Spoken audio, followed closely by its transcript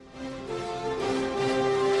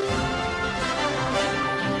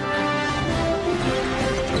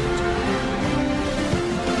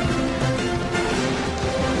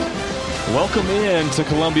Welcome in to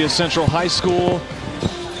Columbia Central High School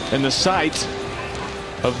and the site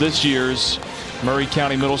of this year's Maury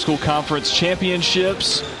County Middle School Conference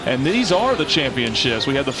Championships. And these are the championships.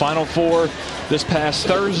 We had the Final Four this past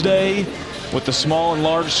Thursday with the small and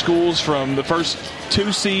large schools from the first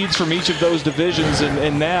two seeds from each of those divisions,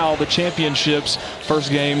 and now the championships. First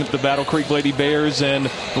game, the Battle Creek Lady Bears and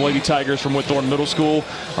the Lady Tigers from Whitthorn Middle School.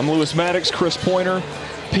 I'm Lewis Maddox, Chris Pointer,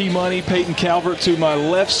 P. Money, Peyton Calvert to my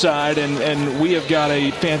left side, and we have got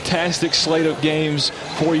a fantastic slate of games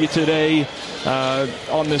for you today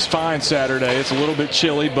on this fine Saturday. It's a little bit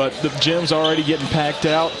chilly, but the gym's already getting packed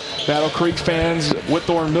out. Battle Creek fans,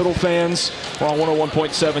 Whitthorn Middle fans, we're on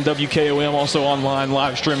 101.7 WKOM, also online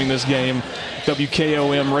live streaming this game.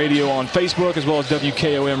 WKOM Radio on Facebook, as well as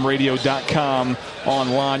WKOMradio.com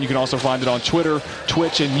online. You can also find it on Twitter,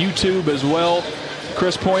 Twitch, and YouTube as well.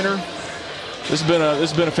 Chris Pointer, this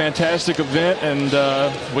has been a fantastic event,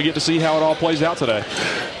 and we get to see how it all plays out today.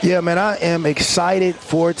 Yeah, man, I am excited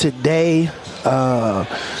for today.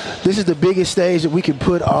 This is the biggest stage that we can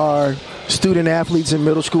put our student athletes in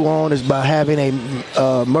middle school on, is by having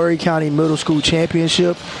a Maury County Middle School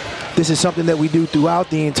Championship. This is something that we do throughout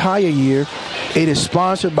the entire year. It is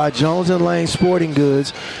sponsored by Jones & Lane Sporting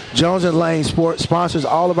Goods. Jones & Lane sponsors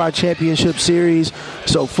all of our championship series,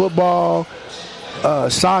 so football,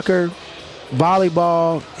 soccer,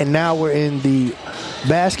 volleyball, and now we're in the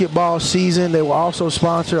basketball season. They will also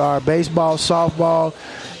sponsor our baseball, softball,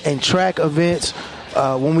 and track events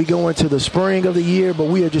when we go into the spring of the year. But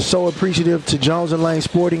we are just so appreciative to Jones & Lane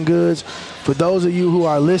Sporting Goods. For those of you who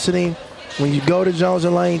are listening, when you go to Jones &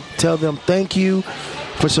 Lane, tell them thank you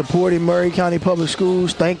for supporting Maury County Public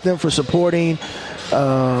Schools. Thank them for supporting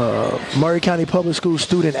Maury County Public Schools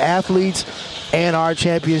student athletes and our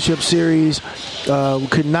championship series. We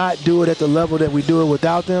could not do it at the level that we do it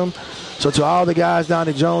without them. So to all the guys down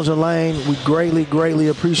at Jones & Lane, we greatly, greatly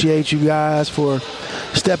appreciate you guys for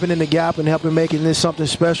stepping in the gap and helping making this something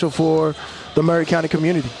special for the Maury County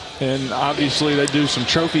community. And obviously they do some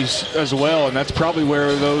trophies as well, and that's probably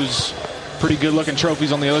where those pretty good-looking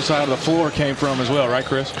trophies on the other side of the floor came from as well, right,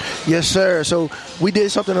 Chris? Yes, sir. So we did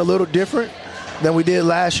something a little different than we did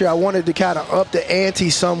last year. I wanted to kind of up the ante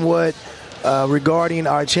somewhat regarding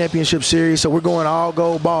our championship series. So we're going all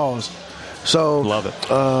gold balls. So love it.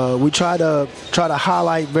 We try to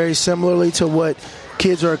highlight very similarly to what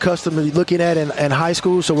kids are accustomed to looking at in high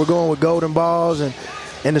school. So we're going with golden balls, and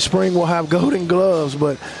in the spring we'll have golden gloves,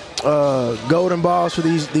 but golden balls for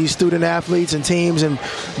these student athletes and teams, and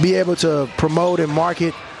be able to promote and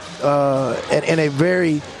market in a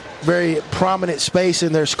very, very prominent space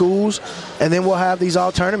in their schools. And then we'll have these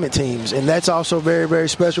all-tournament teams, and that's also very, very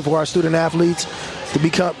special for our student athletes to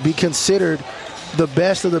be considered the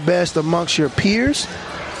best of the best amongst your peers.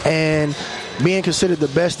 And being considered the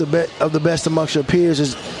best of the best amongst your peers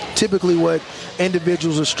is typically what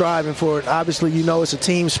individuals are striving for. And obviously, it's a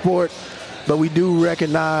team sport, but we do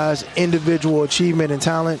recognize individual achievement and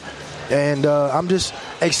talent. And I'm just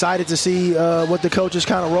excited to see what the coaches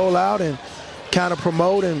kind of roll out and kind of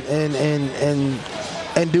promote and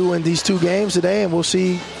do in these two games today. And we'll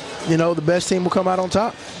see, the best team will come out on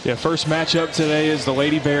top. Yeah, first matchup today is the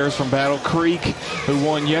Lady Bears from Battle Creek, who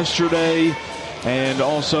won yesterday and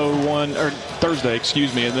also won, or Thursday,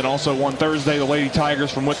 and then also won Thursday, the Lady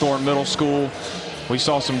Tigers from Whitthorn Middle School. We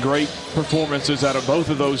saw some great performances out of both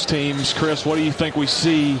of those teams. Chris, what do you think we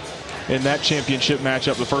see in that championship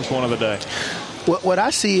matchup, the first one of the day? What I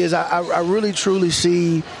see is I really, truly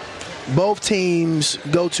see both teams'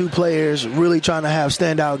 go-to players really trying to have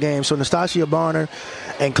standout games. So Nastasia Barner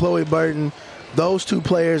and Chloe Burton, those two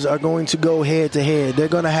players are going to go head-to-head. They're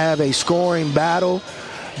going to have a scoring battle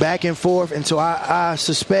back and forth, and so I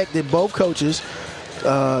suspect that both coaches,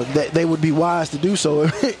 that they would be wise to do so,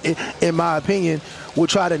 in my opinion, will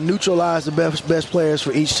try to neutralize the best players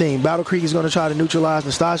for each team. Battle Creek is going to try to neutralize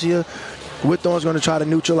Nastasia. Whitthorn's going to try to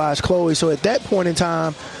neutralize Chloe. So at that point in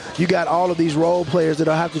time, you got all of these role players that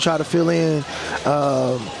will have to try to fill in.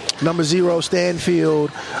 Number 0, Stanfield.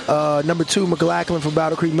 Number 2, McLachlan from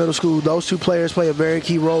Battle Creek Middle School. Those two players play a very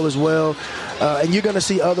key role as well. And you're going to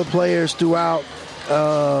see other players throughout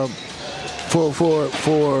for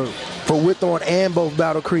Whitthorn and both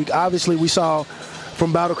Battle Creek. Obviously, we saw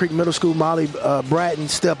from Battle Creek Middle School, Molly Bratton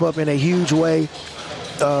step up in a huge way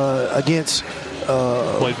against.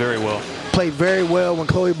 Played very well. Played very well. When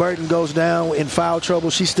Chloe Burton goes down in foul trouble,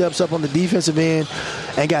 she steps up on the defensive end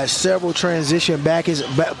and got several transition baskets,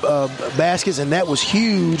 and that was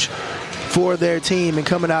huge for their team and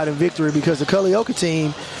coming out in victory, because the Culleoka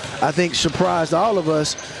team, I think, surprised all of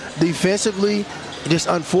us defensively. Just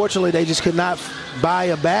unfortunately, they just could not buy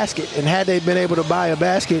a basket, and had they been able to buy a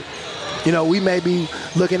basket, we may be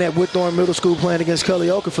looking at Whitthorn Middle School playing against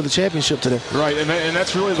Culleoka for the championship today. Right, and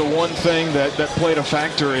that's really the one thing that played a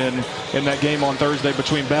factor in that game on Thursday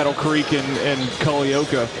between Battle Creek and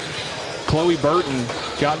Culleoka. Chloe Burton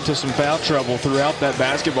got into some foul trouble throughout that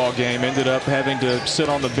basketball game, ended up having to sit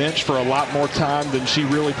on the bench for a lot more time than she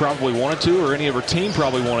really probably wanted to, or any of her team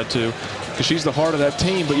probably wanted to, because she's the heart of that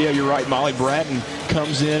team. But yeah, you're right, Molly Bratton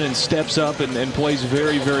comes in and steps up and plays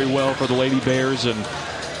very, very well for the Lady Bears, and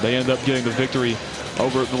they end up getting the victory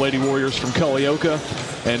over the Lady Warriors from Culleoka.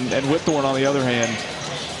 And Whitthorn, on the other hand,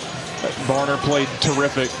 Barner played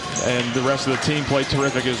terrific, and the rest of the team played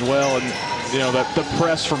terrific as well. And that the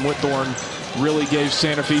press from Whitthorn really gave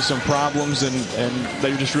Santa Fe some problems, and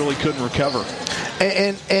they just really couldn't recover.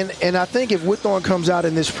 And I think if Whitthorn comes out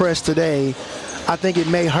in this press today, I think it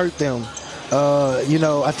may hurt them.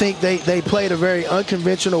 I think they played a very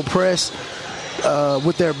unconventional press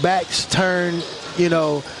with their backs turned,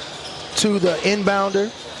 to the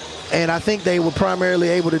inbounder. And I think they were primarily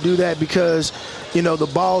able to do that because,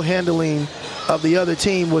 the ball handling of the other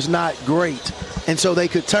team was not great. And so they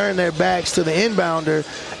could turn their backs to the inbounder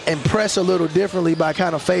and press a little differently by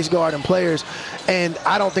kind of face guarding players. And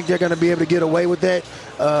I don't think they're going to be able to get away with that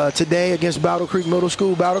today against Battle Creek Middle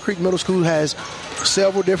School. Battle Creek Middle School has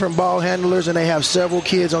several different ball handlers, and they have several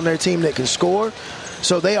kids on their team that can score.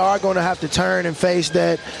 So they are going to have to turn and face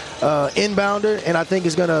that inbounder, and I think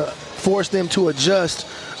it's going to force them to adjust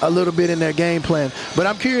a little bit in their game plan. But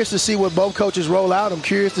I'm curious to see what both coaches roll out. I'm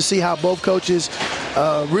curious to see how both coaches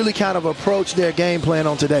really kind of approach their game plan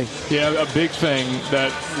on today. Yeah, a big thing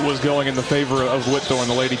that was going in the favor of Whitthorn,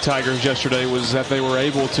 the Lady Tigers, yesterday was that they were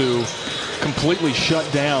able to completely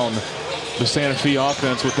shut down the Santa Fe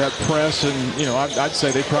offense with that press. And, I'd say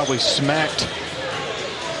they probably smacked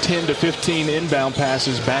 10 to 15 inbound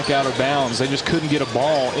passes back out of bounds. They just couldn't get a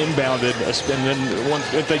ball inbounded. And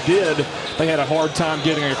then if they did, they had a hard time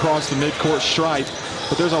getting across the midcourt stripe.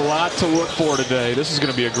 But there's a lot to look for today. This is going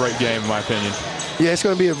to be a great game, in my opinion. Yeah, it's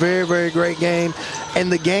going to be a very, very great game.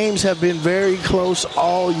 And the games have been very close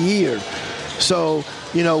all year. So,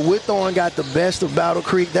 Whitthorn got the best of Battle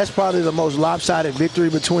Creek. That's probably the most lopsided victory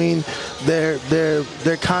between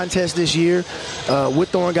their contest this year.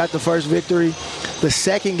 Whitthorn got the first victory. The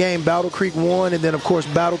second game, Battle Creek won, and then, of course,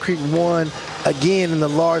 Battle Creek won again in the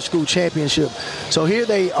large school championship. So here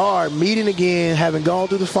they are meeting again, having gone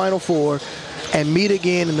through the Final Four, and meet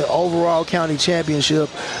again in the overall county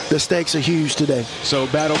championship. The stakes are huge today. So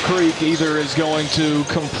Battle Creek either is going to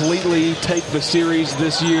completely take the series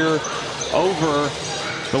this year over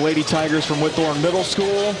the Lady Tigers from Whitthorn Middle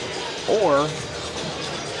School, or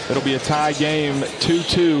it'll be a tie game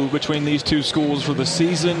 2-2 between these two schools for the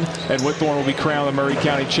season, and Whitthorn will be crowned the Murray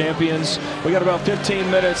County champions. We got about 15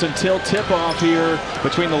 minutes until tip-off here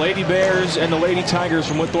between the Lady Bears and the Lady Tigers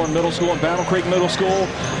from Whitthorn Middle School and Battle Creek Middle School.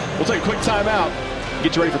 We'll take a quick timeout,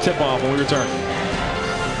 get you ready for tip-off when we return.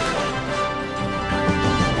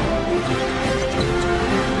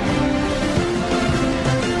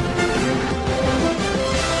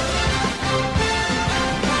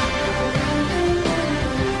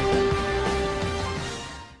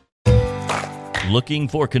 Looking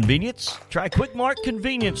for convenience? Try Quick Mart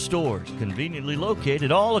Convenience Stores, conveniently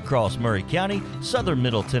located all across Murray County, southern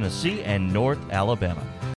Middle Tennessee, and North Alabama.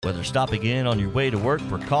 Whether stopping in on your way to work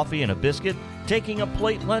for coffee and a biscuit, taking a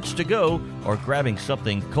plate lunch to go, or grabbing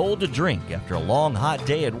something cold to drink after a long hot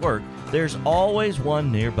day at work, there's always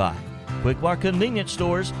one nearby. Quick Mart Convenience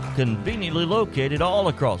Stores, conveniently located all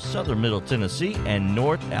across southern Middle Tennessee and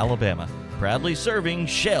North Alabama. Proudly serving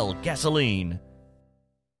Shell gasoline.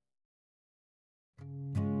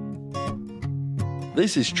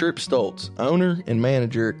 This is Tripp Stoltz, owner and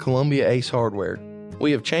manager at Columbia Ace Hardware.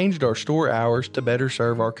 We have changed our store hours to better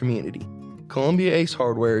serve our community. Columbia Ace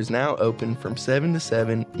Hardware is now open from 7 to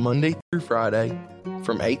 7 Monday through Friday,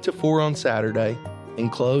 from 8 to 4 on Saturday, and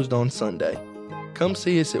closed on Sunday. Come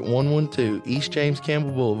see us at 112 East James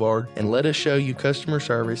Campbell Boulevard and let us show you customer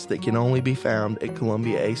service that can only be found at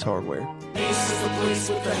Columbia Ace Hardware. Ace is the place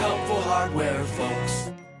with the helpful hardware,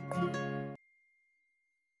 folks.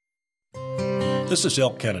 This is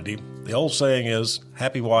Elk Kennedy. The old saying is,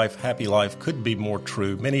 happy wife, happy life couldn't be more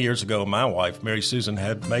true. Many years ago, my wife, Mary Susan,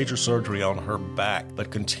 had major surgery on her back,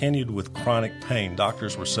 but continued with chronic pain.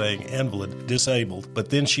 Doctors were saying invalid, disabled, but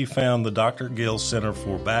then she found the Dr. Gill Center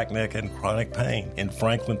for Back, Neck, and Chronic Pain in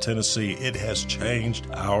Franklin, Tennessee. It has changed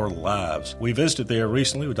our lives. We visited there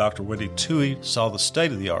recently with Dr. Wendy Toohey, saw the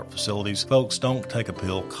state-of-the-art facilities. Folks, don't take a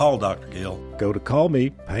pill. Call Dr. Gill. Go to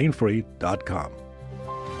callmepainfree.com.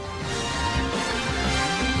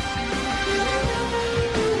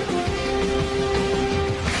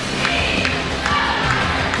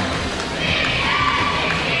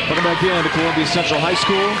 Welcome back in to Columbia Central High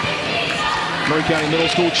School. Murray County Middle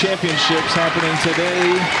School Championships happening today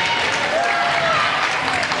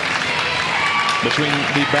between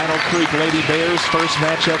the Battle Creek Lady Bears, first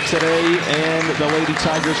matchup today, and the Lady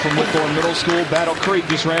Tigers from Whitthorn Middle School. Battle Creek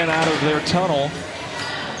just ran out of their tunnel,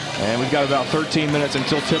 and we've got about 13 minutes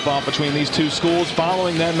until tip-off between these two schools.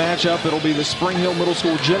 Following that matchup, it'll be the Spring Hill Middle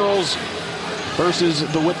School Generals versus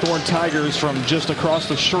the Whitthorn Tigers from just across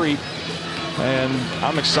the street. And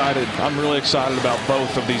I'm excited. I'm really excited about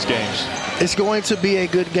both of these games. It's going to be a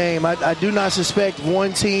good game. I do not suspect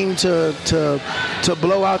one team to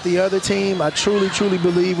blow out the other team. I truly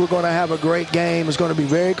believe we're going to have a great game. It's going to be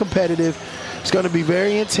very competitive. It's going to be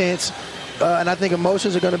very intense. And I think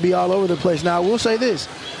emotions are going to be all over the place. Now, I will say this.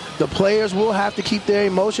 The players will have to keep their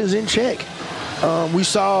emotions in check. We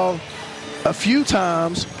saw a few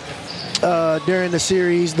times during the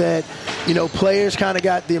series that, players kind of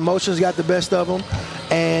got the emotions, got the best of them,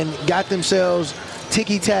 and got themselves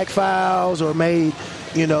ticky-tack fouls or made,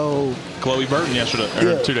 Chloe Burton yesterday,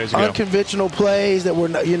 or 2 days ago. Unconventional plays that were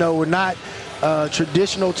not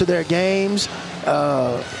traditional to their games.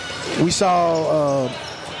 We saw,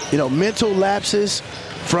 mental lapses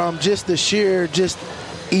from just the sheer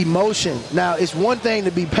emotion. Now, it's one thing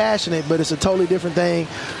to be passionate, but it's a totally different thing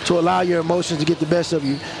to allow your emotions to get the best of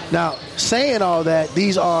you. Now, saying all that,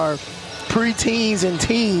 these are preteens and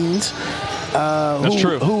teens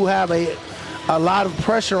who have a lot of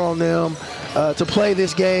pressure on them to play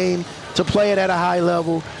this game, to play it at a high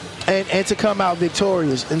level, and to come out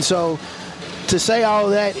victorious. And so to say all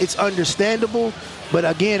of that, it's understandable. But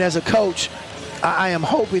again, as a coach, I am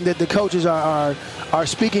hoping that the coaches are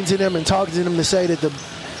speaking to them and talking to them to say that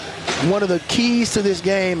one of the keys to this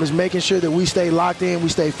game is making sure that we stay locked in, we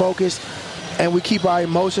stay focused, and we keep our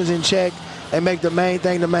emotions in check and make the main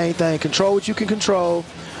thing the main thing. Control what you can control,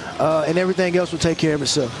 and everything else will take care of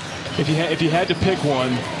itself. If you had to pick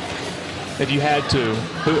one,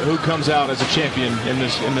 who comes out as a champion in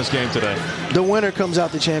this game today? The winner comes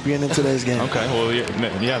out the champion in today's game. Okay, well,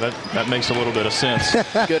 yeah, that makes a little bit of sense.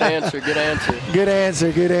 Good answer. Good answer.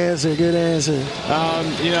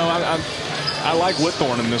 I like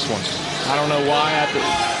Whitthorn in this one. I don't know why.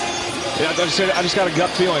 I just got a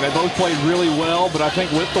gut feeling. They both played really well, but I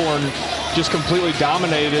think Whitthorn just completely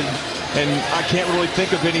dominated, and I can't really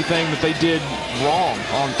think of anything that they did wrong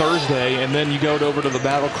on Thursday. And then you go over to the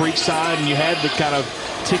Battle Creek side, and you had the kind of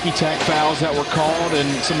ticky-tack fouls that were called, and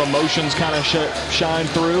some emotions kind of shine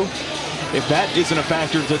through. If that isn't a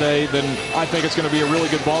factor today, then I think it's going to be a really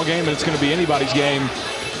good ball game, and it's going to be anybody's game.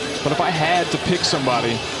 But if I had to pick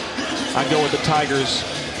somebody, I'd go with the Tigers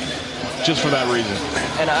just for that reason.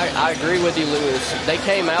 And I agree with you, Lewis. They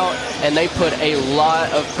came out and they put a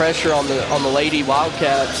lot of pressure on the Lady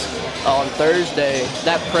Wildcats on Thursday.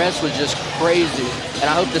 That press was just crazy, and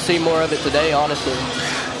I hope to see more of it today, honestly.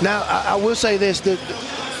 Now, I will say this. That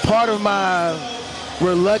part of my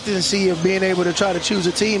reluctancy of being able to try to choose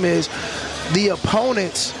a team is the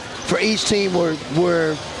opponents for each team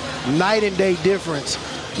were night and day difference.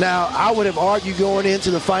 Now, I would have argued going into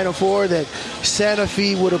the Final Four that Santa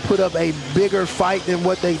Fe would have put up a bigger fight than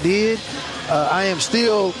what they did. I am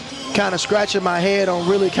still kind of scratching my head on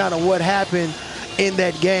really kind of what happened in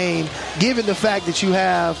that game, given the fact that you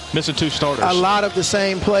have missing two starters, a lot of the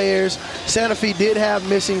same players. Santa Fe did have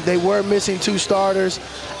they were missing two starters,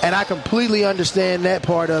 and I completely understand that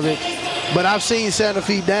part of it. But I've seen Santa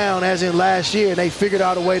Fe down, as in last year, and they figured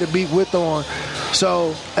out a way to beat Whitthorn.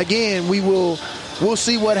 So, again, we'll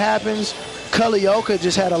see what happens. Cullioca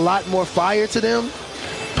just had a lot more fire to them,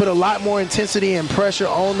 put a lot more intensity and pressure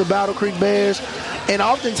on the Battle Creek Bears. And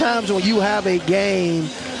oftentimes when you have a game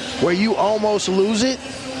where you almost lose it,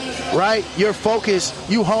 right, your focus,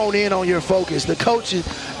 you hone in on your focus. The coach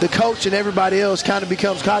and everybody else kind of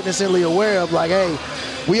becomes cognizantly aware of, like, hey,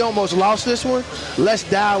 we almost lost this one. Let's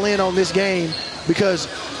dial in on this game because,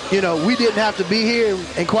 we didn't have to be here.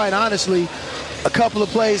 And quite honestly, a couple of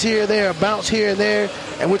plays here or there, a bounce here and there,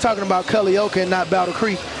 and we're talking about Cullioca and not Battle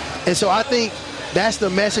Creek. And so I think that's the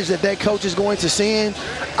message that coach is going to send.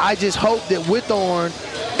 I just hope that Whitthorn,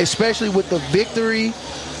 especially with the victory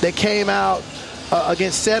that came out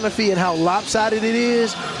against Santa Fe and how lopsided it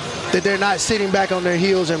is, that they're not sitting back on their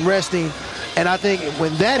heels and resting. And I think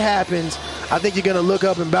when that happens, I think you're going to look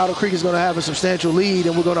up and Battle Creek is going to have a substantial lead,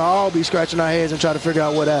 and we're going to all be scratching our heads and try to figure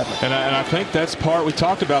out what happened. And I think that's we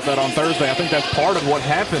talked about that on Thursday. I think that's part of what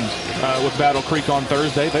happened with Battle Creek on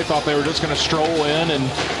Thursday. They thought they were just going to stroll in and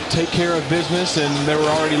take care of business, and they were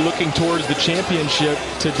already looking towards the championship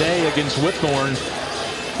today against Whitthorn.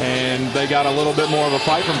 And they got a little bit more of a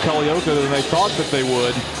fight from Cullioca than they thought that they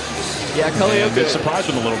would. Yeah, and it surprised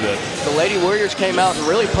them a little bit. The Lady Warriors came out and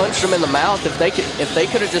really punched them in the mouth. If they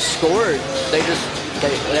could have just scored,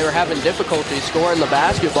 they were having difficulty scoring the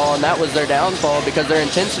basketball, and that was their downfall because their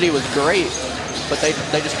intensity was great, but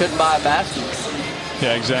they just couldn't buy a basket.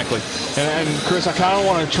 Yeah, exactly. And Chris, I kind of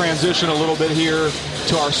want to transition a little bit here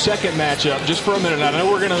to our second matchup, just for a minute. I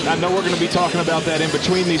know we're gonna be talking about that in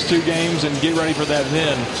between these two games and get ready for that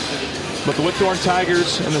then. But the Whitthorn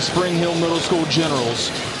Tigers and the Spring Hill Middle School Generals.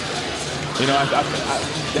 You know, I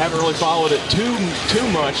haven't really followed it too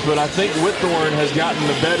much, but I think Whitthorn has gotten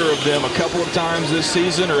the better of them a couple of times this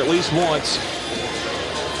season, or at least once.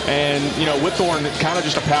 And you know, Whitthorn kind of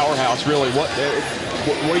just a powerhouse, really. What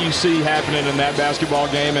do you see happening in that basketball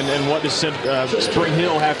game, and what does Spring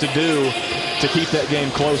Hill have to do to keep that game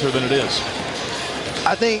closer than it is?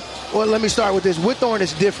 I think, well, let me start with this. Whitthorn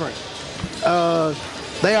is different.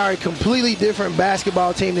 They are a completely different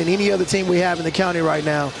basketball team than any other team we have in the county right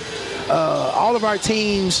now. All of our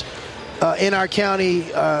teams in our county,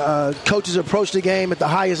 coaches approach the game at the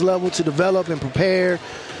highest level to develop and prepare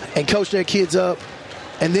and coach their kids up.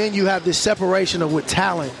 And then you have this separation with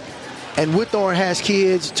talent. And Whitthorn has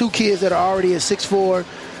two kids that are already at 6'4",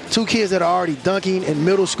 2 kids that are already dunking in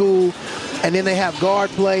middle school. And then they have guard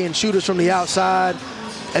play and shooters from the outside.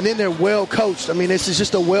 And then they're well coached. I mean, this is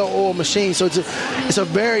just a well-oiled machine. So it's a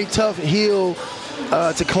very tough hill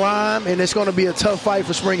to climb, and it's going to be a tough fight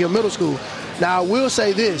for Spring Hill Middle School. Now, I will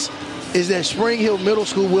say this, is that Spring Hill Middle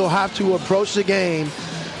School will have to approach the game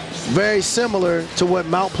very similar to what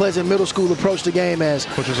Mount Pleasant Middle School approached the game as.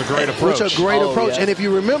 Which is a great approach. Yeah. And if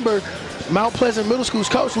you remember, Mount Pleasant Middle School's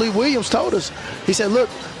coach, Lee Williams, told us, he said, look,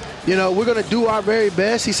 you know, we're going to do our very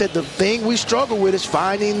best. He said the thing we struggle with is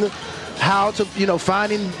finding the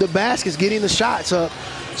baskets, getting the shots up,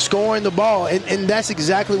 scoring the ball. And that's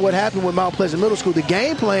exactly what happened with Mount Pleasant Middle School. The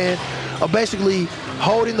game plan of basically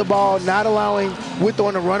holding the ball, not allowing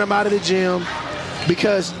Whitthorn to run them out of the gym,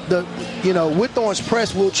 because Whitthorn's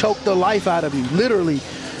press will choke the life out of you, literally.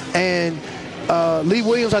 And Lee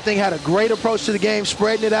Williams, I think, had a great approach to the game,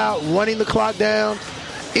 spreading it out, running the clock down.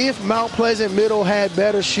 If Mount Pleasant Middle had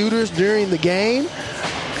better shooters during the game,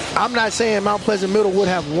 I'm not saying Mount Pleasant Middle would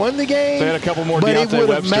have won the game. They had a couple more, but Deontay it would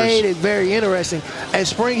have Websters. made it very interesting. And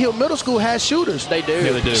Spring Hill Middle School has shooters. They do.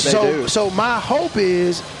 Yeah, they do. So my hope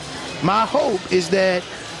is that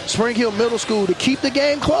Spring Hill Middle School, to keep the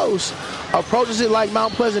game close, approaches it like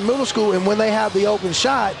Mount Pleasant Middle School, and when they have the open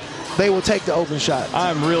shot, they will take the open shot.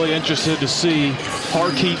 I'm really interested to see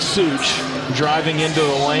Harkeet Such driving into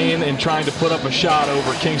the lane and trying to put up a shot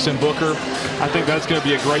over Kingston Booker. I think that's going to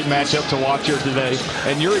be a great matchup to watch here today.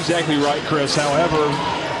 And you're exactly right, Chris. However,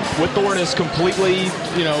 Whitthorn is completely,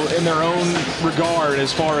 in their own regard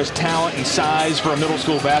as far as talent and size for a middle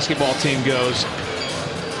school basketball team goes.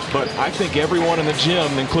 But I think everyone in the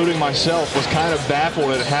gym, including myself, was kind of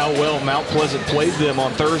baffled at how well Mount Pleasant played them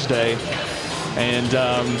on Thursday. And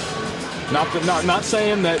not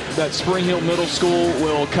saying that Spring Hill Middle School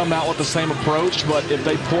will come out with the same approach, but if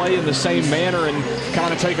they play in the same manner and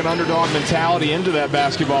kind of take an underdog mentality into that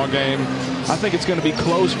basketball game, I think it's going to be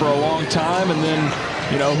close for a long time. And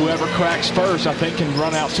then, whoever cracks first, I think, can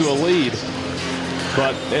run out to a lead.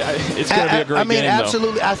 But it's going to be a great game,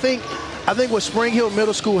 absolutely. though. I think what Spring Hill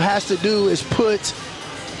Middle School has to do is put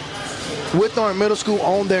Whitthorn Middle School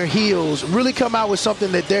on their heels, really come out with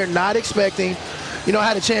something that they're not expecting. I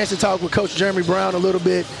had a chance to talk with Coach Jeremy Brown a little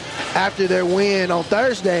bit after their win on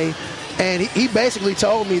Thursday, and he basically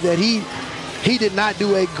told me that he did not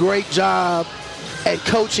do a great job at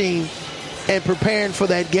coaching and preparing for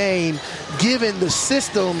that game, given the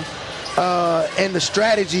system and the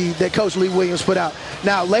strategy that Coach Lee Williams put out.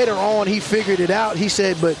 Now, later on, he figured it out. He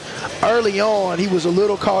said, but early on, he was a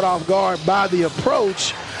little caught off guard by the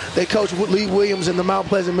approach that Coach Lee Williams and the Mount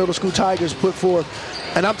Pleasant Middle School Tigers put forth.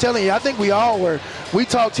 And I'm telling you, I think we all were. We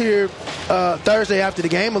talked here Thursday after the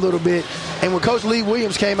game a little bit, and when Coach Lee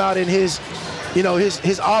Williams came out in his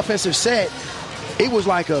offensive set, it was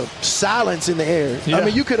like a silence in the air. Yeah. I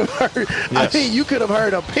mean, you could have heard. Yes. You could have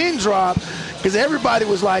heard a pin drop, because everybody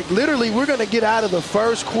was like, literally, we're going to get out of the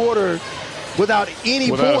first quarter without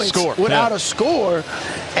any points, without a score.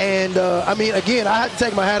 And again, I had to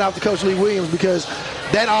take my hat off to Coach Lee Williams, because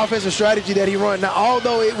that offensive strategy that he run. Now,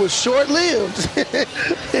 although it was short-lived.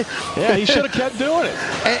 Yeah, he should have kept doing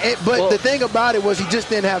it. But the thing about it was he just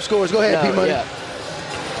didn't have scores. Go ahead, P-Money. Yeah.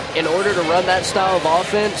 In order to run that style of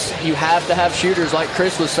offense, you have to have shooters, like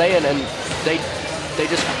Chris was saying, and they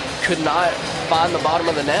just could not find the bottom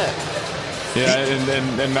of the net. Yeah,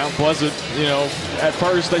 and Mount Pleasant, at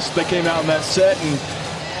first they came out in that set and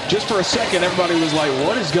just for a second, everybody was like,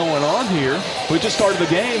 what is going on here? We just started the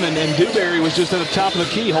game, and Dewberry was just at the top of the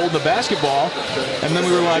key holding the basketball. And then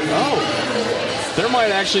we were like, oh, there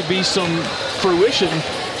might actually be some fruition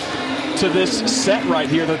to this set right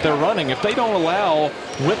here that they're running. If they don't allow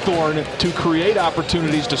Whitthorn to create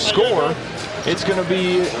opportunities to score, it's going to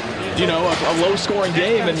be, a low-scoring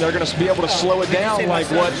game, and they're going to be able to slow it down like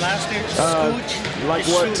what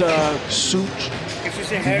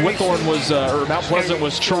Whitthorn was, or Mount Pleasant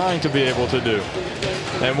was trying to be able to do.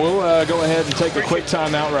 And we'll go ahead and take a quick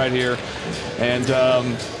timeout right here. And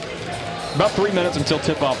about 3 minutes until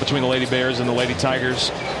tip-off between the Lady Bears and the Lady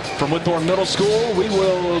Tigers. From Whitthorn Middle School, we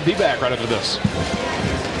will be back right after this.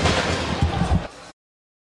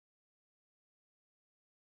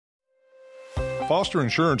 Foster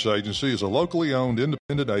Insurance Agency is a locally owned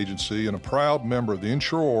independent agency and a proud member of the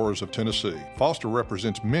Insurers of Tennessee. Foster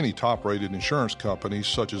represents many top-rated insurance companies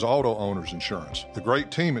such as Auto Owners Insurance. The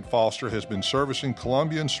great team at Foster has been servicing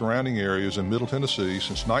Columbia and surrounding areas in Middle Tennessee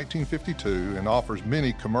since 1952 and offers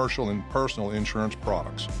many commercial and personal insurance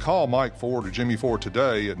products. Call Mike Ford or Jimmy Ford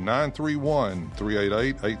today at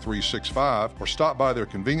 931-388-8365 or stop by their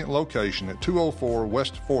convenient location at 204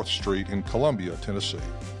 West 4th Street in Columbia, Tennessee.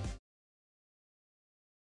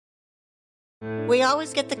 We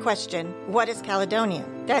always get the question, what is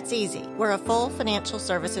Caledonian? That's easy. We're a full financial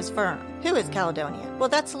services firm. Who is Caledonian? Well,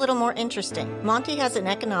 that's a little more interesting. Monty has an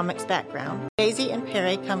economics background. Daisy and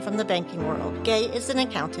Perry come from the banking world. Gay is an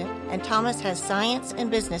accountant, and Thomas has science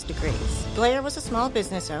and business degrees. Blair was a small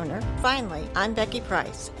business owner. Finally, I'm Becky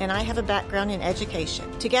Price, and I have a background in education.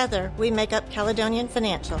 Together, we make up Caledonian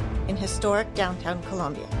Financial in historic downtown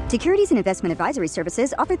Columbia. Securities and investment advisory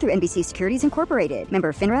services offered through NBC Securities Incorporated,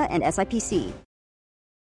 member FINRA and SIPC.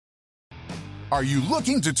 Are you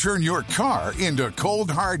looking to turn your car into cold,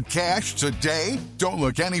 hard cash today? Don't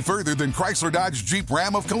look any further than Chrysler Dodge Jeep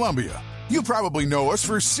Ram of Columbia. You probably know us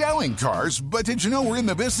for selling cars, but did you know we're in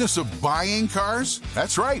the business of buying cars?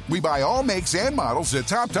 That's right, we buy all makes and models at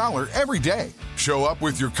top dollar every day. Show up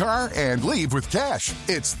with your car and leave with cash.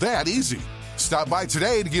 It's that easy. Stop by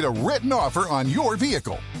today to get a written offer on your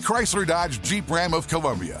vehicle. Chrysler Dodge Jeep Ram of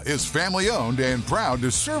Columbia is family owned and proud to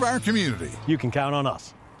serve our community. You can count on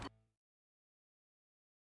us.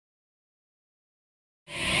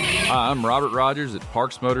 Hi, I'm Robert Rogers at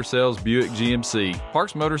Parks Motor Sales Buick GMC.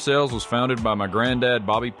 Parks Motor Sales was founded by my granddad,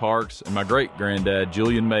 Bobby Parks, and my great-granddad,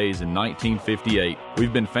 Julian Mays, in 1958.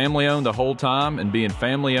 We've been family-owned the whole time, and being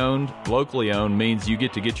family-owned, locally owned, means you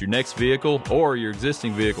get to get your next vehicle or your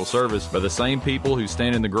existing vehicle serviced by the same people who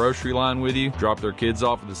stand in the grocery line with you, drop their kids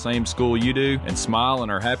off at the same school you do, and smile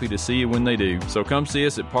and are happy to see you when they do. So come see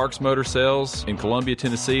us at Parks Motor Sales in Columbia,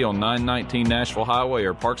 Tennessee on 919 Nashville Highway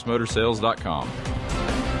or parksmotorsales.com.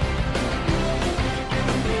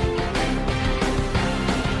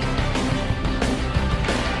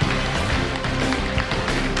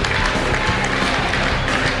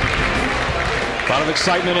 A lot of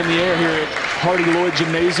excitement in the air here at Hardy Lloyd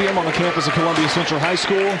Gymnasium on the campus of Columbia Central High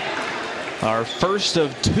School. Our first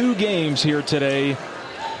of two games here today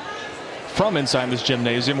from inside this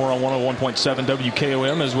gymnasium. We're on 101.7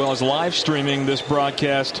 WKOM, as well as live streaming this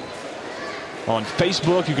broadcast on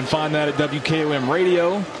Facebook. You can find that at WKOM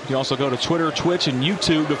Radio. You can also go to Twitter, Twitch, and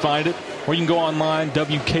YouTube to find it. Or you can go online,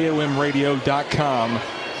 WKOMradio.com,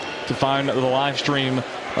 to find the live stream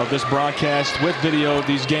of this broadcast with video of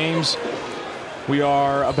these games. We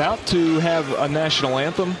are about to have a national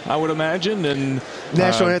anthem, I would imagine. And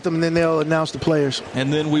national anthem, and then they'll announce the players.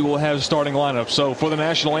 And then we will have starting lineups. So for the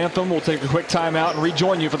national anthem, we'll take a quick timeout and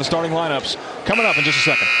rejoin you for the starting lineups coming up in just a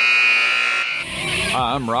second.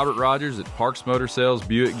 Hi, I'm Robert Rogers at Parks Motor Sales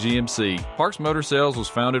Buick GMC. Parks Motor Sales was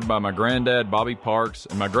founded by my granddad, Bobby Parks,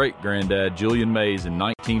 and my great-granddad, Julian Mays, in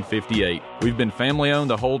 1958. We've been family-owned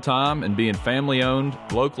the whole time, and being family-owned,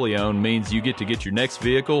 locally owned, means you get to get your next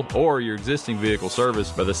vehicle or your existing vehicle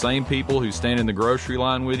serviced by the same people who stand in the grocery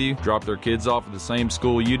line with you, drop their kids off at the same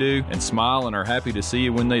school you do, and smile and are happy to see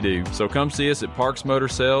you when they do. So come see us at Parks Motor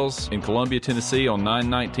Sales in Columbia, Tennessee on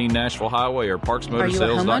 919 Nashville Highway or parksmotorsales.com. Are you a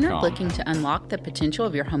homeowner looking to unlock the potential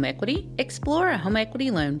of your home equity? Explore a home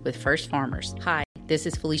equity loan with First Farmers. Hi, this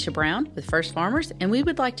is Felicia Brown with First Farmers, and we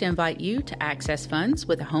would like to invite you to access funds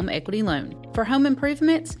with a home equity loan. For home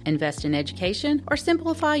improvements, invest in education, or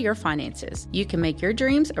simplify your finances, you can make your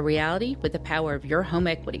dreams a reality with the power of your home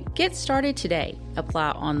equity. Get started today.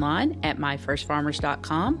 Apply online at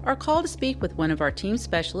myfirstfarmers.com or call to speak with one of our team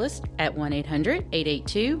specialists at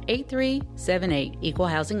 1-800-882-8378. Equal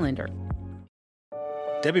Housing Lender.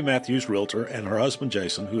 Debbie Matthews, realtor, and her husband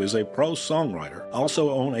Jason, who is a pro songwriter,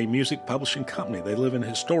 also own a music publishing company. They live in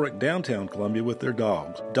historic downtown Columbia with their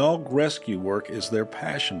dogs. Dog rescue work is their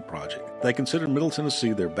passion project. They consider Middle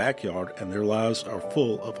Tennessee their backyard, and their lives are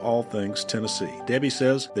full of all things Tennessee. Debbie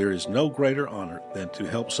says there is no greater honor than to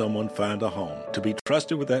help someone find a home. To be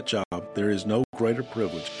trusted with that job, there is no greater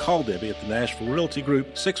privilege. Call Debbie at the Nashville Realty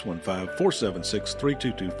Group,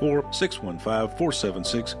 615-476-3224,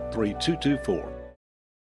 615-476-3224.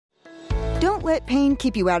 Don't let pain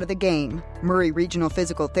keep you out of the game. Murray Regional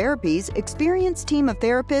Physical Therapy's experienced team of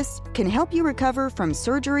therapists can help you recover from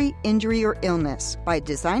surgery, injury, or illness by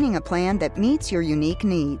designing a plan that meets your unique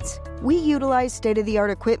needs. We utilize state-of-the-art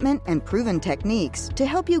equipment and proven techniques to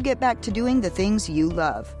help you get back to doing the things you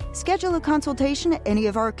love. Schedule a consultation at any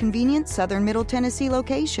of our convenient Southern Middle Tennessee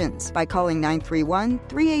locations by calling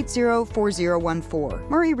 931-380-4014.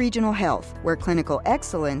 Murray Regional Health, where clinical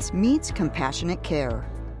excellence meets compassionate care.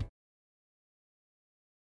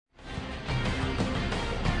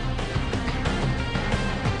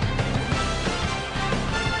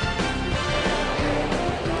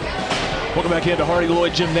 Welcome back into Hardy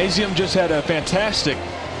Lloyd Gymnasium. Just had a fantastic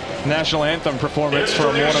national anthem performance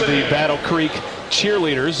from one of the Battle Creek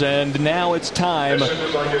cheerleaders, and now it's time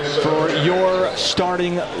for your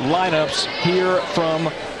starting lineups here from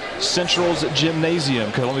Central's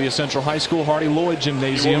Gymnasium, Columbia Central High School, Hardy Lloyd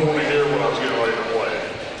Gymnasium.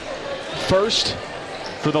 First,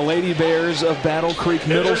 for the Lady Bears of Battle Creek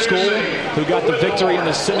Middle School, who got the victory in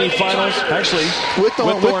the semifinals. Actually,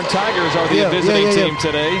 Whitthorn Tigers are the visiting team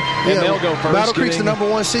today, and they'll go first. Battle Creek's the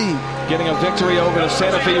 #1 seed. Getting a victory over the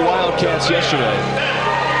Santa Fe Wildcats yesterday.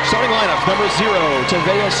 Starting lineup, number 0,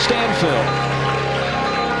 Tavea Stanfield.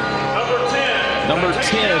 Number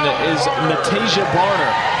 10 is Natasia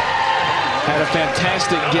Barner. Had a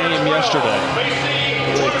fantastic game yesterday.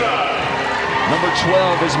 Number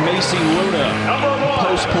 12 is Macy Luna,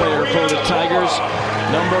 post player for the Tigers.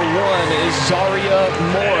 Number 1 is Zaria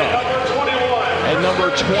Mora. And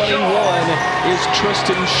number 21 is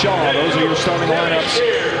Tristan Shaw. Those are your starting lineups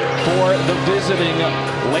for the visiting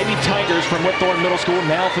Lady Tigers from Whitthorn Middle School.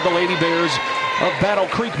 Now for the Lady Bears of Battle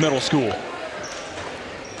Creek Middle School.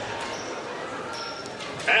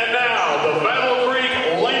 And now the Battle Creek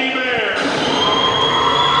Lady Bears.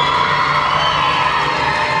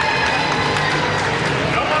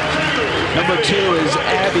 Number 2 is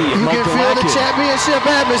Abby You can feel the championship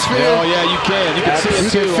atmosphere. Oh, yeah, you can. You can see it,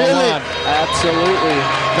 too, feel online. Absolutely.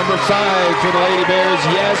 Number 5 for the Lady Bears,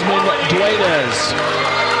 Yasmin Duenas.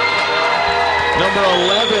 Number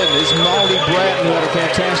 11 is Molly Bratton, who had a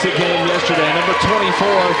fantastic game yesterday. Number 24,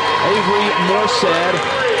 Avery Morsad.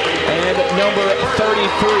 And number 33,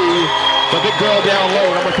 the big girl down low,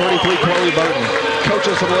 number 33, Chloe Burton.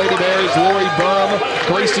 Coaches for the Lady Bears, Lori Bum,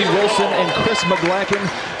 Gracie Wilson, and Chris McGlacken.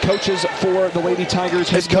 Coaches for the Lady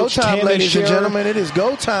Tigers. It's go time, Tammy ladies Scherer, and gentlemen. It is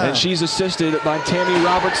go time. and she's assisted by Tammy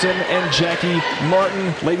Robertson and Jackie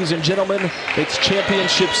Martin. Ladies and gentlemen, it's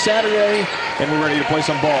Championship Saturday, and we're ready to play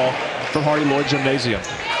some ball from Hardy Lloyd Gymnasium.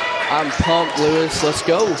 I'm pumped, Lewis. Let's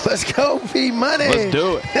go. Let's go, P-Money. Let's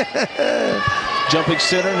do it. Jumping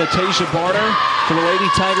center, Natasia Barner for the Lady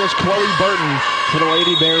Tigers. Chloe Burton for the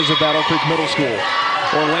Lady Bears of Battle Creek Middle School.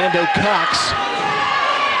 Orlando Cox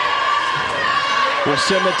will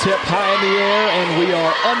send the tip high in the air, and we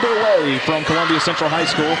are underway from Columbia Central High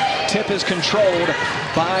School. Tip is controlled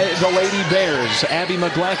by the Lady Bears. Abby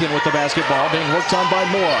McGlacken with the basketball, being worked on by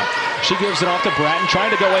Mora. She gives it off to Bratton,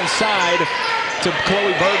 trying to go inside to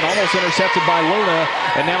Chloe Burton, almost intercepted by Luna,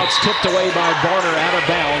 and now it's tipped away by Barner out of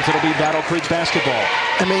bounds. It'll be Battle Creek basketball.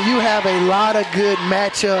 I mean, you have a lot of good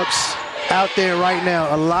matchups out there right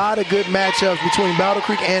now. A lot of good matchups between Battle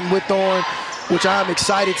Creek and Whitthorn, which I'm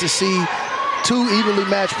excited to see. 2 evenly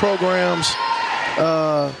matched programs,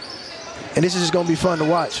 and this is just going to be fun to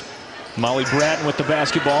watch. Molly Bratton with the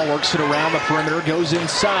basketball, works it around the perimeter, goes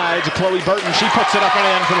inside to Chloe Burton. She puts it up and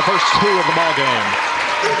in for the first 2 of the ball game.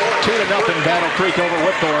 2-0 Battle Creek over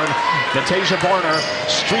Whitthorn. Natasia Barner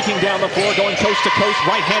streaking down the floor, going coast to coast,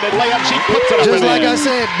 right-handed layup. She puts it up Just and like in. I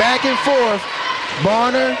said, back and forth.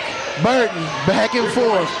 Barner, Burton, back and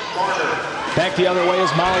forth. Back the other way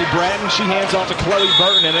is Molly Bratton. She hands off to Chloe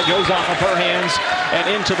Burton, and it goes off of her hands and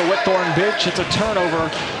into the Whitthorn bench. It's a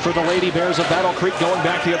turnover for the Lady Bears of Battle Creek, going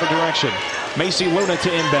back the other direction. Macy Luna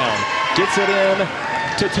to inbound. Gets it in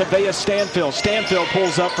to Tavea Stanfield. Stanfield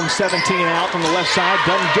pulls up from 17 out from the left side.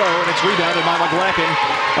 Doesn't go, and it's rebounded by McGlacken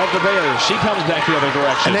of the Bears. She comes back the other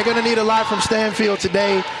direction. And they're going to need a lot from Stanfield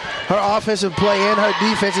today. Her offensive play and her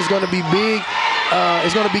defense is going to be big.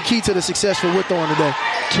 It's going to be key to the success for Whitthorn today.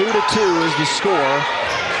 2-2 is the score.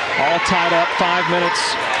 All tied up, 5 minutes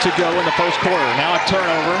to go in the first quarter. Now a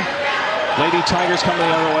turnover. Lady Tigers coming the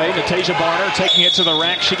other way. Natasia Barner taking it to the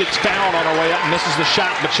rack. She gets fouled on her way up, misses the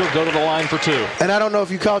shot, but she'll go to the line for 2. And I don't know if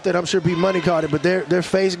you caught that. I'm sure Pete Money caught it, but they're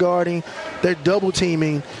face guarding, they're double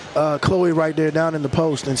teaming Chloe right there down in the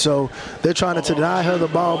post, and so they're trying to deny her the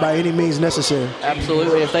ball by any means necessary.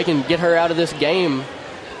 Absolutely. If they can get her out of this game,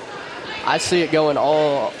 I see it going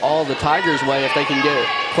all the Tigers' way if they can get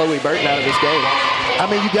Chloe Burton out of this game. I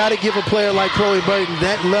mean, you got to give a player like Chloe Burton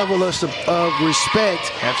that level of respect.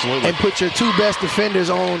 Absolutely. And put your 2 best defenders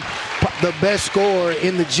on the best scorer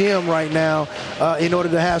in the gym right now in order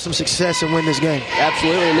to have some success and win this game.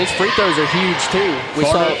 Absolutely, and these free throws are huge too.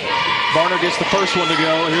 Barner gets the first one to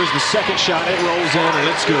go. Here's the second shot. It rolls in, and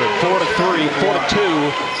it's good. 4-3,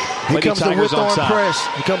 4-2. Here comes the Whitthorn press.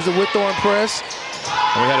 Here comes the Whitthorn press.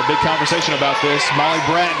 And we had a big conversation about this. Molly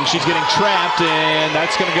Bratton, she's getting trapped, and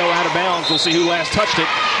that's going to go out of bounds. We'll see who last touched it.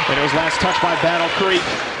 And it was last touched by Battle Creek.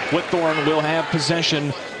 Whitthorn will have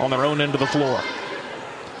possession on their own end of the floor.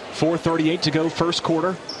 4:38 to go, first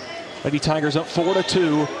quarter. Lady Tigers up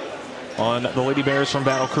 4-2 on the Lady Bears from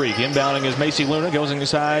Battle Creek. Inbounding is Macy Luna, goes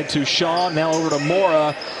inside to Shaw, now over to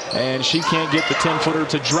Mora, and she can't get the 10-footer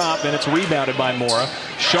to drop, and it's rebounded by Mora.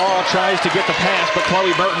 Shaw tries to get the pass, but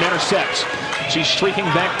Chloe Burton intercepts. She's streaking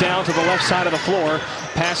back down to the left side of the floor,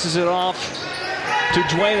 passes it off to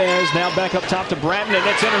Dueñas, now back up top to Bratton, and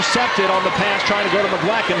it's intercepted on the pass trying to go to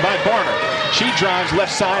McGlacken by Barner. She drives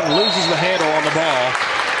left side and loses the handle on the ball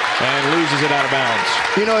and loses it out of bounds.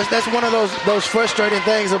 You know, that's one of those frustrating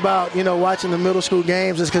things about, watching the middle school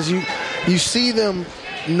games is because you see them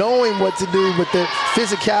knowing what to do, but their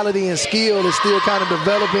physicality and skill is still kind of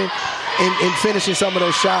developing in finishing some of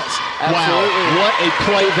those shots. Absolutely. Wow, what a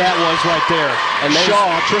play that was right there. And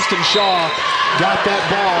Tristan Shaw got that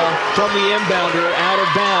ball from the inbounder out of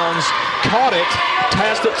bounds, caught it,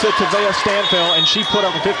 passed it to Tavea Stanfield, and she put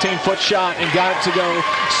up a 15-foot shot and got it to go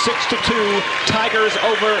 6-2. Tigers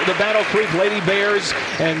over the Battle Creek Lady Bears,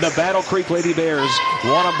 and the Battle Creek Lady Bears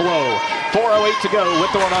want to blow. 4:08 to go.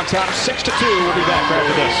 Whitthorn on top, 6-2. We'll be back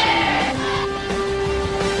after this.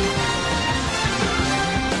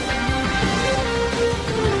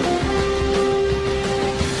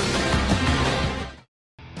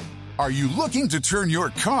 Are you looking to turn your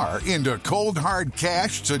car into cold, hard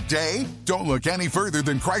cash today? Don't look any further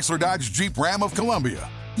than Chrysler Dodge Jeep Ram of Columbia.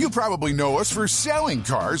 You probably know us for selling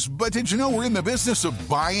cars, but did you know we're in the business of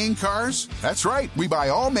buying cars? That's right, we buy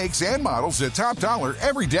all makes and models at top dollar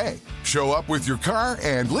every day. Show up with your car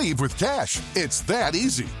and leave with cash. It's that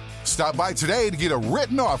easy. Stop by today to get a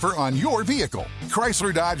written offer on your vehicle.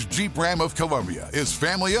 Chrysler Dodge Jeep Ram of Columbia is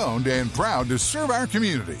family owned and proud to serve our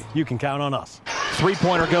community. You can count on us.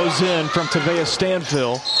 Three-pointer goes in from Tavea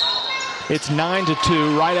Stanfield. It's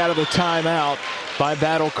 9-2 right out of the timeout by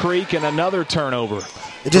Battle Creek, and another turnover.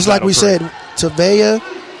 Just like we said, Tavea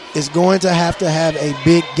is going to have a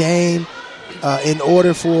big game in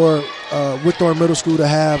order for Whitthorn Middle School to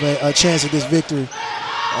have a chance at this victory.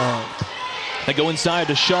 They go inside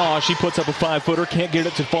to Shaw. She puts up a 5-footer, can't get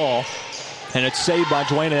it to fall. And it's saved by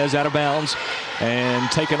Dueñas out of bounds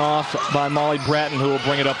and taken off by Molly Bratton, who will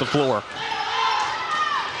bring it up the floor.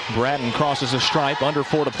 Bratton crosses a stripe, under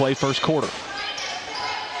 4 to play first quarter.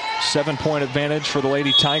 7-point advantage for the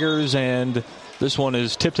Lady Tigers, and this one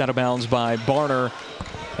is tipped out of bounds by Barner,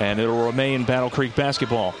 and it'll remain Battle Creek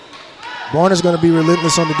basketball. Barner's going to be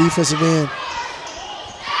relentless on the defensive end.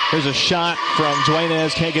 Here's a shot from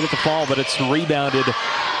Dueñas, can't get it to fall, but it's rebounded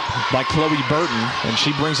by Chloe Burton, and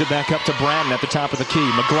she brings it back up to Bratton at the top of the key.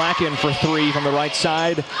 McGlacken for 3 from the right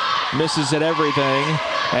side, misses at everything,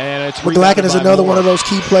 and it's McGlacken is another one of those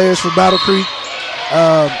key players for Battle Creek.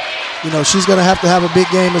 She's going to have a big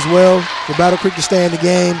game as well for Battle Creek to stay in the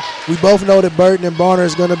game. We both know that Burton and Barner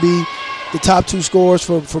is going to be the top 2 scorers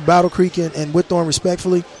for Battle Creek and Whitthorn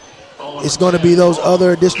respectfully. It's going to be those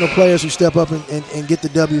other additional players who step up and get the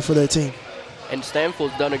W for their team. And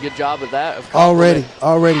Stanfield's done a good job of that. Already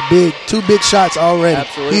big. 2 big shots already.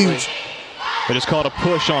 Absolutely. Huge. It is called a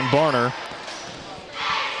push on Barner.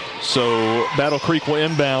 So Battle Creek will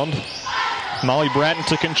inbound. Molly Bratton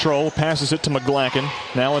to control, passes it to McGlacken.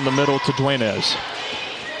 Now in the middle to Dueñas.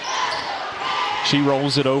 She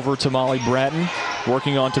rolls it over to Molly Bratton,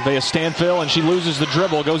 working on Tavea Stanfield, and she loses the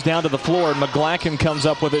dribble, goes down to the floor, and McGlacken comes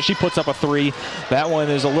up with it. She puts up a 3. That one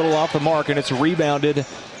is a little off the mark, and it's rebounded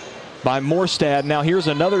by Morstad. Now here's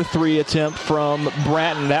another 3 attempt from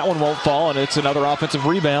Bratton. That one won't fall, and it's another offensive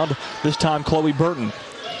rebound, this time Chloe Burton.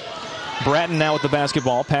 Bratton now with the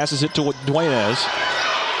basketball, passes it to Dueñas.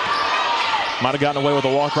 Might have gotten away with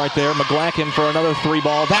a walk right there. McGlacken for another 3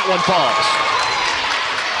 ball. That one falls.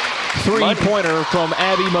 three-pointer from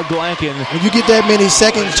Abby McGlacken. When you get that many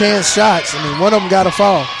second-chance shots, I mean, one of them got to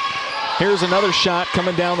fall. Here's another shot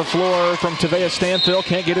coming down the floor from Tavea Stanfield.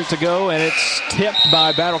 Can't get it to go, and it's tipped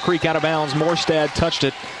by Battle Creek out of bounds. Morstad touched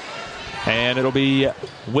it, and it'll be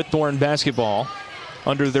Whitthorn basketball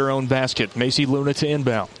under their own basket. Macy Luna to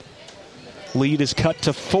inbound. Lead is cut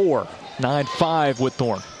to 4. 9-5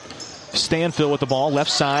 Whitthorn. Stanfield with the ball,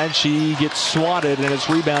 left side. She gets swatted, and it's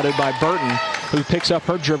rebounded by Burton, who picks up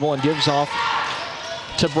her dribble and gives off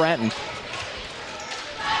to Bratton.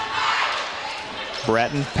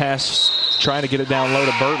 Bratton pass, trying to get it down low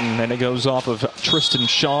to Burton, and it goes off of Tristan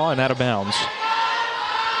Shaw and out of bounds.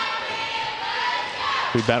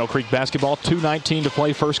 We Battle Creek basketball, 2:19 to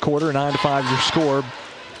play first quarter, 9-5 your score.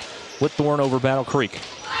 Whitthorn over Battle Creek.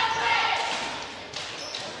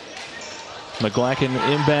 McGlacken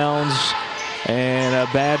inbounds, and a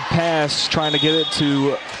bad pass trying to get it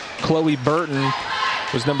to Chloe Burton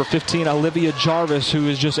was number 15, Olivia Jarvis, who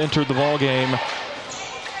has just entered the ball game.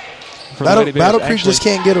 Battle Creek just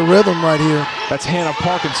can't get a rhythm right here. That's Hannah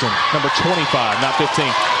Parkinson, number 25, not 15.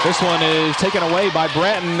 This one is taken away by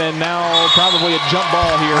Bratton, and now probably a jump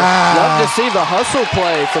ball here. Love to see the hustle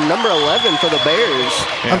play from number 11 for the Bears.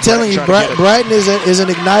 Yeah, I'm telling you, Bratton is an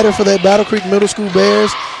igniter for that Battle Creek Middle School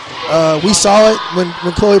Bears. We saw it when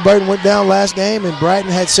Chloe Burton went down last game, and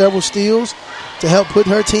Bratton had several steals to help put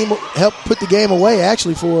the game away,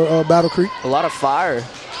 actually, for Battle Creek. A lot of fire.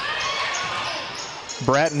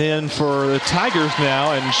 Bratton in for the Tigers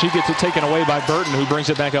now, and she gets it taken away by Burton, who brings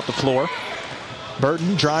it back up the floor.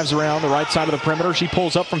 Burton drives around the right side of the perimeter. She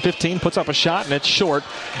pulls up from 15, puts up a shot, and it's short,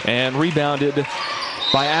 and rebounded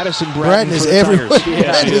by Addison Bratton. Bratton is everywhere.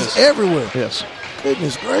 Bratton is everywhere. Yes.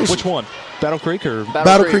 Goodness gracious. Which one? Battle Creek or?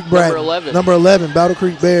 Battle Creek Bratton. Number 11. Number 11, Battle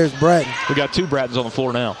Creek Bears, Bratton. We got two Brattons on the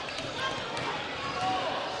floor now.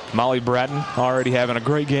 Molly Bratton already having a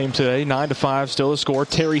great game today. 9-5 still the score.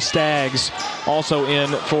 Terry Staggs also in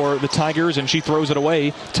for the Tigers, and she throws it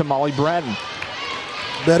away to Molly Bratton.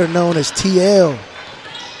 Better known as TL.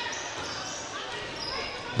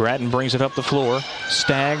 Bratton brings it up the floor.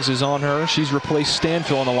 Staggs is on her. She's replaced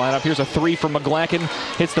Stanfield in the lineup. Here's a three from McGlacken.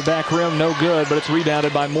 Hits the back rim, no good, but it's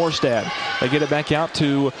rebounded by Morstad. They get it back out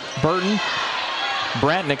to Bratton,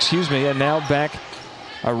 and now back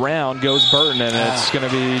around goes Burton, and it's going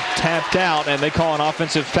to be tapped out, and they call an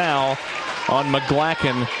offensive foul on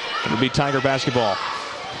McGlacken. It'll be Tiger basketball.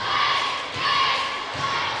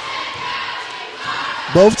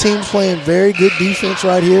 Both teams playing very good defense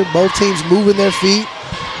right here. Both teams moving their feet.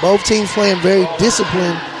 Both teams playing very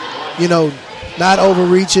disciplined, not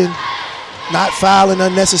overreaching, not fouling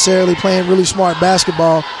unnecessarily, playing really smart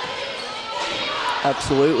basketball.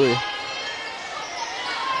 Absolutely.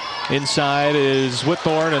 Inside is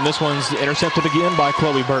Whitthorn, and this one's intercepted again by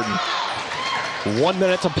Chloe Burton. 1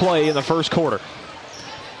 minute to play in the first quarter.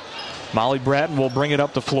 Molly Bratton will bring it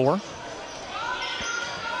up the floor.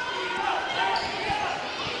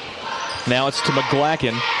 Now it's to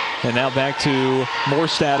McGlacken, and now back to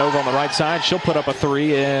Morstad over on the right side. She'll put up a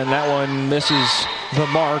three, and that one misses the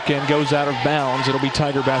mark and goes out of bounds. It'll be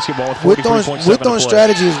Tiger basketball with 43.7 to play. Whitthorn's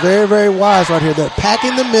strategy is very, very wise right here. They're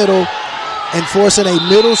packing the middle and forcing a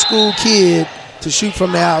middle school kid to shoot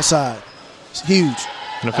from the outside. It's huge.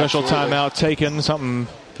 An official timeout taken. Something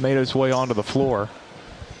made its way onto the floor.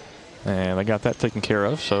 And they got that taken care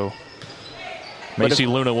of, so Macy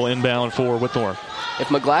Luna will inbound for Whitthorn. If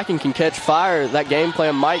McGlacken can catch fire, that game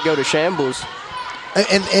plan might go to shambles.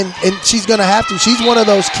 And she's going to have to. She's one of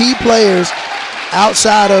those key players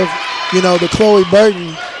outside of, the Chloe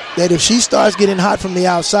Burton, that if she starts getting hot from the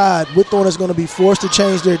outside, Whitthorn is going to be forced to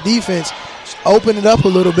change their defense, open it up a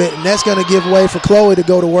little bit, and that's going to give way for Chloe to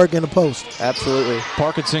go to work in the post. Absolutely.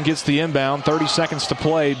 Parkinson gets the inbound, 30 seconds to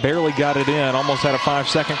play, barely got it in, almost had a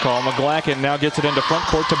 5-second call. McGlacken now gets it into front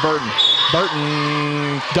court to Burton.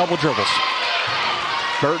 Burton double dribbles.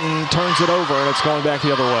 Burton turns it over, and it's going back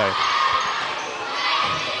the other way.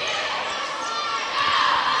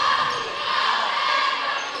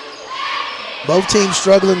 Both teams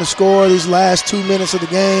struggling to score these last 2 minutes of the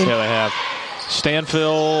game. Yeah, they have.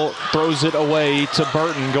 Stanfield throws it away to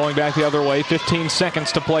Burton, going back the other way. 15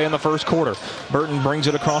 seconds to play in the first quarter. Burton brings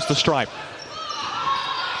it across the stripe.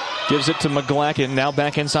 Gives it to McGlacken, now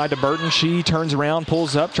back inside to Burton. She turns around,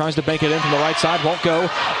 pulls up, tries to bank it in from the right side, won't go.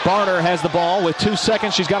 Barner has the ball with 2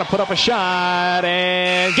 seconds. She's got to put up a shot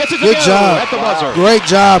and gets it to Good go job. at the buzzer. Great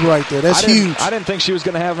job right there. That's huge. I didn't think she was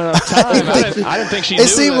going to have enough time. I didn't think she knew. It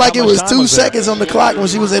seemed like it was 2 seconds on the clock when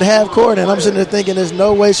she was at half court, and I'm sitting there thinking there's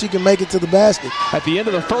no way she can make it to the basket. At the end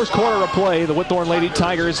of the first quarter of play, the Whitthorn Lady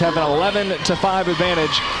Tigers have an 11-5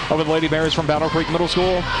 advantage over the Lady Bears from Battle Creek Middle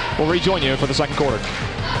School. We'll rejoin you for the second quarter.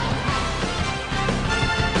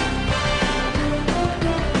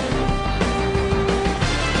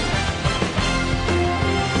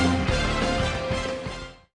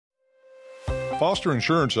 Foster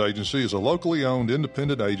Insurance Agency is a locally owned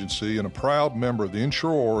independent agency and a proud member of the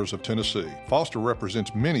Insurers of Tennessee. Foster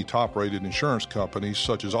represents many top-rated insurance companies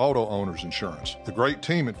such as Auto Owners Insurance. The great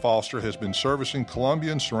team at Foster has been servicing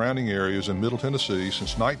Columbia and surrounding areas in Middle Tennessee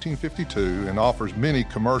since 1952 and offers many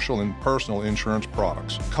commercial and personal insurance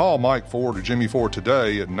products. Call Mike Ford or Jimmy Ford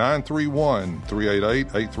today at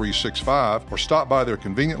 931-388-8365 or stop by their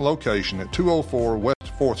convenient location at 204 West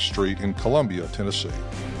 4th Street in Columbia, Tennessee.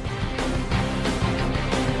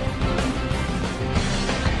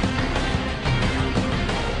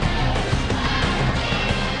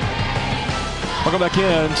 Welcome back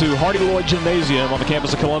in to Hardy Lloyd Gymnasium on the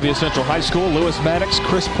campus of Columbia Central High School. Lewis Maddox,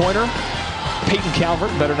 Chris Pointer, Peyton Calvert,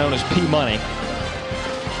 better known as P Money,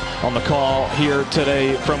 on the call here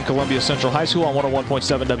today from Columbia Central High School on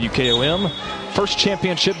 101.7 WKOM. First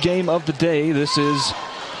championship game of the day. This is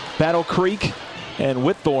Battle Creek and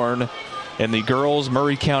Whitthorn in the Girls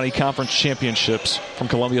Murray County Conference Championships from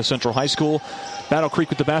Columbia Central High School. Battle Creek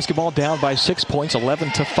with the basketball, down by 6 points,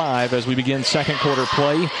 11-5 as we begin second quarter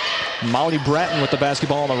play. Molly Bratton with the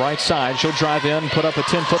basketball on the right side. She'll drive in, put up a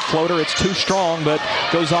 10-foot floater. It's too strong, but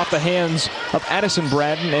goes off the hands of Addison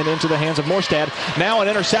Bratton and into the hands of Morstad. Now an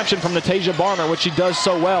interception from Natasia Barner, which she does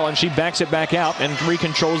so well, and she backs it back out and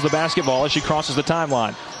recontrols the basketball as she crosses the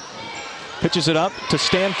timeline. Pitches it up to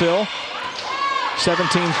Stanfill.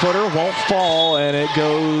 17-footer, won't fall, and it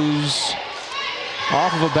goes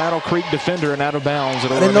off of a Battle Creek defender and out of bounds. I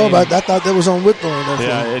didn't know about that. I thought that was on Whitthorn.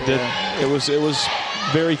 Yeah, it did. It was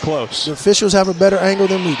very close. The officials have a better angle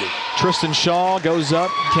than we do. Tristan Shaw goes up,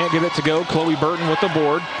 can't get it to go. Chloe Burton with the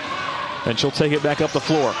board, and she'll take it back up the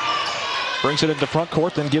floor. Brings it into front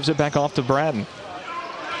court, then gives it back off to Bratton.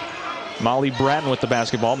 Molly Bratton with the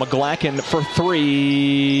basketball. McGlacken for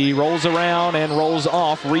three. Rolls around and rolls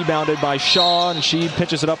off. Rebounded by Shaw, and she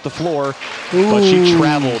pitches it up the floor, but she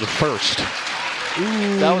traveled first.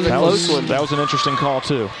 That was a close one. That was an interesting call,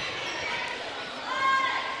 too.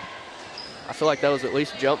 I feel like that was at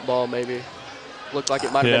least a jump ball, maybe. Looked like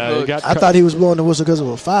it might have been hooked. I thought he was blowing the whistle because of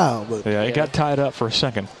a foul. But yeah, it got tied up for a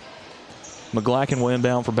second. McGlacken will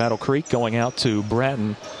inbound for Battle Creek, going out to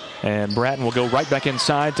Bratton. And Bratton will go right back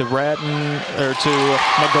inside to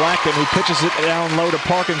McGlacken, who pitches it down low to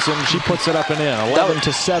Parkinson. She puts it up and in.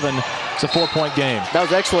 11-7. It's a 4-point game. That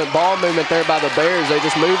was excellent ball movement there by the Bears. They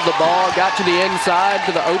just moved the ball, got to the inside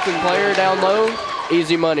to the open player down low.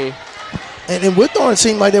 Easy money. And Whitthorn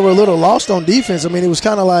seemed like they were a little lost on defense. I mean, it was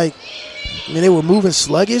kind of like, they were moving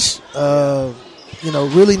sluggish.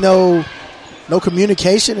 Really no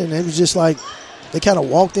communication, and it was just like they kind of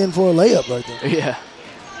walked in for a layup right there. Yeah.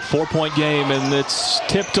 4-point game, and it's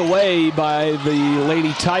tipped away by the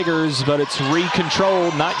Lady Tigers, but it's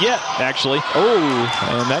recontrolled. Not yet, actually.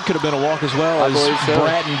 And that could have been a walk as well, as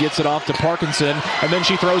Bratton gets it off to Parkinson, and then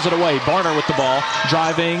she throws it away. Barner with the ball,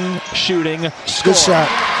 driving, shooting, score. Good shot.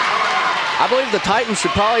 I believe the Titans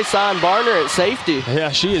should probably sign Barner at safety. Yeah,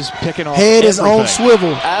 she is picking off Head is everything. on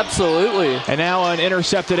swivel. Absolutely. And now an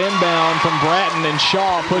intercepted inbound from Bratton, and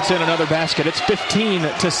Shaw puts in another basket. It's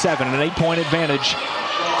 15-7, an 8-point advantage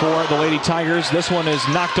for the Lady Tigers. This one is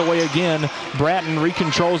knocked away again. Bratton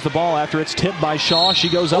recontrols the ball after it's tipped by Shaw. She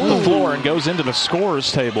goes up the floor and goes into the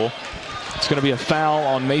scorer's table. It's going to be a foul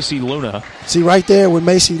on Macy Luna. See, right there with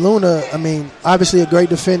Macy Luna, obviously a great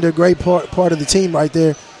defender, great part of the team right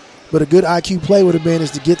there. But a good IQ play would have been is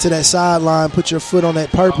to get to that sideline, put your foot on that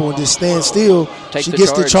purple, and just stand still. She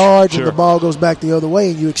gets the charge, and the ball goes back the other way,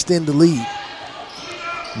 and you extend the lead.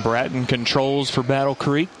 Bratton controls for Battle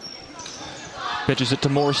Creek. Pitches it to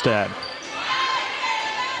Morstad.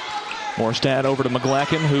 Morstad over to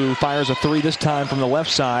McGlacken, who fires a three this time from the left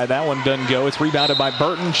side. That one doesn't go. It's rebounded by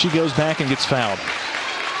Burton. She goes back and gets fouled.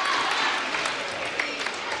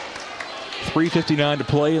 3:59 to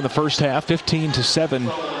play in the first half.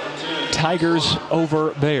 15-7. Tigers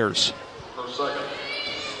over Bears. It's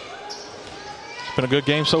been a good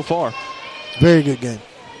game so far. Very good game.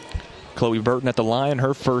 Chloe Burton at the line.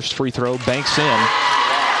 Her first free throw banks in.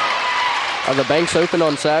 Are the banks open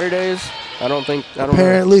on Saturdays? I don't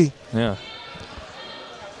Apparently. Yeah.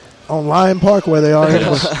 On Lion Park where they are.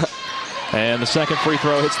 And the second free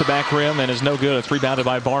throw hits the back rim and is no good. It's rebounded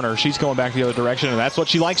by Barner. She's going back the other direction, and that's what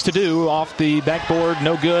she likes to do. Off the backboard,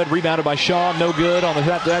 no good. Rebounded by Shaw, no good on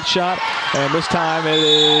that shot. And this time it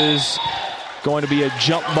is going to be a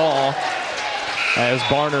jump ball as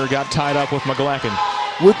Barner got tied up with McGlacken.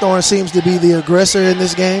 Whitthorn seems to be the aggressor in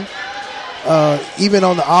this game. Even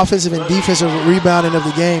on the offensive and defensive rebounding of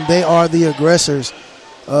the game, they are the aggressors.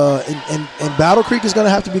 And Battle Creek is going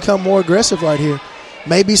to have to become more aggressive right here.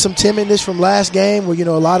 Maybe some timidness from last game where,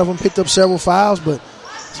 a lot of them picked up several fouls, but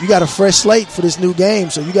You got a fresh slate for this new game,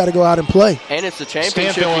 so you got to go out and play. And it's the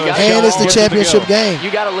championship. And it's the championship game. You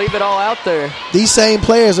got to leave it all out there. These same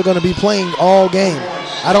players are going to be playing all game.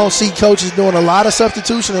 I don't see coaches doing a lot of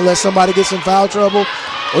substitution unless somebody gets in foul trouble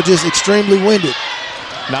or just extremely winded.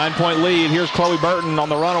 9-point lead. Here's Chloe Burton on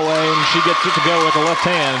the runaway, and she gets it to go with the left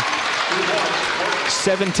hand.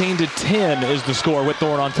 17-10 is the score.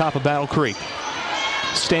 Whitthorn on top of Battle Creek.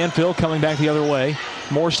 Stanfield coming back the other way.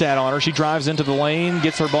 Morstad on her. She drives into the lane,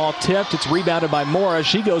 gets her ball tipped. It's rebounded by Mora.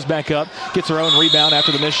 She goes back up, gets her own rebound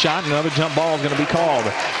after the missed shot, and another jump ball is going to be called.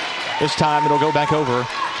 This time it'll go back over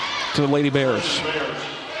to the Lady Bears.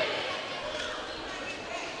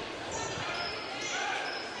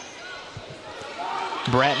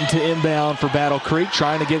 Bratton to inbound for Battle Creek,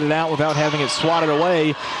 trying to get it out without having it swatted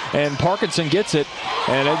away. And Parkinson gets it,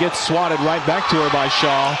 and it gets swatted right back to her by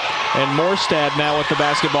Shaw. And Morstad now with the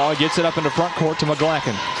basketball, gets it up into front court to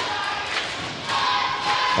McGlacken.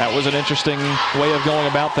 That was an interesting way of going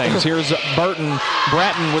about things. Here's Bratton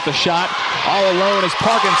with the shot. All alone is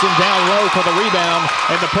Parkinson down low for the rebound,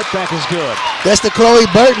 and the putback is good. That's the Chloe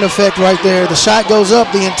Burton effect right there. The shot goes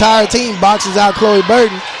up, the entire team boxes out Chloe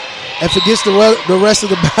Burton and forgets the rest of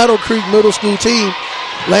the Battle Creek Middle School team.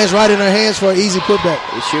 Lands right in her hands for an easy putback.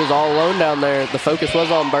 She was all alone down there. The focus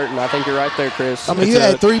was on Burton. I think you're right there, Chris. I mean, you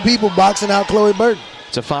had 3 people boxing out Chloe Burton.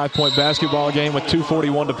 It's a 5-point basketball game with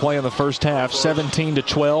 2:41 to play in the first half,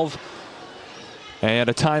 17-12. And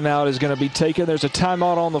a timeout is going to be taken. There's a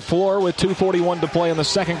timeout on the floor with 2:41 to play in the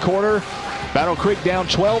second quarter. Battle Creek down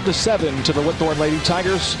 12-7 to the Whitthorn Lady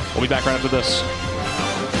Tigers. We'll be back right after this.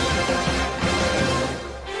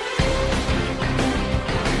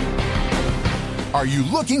 Are you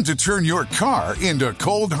looking to turn your car into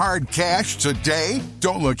cold, hard cash today?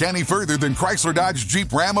 Don't look any further than Chrysler Dodge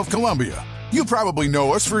Jeep Ram of Columbia. You probably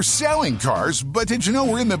know us for selling cars, but did you know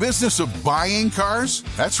we're in the business of buying cars?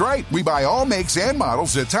 That's right, we buy all makes and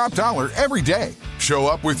models at top dollar every day. Show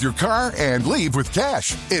up with your car and leave with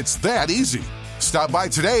cash. It's that easy. Stop by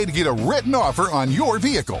today to get a written offer on your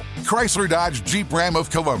vehicle. Chrysler Dodge Jeep Ram of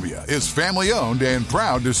Columbia is family owned and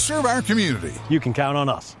proud to serve our community. You can count on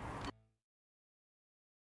us.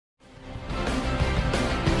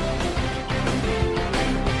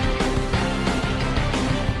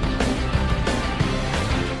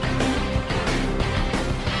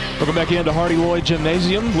 Welcome back into Hardy Lloyd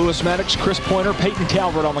Gymnasium. Lewis Maddox, Chris Pointer, Peyton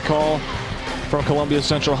Calvert on the call from Columbia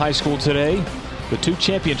Central High School today. The 2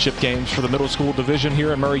 championship games for the middle school division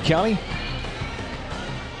here in Murray County.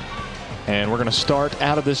 And we're going to start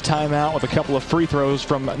out of this timeout with a couple of free throws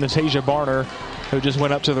from Natasha Barner, who just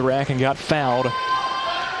went up to the rack and got fouled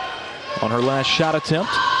on her last shot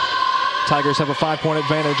attempt. Tigers have a 5-point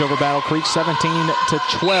advantage over Battle Creek,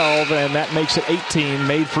 17-12, and that makes it 18.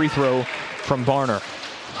 Made free throw from Barner.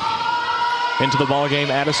 Into the ballgame,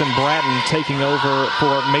 Addison Bratton taking over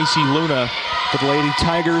for Macy Luna for the Lady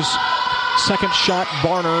Tigers. Second shot,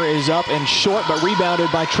 Barner is up and short, but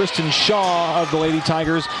rebounded by Tristan Shaw of the Lady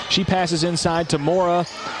Tigers. She passes inside to Mora.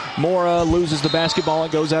 Mora loses the basketball.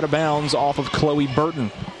 It goes out of bounds off of Chloe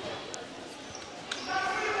Burton.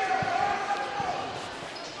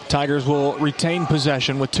 Tigers will retain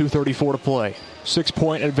possession with 2:34 to play.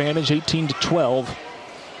 6-point advantage, 18-12.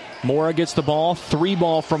 Mora gets the ball, 3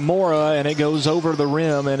 ball from Mora, and it goes over the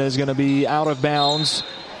rim and is going to be out of bounds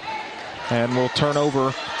and will turn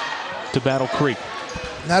over to Battle Creek.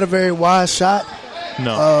 Not a very wise shot.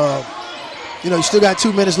 No. You still got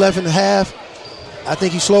 2 minutes left in the half. I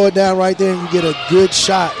think you slow it down right there and you get a good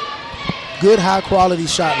shot. Good high-quality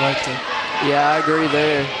shot right there. Yeah, I agree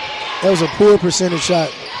there. That was a poor percentage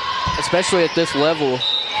shot. Especially at this level.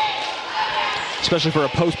 Especially for a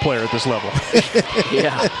post player at this level.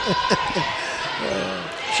 Yeah.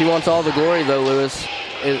 She wants all the glory, though, Lewis.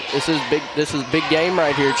 This is a big game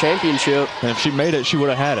right here, championship. And if she made it, she would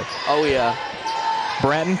have had it. Oh, yeah.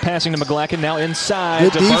 Bratton passing to McGlacken, now inside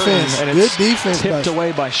good to defense. Burton, and good it's defense tipped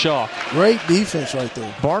away by Shaw. Great defense right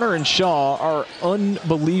there. Barner and Shaw are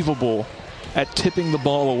unbelievable at tipping the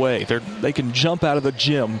ball away. They can jump out of the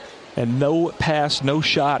gym, and no pass, no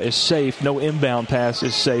shot is safe. No inbound pass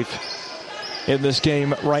is safe in this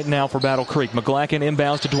game right now for Battle Creek. McGlacken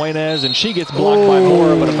inbounds to Duenes, and she gets blocked by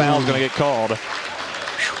Mora, but a foul's going to get called.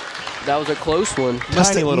 That was a close one.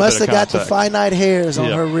 Must have got the finite hairs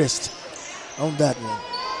on her wrist on that one.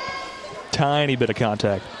 Tiny bit of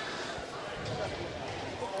contact.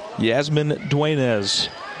 Yasmin Duenes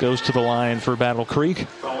goes to the line for Battle Creek,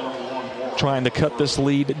 trying to cut this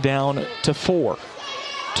lead down to 4.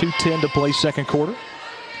 2:10 to play second quarter.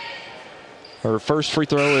 Her first free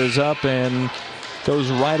throw is up and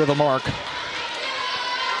goes right of the mark.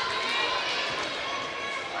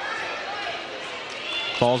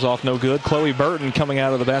 Falls off no good. Chloe Burton coming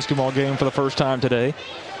out of the basketball game for the first time today.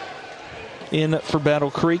 In for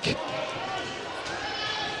Battle Creek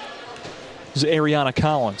is Ariana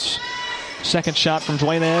Collins. Second shot from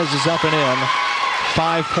Dueñez is up and in.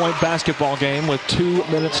 5-point basketball game with 2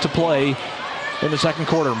 minutes to play in the second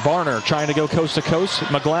quarter. Barner trying to go coast to coast.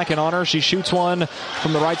 McGlacken on her. She shoots one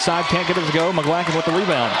from the right side. Can't get it to go. McGlacken with the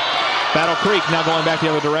rebound. Battle Creek now going back the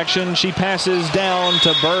other direction. She passes down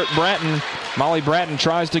to Bratton. Molly Bratton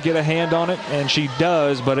tries to get a hand on it, and she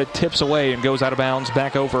does, but it tips away and goes out of bounds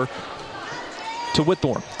back over to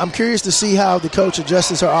Whitthorn. I'm curious to see how the coach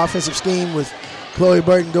adjusts her offensive scheme with Chloe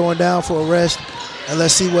Burton going down for a rest, and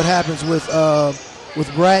let's see what happens with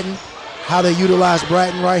Bratton, how they utilize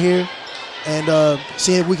Bratton right here, and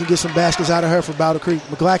see if we can get some baskets out of her for Battle Creek.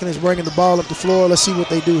 McGlacken is bringing the ball up the floor. Let's see what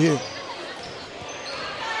they do here.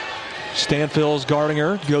 Stanfield's guarding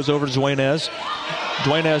her. Goes over to Dueñez.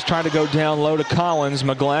 Dueñez trying to go down low to Collins.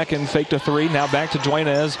 McGlacken faked a three. Now back to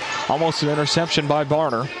Dueñez. Almost an interception by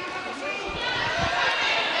Barner.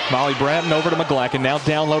 Molly Bratton over to McGlacken. Now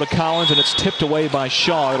down low to Collins, and it's tipped away by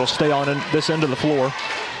Shaw. It'll stay on this end of the floor.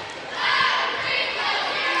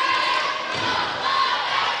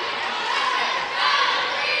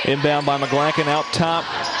 Inbound by McGlacken out top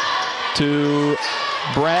to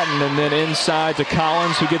Bratton, and then inside to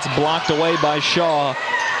Collins, who gets blocked away by Shaw.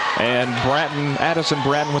 And Addison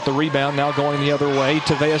Bratton with the rebound, now going the other way.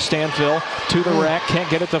 Tavea Stanfield to the rack, can't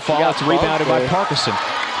get it to fall. It's rebounded by Parkinson.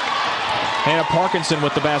 Hannah Parkinson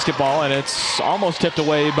with the basketball, and it's almost tipped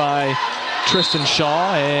away by Tristan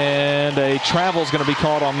Shaw, and a travel is going to be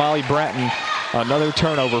called on Molly Bratton. Another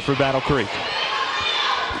turnover for Battle Creek.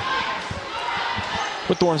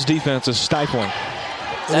 Whitthorn's defense is stifling.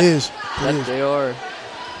 It is. They are.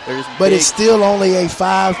 But it's still only a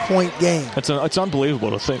 5-point game. It's unbelievable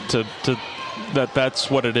to think that's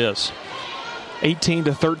what it is.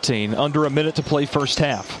 18-13, under a minute to play first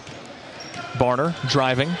half. Barner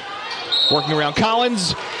driving, working around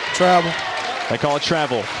Collins. Travel. They call it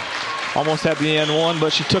travel. Almost had the end one,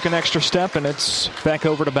 but she took an extra step, and it's back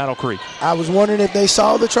over to Battle Creek. I was wondering if they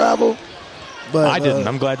saw the travel, but I didn't.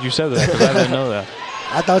 I'm glad you said that, because I didn't know that.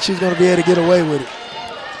 I thought she was going to be able to get away with it.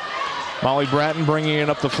 Molly Bratton bringing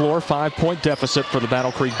it up the floor. 5-point deficit for the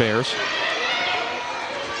Battle Creek Bears.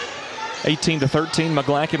 18-13.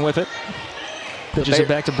 McGlacken with it. Pitches it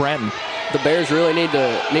back to Bratton. The Bears really need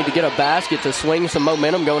to get a basket to swing some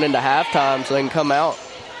momentum going into halftime, so they can come out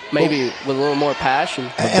maybe with a little more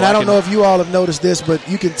passion. And I don't know if you all have noticed this, but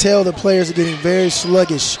you can tell the players are getting very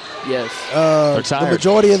sluggish. Yes. They're tired. The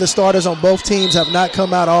majority of the starters on both teams have not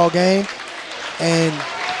come out all game. And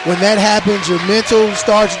when that happens, your mental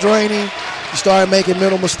starts draining. You start making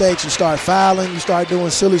mental mistakes. You start fouling. You start doing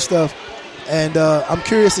silly stuff. And I'm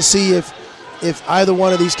curious to see if either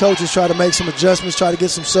one of these coaches try to make some adjustments, try to get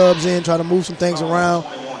some subs in, try to move some things around,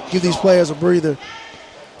 give these players a breather.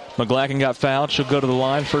 McGlacken got fouled. She'll go to the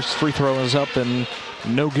line. First free throw is up and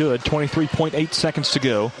no good. 23.8 seconds to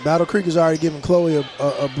go. Battle Creek has already given Chloe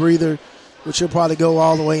a breather, which she'll probably go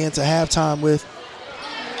all the way into halftime with.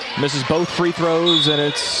 Misses both free throws, and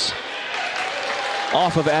it's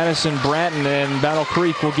off of Addison Bratton, and Battle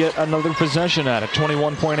Creek will get another possession at it.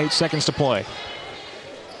 21.8 seconds to play.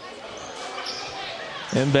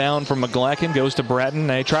 Inbound from McGlacken goes to Bratton.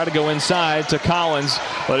 They try to go inside to Collins,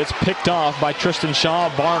 but it's picked off by Tristan Shaw.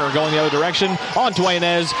 Barner going the other direction. On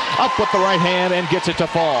Dueñez, up with the right hand and gets it to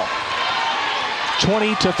fall.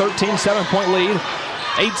 20-13, 7-point lead.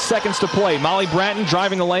 8 seconds to play. Molly Bratton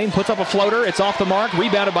driving the lane, puts up a floater. It's off the mark,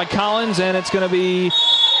 rebounded by Collins, and it's going to be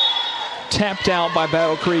tapped out by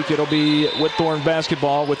Battle Creek. It'll be Whitthorn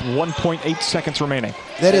basketball with 1.8 seconds remaining.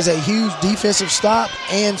 That is a huge defensive stop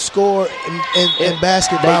and score and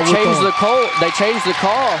basket by Whitthorn. They changed the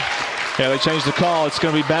call. Yeah, they changed the call. It's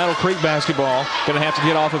going to be Battle Creek basketball. Going to have to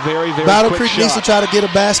get off a very, very Battle quick Creek shot. needs to try to get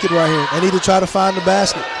a basket right here. They need to try to find the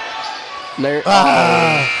basket.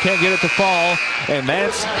 Can't get it to fall, and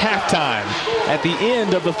that's halftime. At the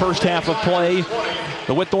end of the first half of play,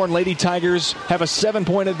 the Whitthorn Lady Tigers have a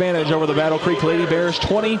 7-point advantage over the Battle Creek Lady Bears,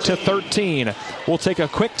 20-13. We'll take a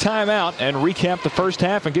quick timeout and recap the first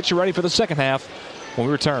half and get you ready for the second half when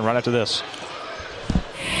we return right after this.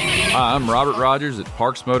 Hi, I'm Robert Rogers at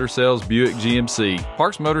Parks Motor Sales Buick GMC.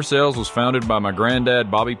 Parks Motor Sales was founded by my granddad,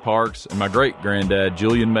 Bobby Parks, and my great-granddad,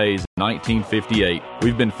 Julian Mays, in 1958.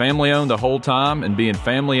 We've been family-owned the whole time, and being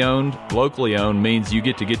family-owned, locally-owned means you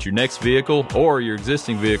get to get your next vehicle or your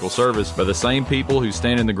existing vehicle serviced by the same people who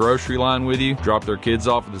stand in the grocery line with you, drop their kids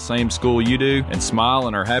off at the same school you do, and smile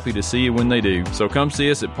and are happy to see you when they do. So come see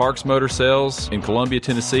us at Parks Motor Sales in Columbia,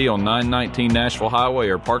 Tennessee on 919 Nashville Highway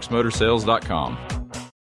or parksmotorsales.com.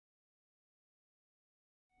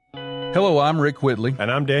 Hello, I'm Rick Whitley.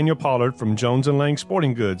 And I'm Daniel Pollard from Jones & Lang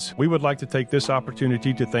Sporting Goods. We would like to take this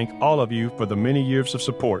opportunity to thank all of you for the many years of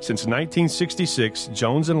support. Since 1966,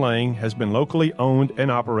 Jones & Lang has been locally owned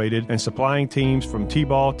and operated and supplying teams from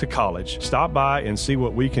T-ball to college. Stop by and see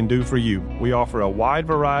what we can do for you. We offer a wide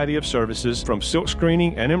variety of services from silk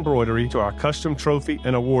screening and embroidery to our custom trophy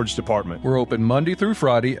and awards department. We're open Monday through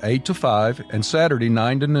Friday, 8 to 5, and Saturday,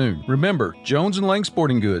 9 to noon. Remember, Jones & Lang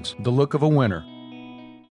Sporting Goods, the look of a winner.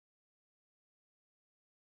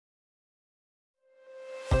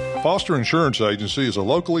 Foster Insurance Agency is a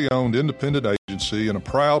locally owned independent agency and a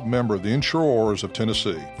proud member of the Insurers of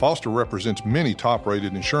Tennessee. Foster represents many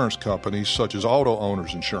top-rated insurance companies such as Auto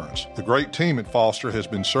Owners Insurance. The great team at Foster has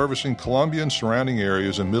been servicing Columbia and surrounding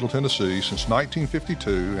areas in Middle Tennessee since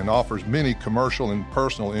 1952 and offers many commercial and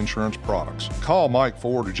personal insurance products. Call Mike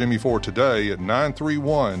Ford or Jimmy Ford today at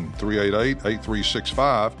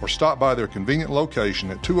 931-388-8365 or stop by their convenient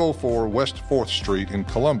location at 204 West 4th Street in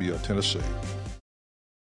Columbia, Tennessee.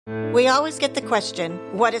 We always get the question,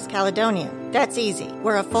 what is Caledonian? That's easy.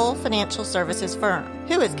 We're a full financial services firm.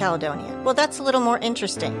 Who is Caledonian? Well, that's a little more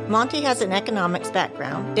interesting. Monty has an economics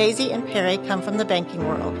background. Daisy and Perry come from the banking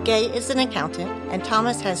world. Gay is an accountant, and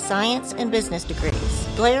Thomas has science and business degrees.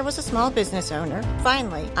 Blair was a small business owner.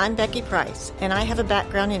 Finally, I'm Becky Price, and I have a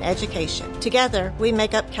background in education. Together, we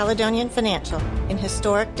make up Caledonian Financial in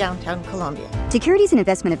historic downtown Columbia. Securities and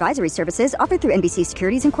investment advisory services offered through NBC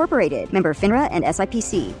Securities Incorporated, member FINRA and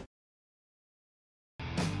SIPC.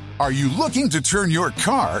 Are you looking to turn your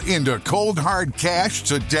car into cold, hard cash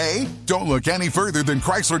today? Don't look any further than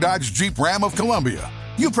Chrysler Dodge Jeep Ram of Columbia.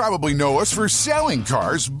 You probably know us for selling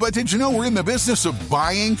cars, but did you know we're in the business of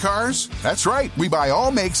buying cars? That's right, we buy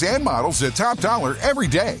all makes and models at top dollar every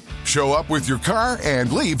day. Show up with your car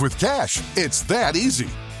and leave with cash. It's that easy.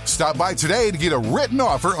 Stop by today to get a written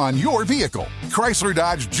offer on your vehicle. Chrysler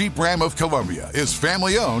Dodge Jeep Ram of Columbia is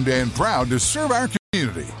family owned and proud to serve our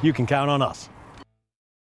community. You can count on us.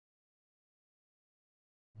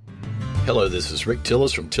 Hello, this is Rick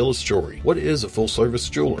Tillis from Tillis Jewelry. What is a full-service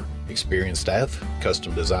jeweler? Experienced staff,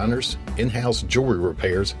 custom designers, in-house jewelry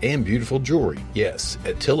repairs, and beautiful jewelry. Yes,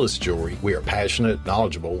 at Tillis Jewelry, we are passionate,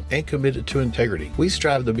 knowledgeable, and committed to integrity. We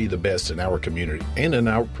strive to be the best in our community and in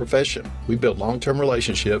our profession. We build long-term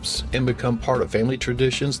relationships and become part of family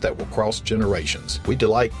traditions that will cross generations. We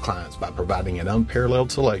delight clients by providing an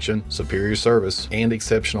unparalleled selection, superior service, and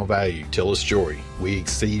exceptional value. Tillis Jewelry, we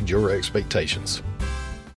exceed your expectations.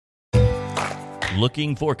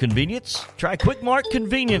 Looking for convenience? Try Quick Mart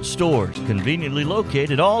Convenience Stores, conveniently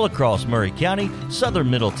located all across Maury County, southern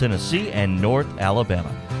Middle Tennessee, and North Alabama.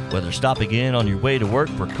 Whether stopping in on your way to work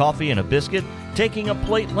for coffee and a biscuit, taking a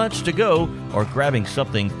plate lunch to go, or grabbing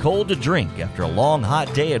something cold to drink after a long,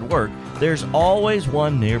 hot day at work, there's always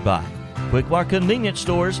one nearby. Quick Mart Convenience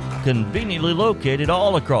Stores, conveniently located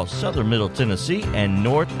all across southern Middle Tennessee and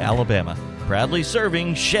North Alabama. Proudly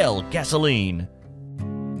serving Shell gasoline.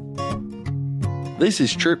 This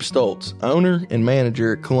is Trip Stoltz, owner and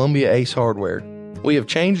manager at Columbia Ace Hardware. We have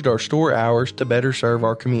changed our store hours to better serve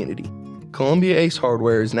our community. Columbia Ace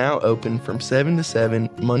Hardware is now open from 7 to 7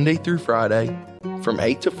 Monday through Friday, from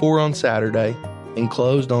 8 to 4 on Saturday, and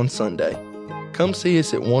closed on Sunday. Come see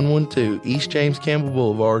us at 112 East James Campbell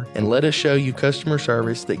Boulevard and let us show you customer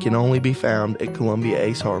service that can only be found at Columbia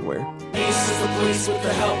Ace Hardware. Ace is the place with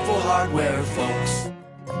the helpful hardware, folks.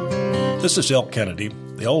 This is Elk Kennedy.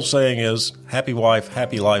 The old saying is, happy wife,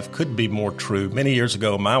 happy life could be more true. Many years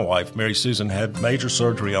ago, my wife, Mary Susan, had major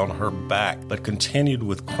surgery on her back, but continued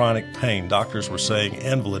with chronic pain. Doctors were saying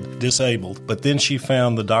invalid, disabled, but then she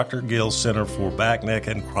found the Dr. Gill Center for Back, Neck,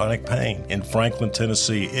 and Chronic Pain in Franklin,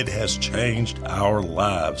 Tennessee. It has changed our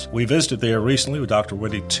lives. We visited there recently with Dr.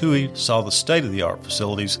 Wendy Toohey, saw the state-of-the-art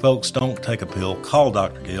facilities. Folks, don't take a pill. Call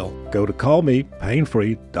Dr. Gill. Go to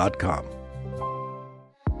callmepainfree.com.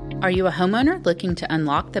 Are you a homeowner looking to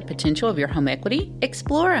unlock the potential of your home equity?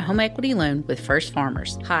 Explore a home equity loan with First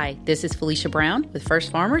Farmers. Hi, this is Felicia Brown with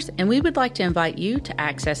First Farmers, and we would like to invite you to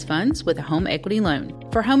access funds with a home equity loan.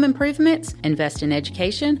 For home improvements, invest in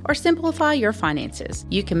education, or simplify your finances,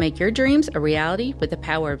 you can make your dreams a reality with the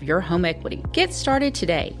power of your home equity. Get started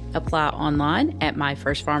today. Apply online at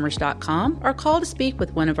myfirstfarmers.com or call to speak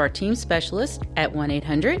with one of our team specialists at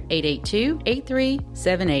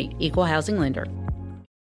 1-800-882-8378, Equal Housing Lender.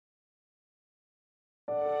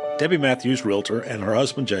 Debbie Matthews, realtor, and her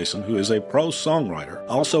husband Jason, who is a prose songwriter,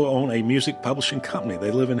 also own a music publishing company.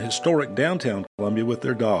 They live in historic downtown Columbia with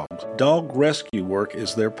their dogs. Dog rescue work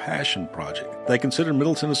is their passion project. They consider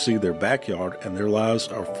Middle Tennessee their backyard, and their lives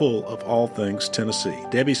are full of all things Tennessee.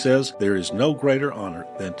 Debbie says there is no greater honor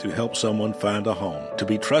than to help someone find a home. To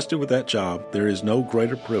be trusted with that job, there is no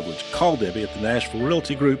greater privilege. Call Debbie at the Nashville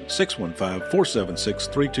Realty Group,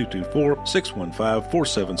 615-476-3224,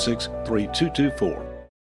 615-476-3224.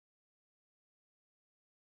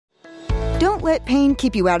 Don't let pain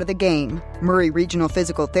keep you out of the game. Murray Regional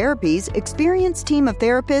Physical Therapy's experienced team of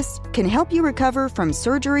therapists can help you recover from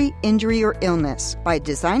surgery, injury, or illness by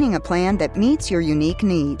designing a plan that meets your unique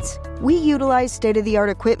needs. We utilize state-of-the-art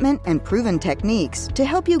equipment and proven techniques to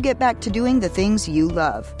help you get back to doing the things you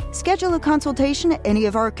love. Schedule a consultation at any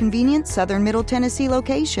of our convenient Southern Middle Tennessee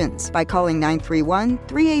locations by calling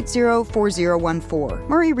 931-380-4014.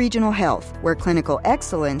 Murray Regional Health, where clinical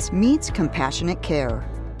excellence meets compassionate care.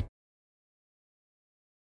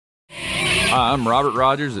 Hi, I'm Robert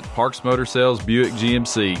Rogers at Parks Motor Sales Buick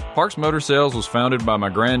GMC. Parks Motor Sales was founded by my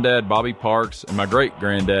granddad, Bobby Parks, and my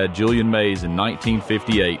great-granddad, Julian Mays, in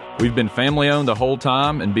 1958. We've been family-owned the whole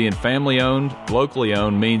time, and being family-owned,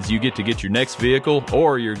 locally-owned means you get to get your next vehicle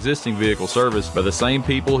or your existing vehicle serviced by the same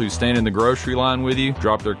people who stand in the grocery line with you,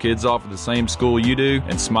 drop their kids off at the same school you do,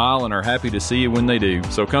 and smile and are happy to see you when they do.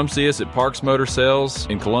 So come see us at Parks Motor Sales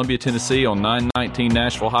in Columbia, Tennessee on 919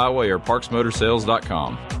 Nashville Highway or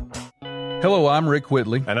parksmotorsales.com. Hello, I'm Rick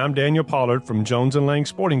Whitley. And I'm Daniel Pollard from Jones & Lang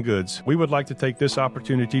Sporting Goods. We would like to take this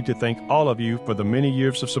opportunity to thank all of you for the many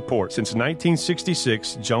years of support. Since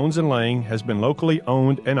 1966, Jones & Lang has been locally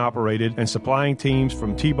owned and operated and supplying teams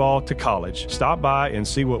from T-ball to college. Stop by and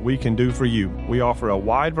see what we can do for you. We offer a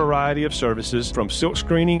wide variety of services from silk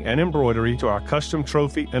screening and embroidery to our custom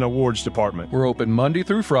trophy and awards department. We're open Monday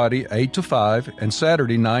through Friday, 8 to 5, and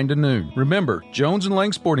Saturday, 9 to noon. Remember, Jones &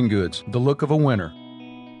 Lang Sporting Goods, the look of a winner.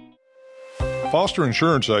 Foster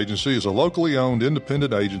Insurance Agency is a locally owned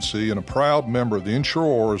independent agency and a proud member of the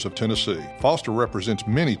Insurers of Tennessee. Foster represents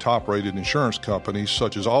many top-rated insurance companies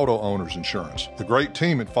such as Auto Owners Insurance. The great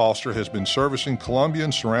team at Foster has been servicing Columbia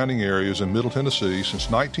and surrounding areas in Middle Tennessee since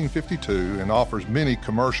 1952 and offers many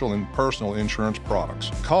commercial and personal insurance products.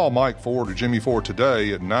 Call Mike Ford or Jimmy Ford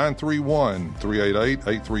today at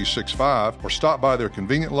 931-388-8365 or stop by their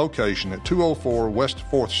convenient location at 204 West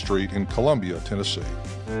 4th Street in Columbia, Tennessee.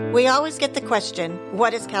 We always get the question,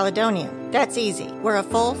 what is Caledonian? That's easy. We're a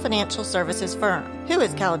full financial services firm. Who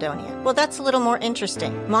is Caledonian? Well, that's a little more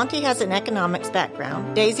interesting. Monty has an economics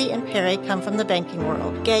background. Daisy and Perry come from the banking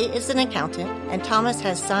world. Gay is an accountant, and Thomas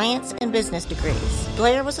has science and business degrees.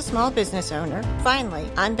 Blair was a small business owner. Finally,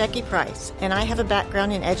 I'm Becky Price, and I have a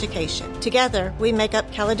background in education. Together, we make up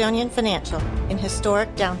Caledonian Financial in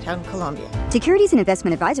historic downtown Columbia. Securities and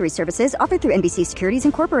investment advisory services offered through NBC Securities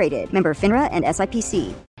Incorporated. Member FINRA and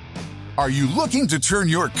SIPC. Are you looking to turn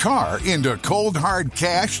your car into cold, hard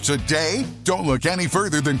cash today? Don't look any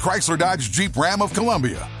further than Chrysler Dodge Jeep Ram of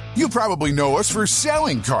Columbia. You probably know us for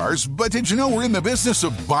selling cars, but did you know we're in the business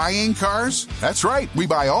of buying cars? That's right, we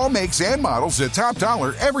buy all makes and models at top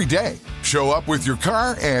dollar every day. Show up with your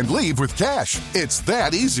car and leave with cash. It's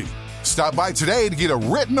that easy. Stop by today to get a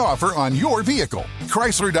written offer on your vehicle.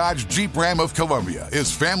 Chrysler Dodge Jeep Ram of Columbia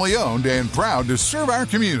is family owned and proud to serve our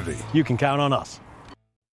community. You can count on us.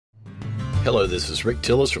 Hello, this is Rick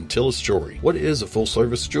Tillis from Tillis Jewelry. What is a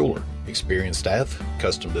full-service jeweler? Experienced staff,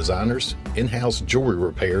 custom designers, in-house jewelry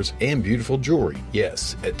repairs, and beautiful jewelry.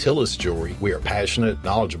 Yes, at Tillis Jewelry, we are passionate,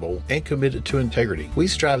 knowledgeable, and committed to integrity. We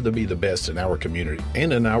strive to be the best in our community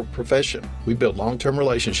and in our profession. We build long-term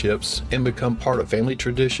relationships and become part of family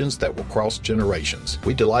traditions that will cross generations.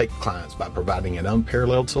 We delight clients by providing an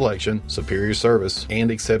unparalleled selection, superior service, and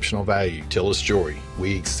exceptional value. Tillis Jewelry,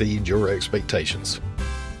 we exceed your expectations.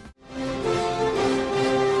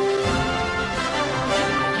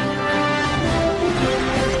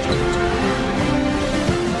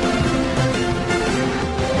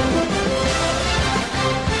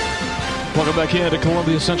 Welcome back into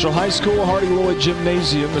Columbia Central High School, Hardy Lloyd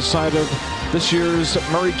Gymnasium, the site of this year's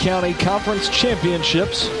Murray County Conference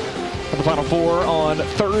Championships. The Final Four on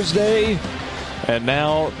Thursday. And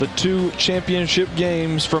now the two championship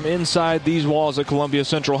games from inside these walls at Columbia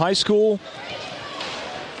Central High School.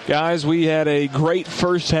 Guys, we had a great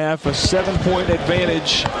first half, a 7-point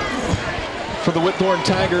advantage for the Whitthorn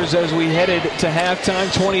Tigers as we headed to halftime,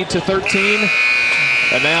 20-13.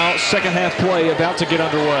 And now second half play about to get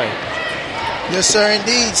underway. Yes, sir,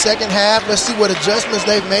 indeed. Second half. Let's see what adjustments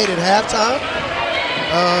they've made at halftime.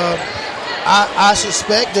 I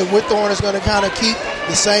suspect that Whitthorn is going to kind of keep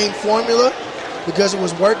the same formula. because it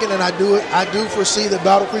was working, and I do foresee that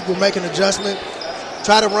Battle Creek will make an adjustment,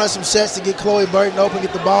 try to run some sets to get Chloe Burton open,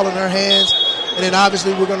 get the ball in her hands, and then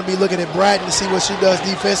obviously we're going to be looking at Bratton to see what she does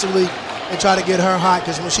defensively and try to get her hot,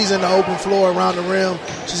 because when she's in the open floor around the rim,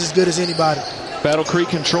 she's as good as anybody. Battle Creek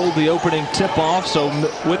controlled the opening tip-off, so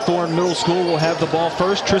Whitthorn Middle School will have the ball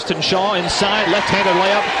first. Tristan Shaw inside, left-handed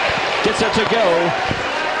layup, gets it to go.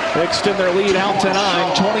 They extend their lead out to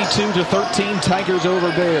 9, 22-13, Tigers over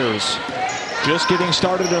Bears. Just getting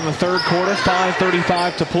started in the third quarter,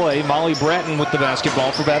 5:35 to play. Molly Bratton with the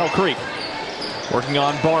basketball for Battle Creek. Working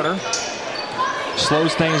on Barner.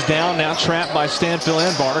 Slows things down, now trapped by Stanfield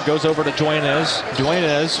and Barner. Goes over to Duenas.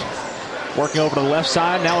 Duenas working over to the left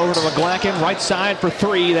side, now over to McGlacken. Right side for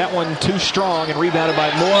three. That one too strong and rebounded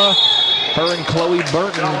by Moore. Her and Chloe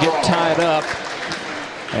Burton get tied up.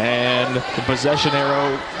 And the possession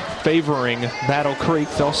arrow favoring Battle Creek.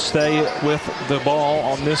 They'll stay with the ball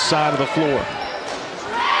on this side of the floor.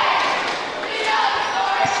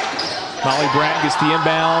 Molly Bratton gets the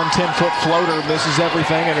inbound, 10-foot floater, misses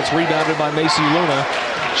everything, and it's rebounded by Macy Luna.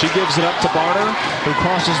 She gives it up to Barner, who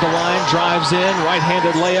crosses the line, drives in,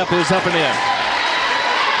 right-handed layup is up and in.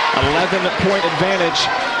 11-point advantage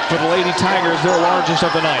for the Lady Tigers, their largest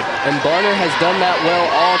of the night. And Barner has done that well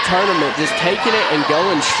all tournament, just taking it and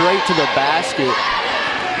going straight to the basket.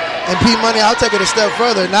 And P Money, I'll take it a step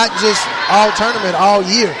further, not just all tournament, all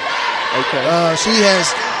year. Okay. She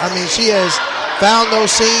has found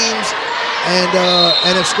those seams and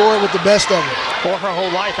have scored with the best of them. For her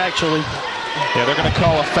whole life, actually. Yeah, they're going to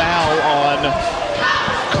call a foul on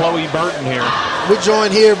Chloe Burton here. We're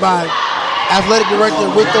joined here by Athletic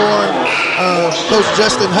Director Whitthorn, Coach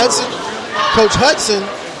Justin Hudson. Coach Hudson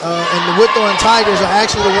and the Whitthorn Tigers are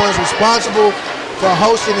actually the ones responsible for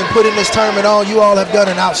hosting and putting this tournament on. You all have done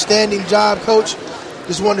an outstanding job, Coach.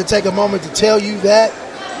 Just wanted to take a moment to tell you that.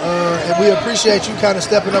 And we appreciate you kind of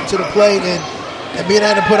stepping up to the plate and being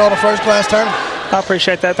able to put on a first-class tournament. I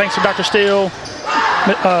appreciate that. Thanks to Dr. Steele,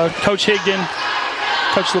 Coach Higdon,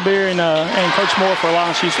 Coach LeBeer, and Coach Moore for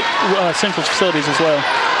allowing us to use Central facilities as well.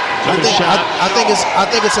 I think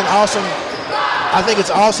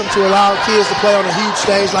it's awesome to allow kids to play on a huge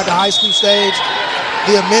stage like a high school stage.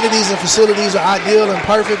 The amenities and facilities are ideal and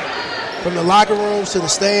perfect, from the locker rooms to the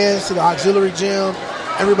stands to the auxiliary gym.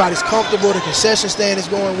 Everybody's comfortable. The concession stand is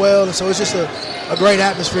going well, and so it's just a great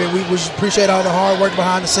atmosphere. We appreciate all the hard work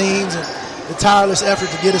behind the scenes and the tireless effort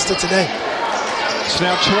to get us to today. It's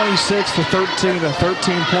now 26-13, a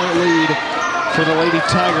 13-point lead for the Lady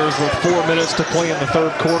Tigers with 4 minutes to play in the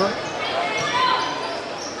third quarter.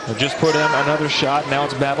 They just put in another shot. Now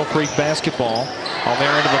it's Battle Creek basketball on their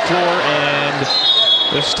end of the floor, and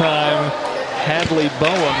this time Hadley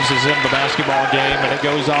Bowens is in the basketball game, and it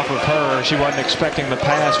goes off of her. She wasn't expecting the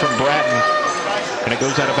pass from Bratton, and it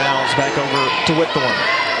goes out of bounds back over to Whitthorn.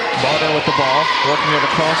 Barner with the ball, working it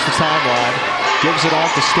across the timeline, gives it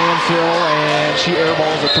off to Stanfield, and she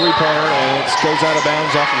airballs a three-pointer, and it goes out of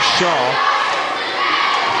bounds off of Shaw.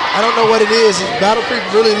 I don't know what it is. Battle Creek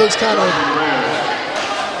really looks kind of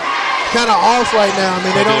off right now. I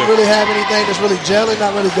mean, they don't really have anything that's really gelling,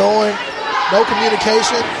 not really going. No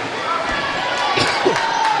communication.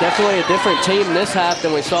 Definitely a different team this half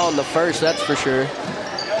than we saw in the first, that's for sure.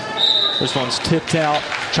 This one's tipped out,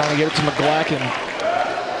 trying to get it to McGlacken.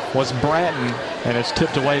 Was Bratton, and it's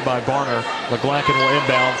tipped away by Barner. McGlacken will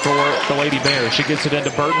inbound for the Lady Bears. She gets it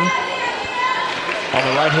into Burton. On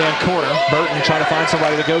the right-hand corner, Burton trying to find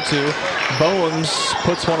somebody to go to. Bowens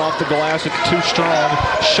puts one off the glass. It's too strong.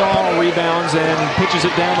 Shaw rebounds and pitches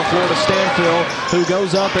it down the floor to Stanfield, who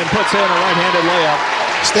goes up and puts in a right-handed layup.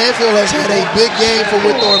 Stanfield has had a big game for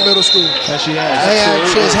Whitthorn Middle School. Yes, she has.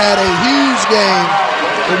 She has had a huge game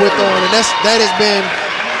for Whitthorn, and that has been,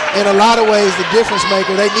 in a lot of ways, the difference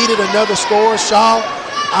maker. They needed another scorer. Shaw,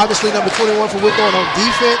 obviously number 21 for Whitthorn on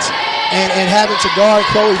defense, and having to guard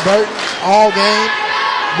Chloe Burton all game.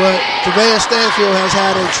 But Tavea Stanfield has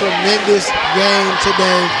had a tremendous game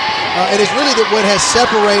today. And it's really what has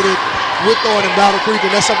separated Whitthorn and Battle Creek,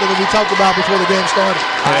 and that's something that we talked about before the game started.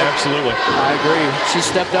 Yeah, absolutely. I agree. She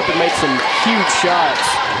stepped up and made some huge shots.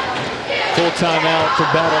 Full timeout for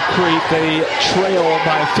Battle Creek. They trail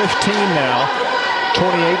by 15 now,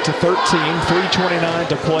 28-13, 3:29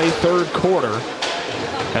 to play, third quarter.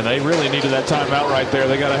 And they really needed that timeout right there.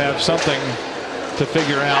 They got to have something to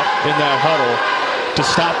figure out in that huddle to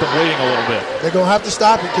stop the bleeding a little bit. They're going to have to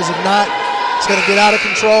stop it, because if not, it's going to get out of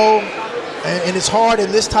control. And it's hard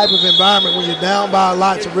in this type of environment when you're down by a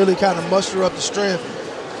lot to really kind of muster up the strength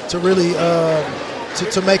to really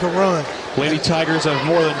to make a run. Lady Tigers have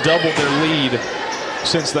more than doubled their lead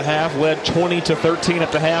since the half, led 20-13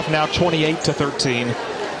 at the half, now 28-13.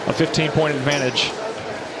 a 15-point advantage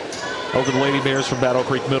over the Lady Bears from Battle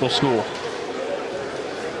Creek Middle School.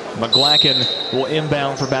 McGlacken will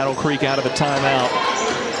inbound for Battle Creek out of the timeout.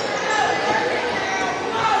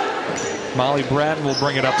 Molly Bratton will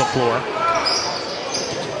bring it up the floor.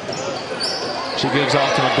 She gives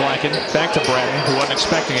off to McGlacken. Back to Bratton, who wasn't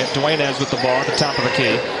expecting it. Duenas with the ball at the top of the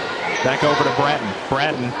key. Back over to Bratton.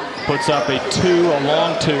 Bratton puts up a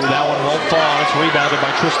long two. That one won't fall. It's rebounded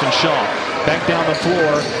by Tristan Shaw. Back down the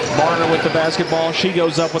floor. Barner with the basketball. She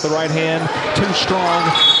goes up with the right hand. Too strong.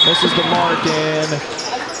 Misses the mark, and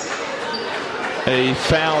a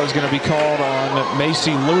foul is going to be called on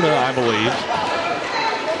Macy Luna, I believe.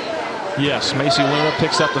 Yes, Macy Luna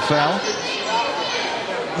picks up the foul.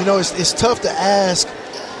 You know, it's tough to ask,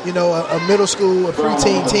 you know, a middle school, a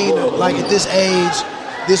preteen team, like at this age,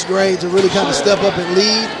 this grade, to really kind of step up and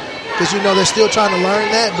lead, because, you know, they're still trying to learn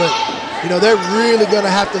that. But, you know, they're really going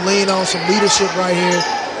to have to lean on some leadership right here,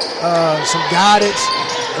 some guidance.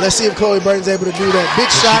 Let's see if Chloe Burton's able to do that. Big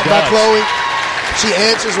shot by Chloe. She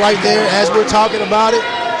answers right there as we're talking about it.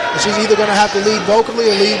 And she's either going to have to lead vocally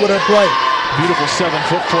or lead with her play. Beautiful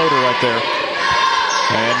 7-foot floater right there.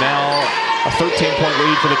 And now a 13-point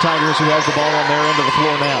lead for the Tigers, who has the ball on their end of the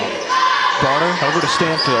floor now. Barner over to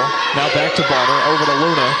Stanfill. Now back to Barner. Over to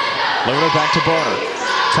Luna. Luna back to Barner.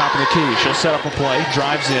 Top of the key. She'll set up a play.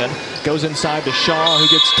 Drives in. Goes inside to Shaw,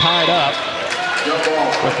 who gets tied up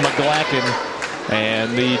with McGlacken.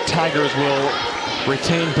 And the Tigers will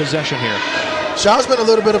retain possession here. Shaw's been a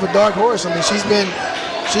little bit of a dark horse. I mean, she's been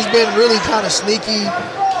really kind of sneaky,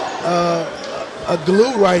 a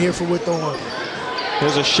glue right here for Whitthorn.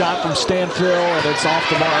 There's a shot from Stanfill, and it's off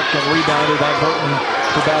the mark and rebounded by Burton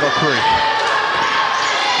for Battle Creek.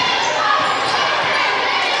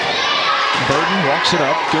 Burton walks it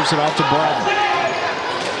up, gives it off to Bratton.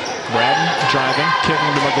 Bratton driving,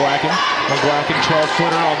 kicking to McGlacken. McGlacken,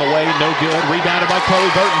 12-footer on the way, no good. Rebounded by Chloe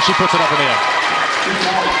Burton. She puts it up and in.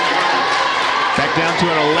 Back down to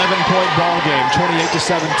an 11-point ball game,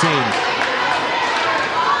 28-17.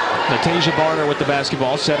 Natasia Barner with the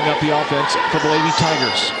basketball, setting up the offense for the Lady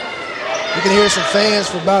Tigers. You can hear some fans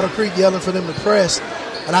from Battle Creek yelling for them to press,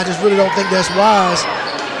 and I just really don't think that's wise,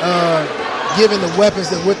 given the weapons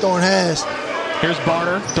that Whitthorn has. Here's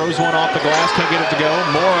Barner, throws one off the glass, can't get it to go.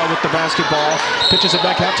 Mora with the basketball, pitches it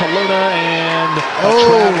back out to Luna, and a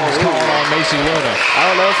travel is called on Macy Luna. I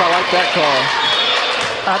don't know if I like that call.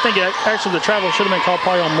 I think actually the travel should have been called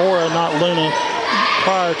probably on Mora, not Luna,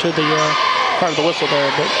 prior to the whistle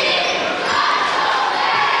there. But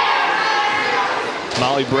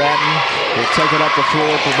Molly Bratton will take it up the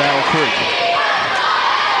floor for Battle Creek.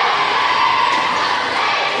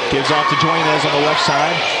 Gives off to Duenas on the left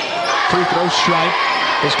side. Free throw stripe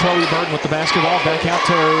is Chloe Burton with the basketball. Back out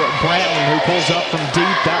to Bratton, who pulls up from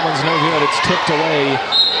deep. That one's no good. It's tipped away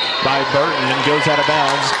by Burton and goes out of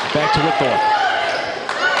bounds. Back to Whitthorn.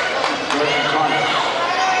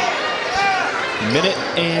 Minute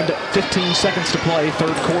and 15 seconds to play,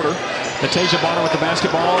 third quarter. Natasia Barner with the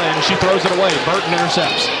basketball, and she throws it away. Burton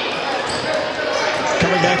intercepts.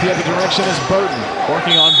 Coming back the other direction is Burton,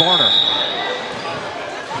 working on Barner.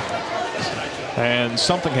 And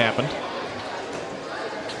something happened.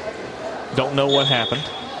 Don't know what happened.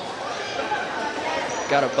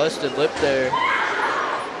 Got a busted lip there.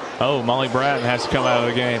 Oh, Molly Bratton has to come out of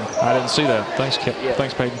the game. I didn't see that. Thanks, Kip. Yeah.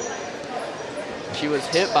 Thanks, Peyton. She was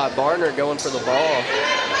hit by Barner going for the ball.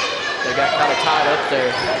 They got kind of tied up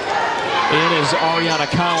there. In is Ariana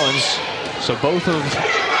Collins. So both of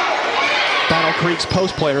Battle Creek's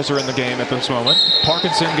post players are in the game at this moment.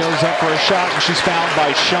 Parkinson goes up for a shot, and she's fouled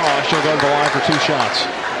by Shaw. She'll go to the line for 2 shots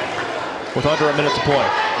with under a minute to play.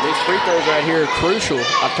 These free throws right here are crucial.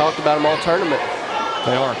 I've talked about them all tournament.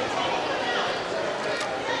 They are.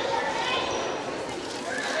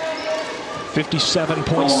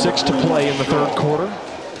 57.6 to play in the third quarter.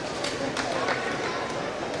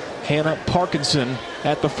 Hannah Parkinson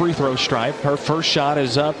at the free throw stripe. Her first shot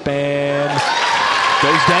is up and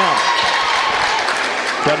goes down.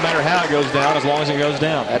 Doesn't matter how it goes down as long as it goes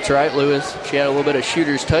down. That's right, Lewis. She had a little bit of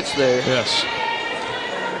shooter's touch there. Yes.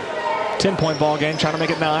 10-point ball game, trying to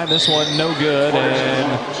make it 9. This one no good,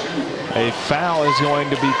 and a foul is going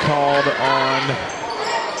to be called on...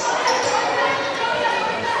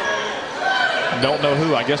 Don't know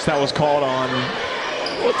who. I guess that was called on...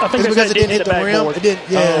 I think because it didn't hit the rim. It didn't,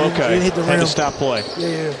 yeah, oh, okay. It didn't hit the rim. Had to stop play.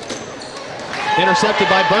 Yeah. Intercepted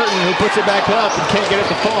by Burton, who puts it back up and can't get it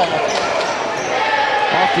to fall.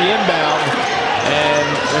 Off the inbound, and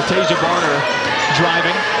Natasia Barner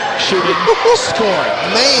driving, shooting, scoring.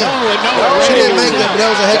 Man, she didn't make that, but that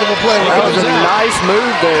was a heck of a play. That was a nice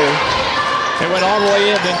move there. It went all the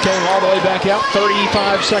way in, then came all the way back out.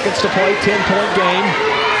 35 seconds to play, 10-point game.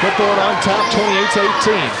 Whitthorn on top,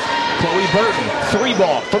 28-18. Chloe Burton,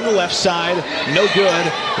 3-ball from the left side, no good.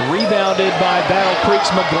 Rebounded by Battle Creek's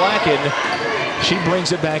McGlacken. She brings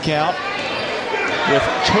it back out with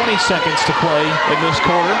 20 seconds to play in this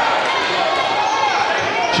quarter.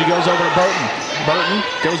 She goes over to Burton. Burton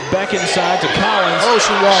goes back inside to Collins. Oh,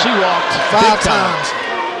 she walked 5 times.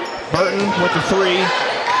 Burton with the 3,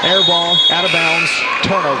 air ball, out of bounds,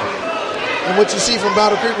 turnover. And what you see from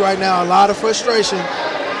Battle Creek right now, a lot of frustration.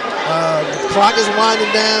 The clock is winding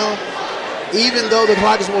down. Even though the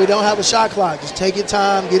clock is, we don't have a shot clock. Just take your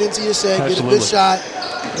time, get into your set, get a good shot,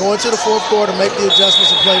 go into the fourth quarter, make the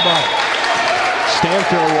adjustments and play ball.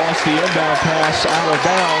 Stanfield lost the inbound pass out of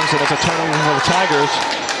bounds, and it's a turnover for the Tigers.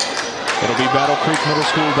 It'll be Battle Creek Middle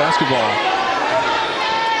School basketball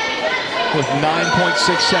with 9.6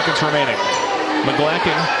 seconds remaining.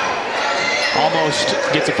 McGlacken almost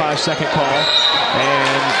gets a 5-second call,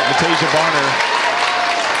 and Natasia Barner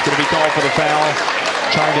going to be called for the foul,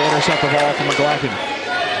 trying to intercept the ball from McGlacken.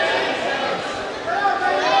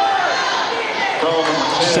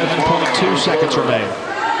 7.2 seconds remain.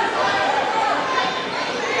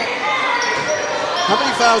 How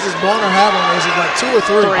many fouls does Barner have on this? Is it like 2 or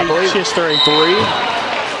 3? I believe. She has 3.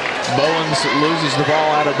 Bowens loses the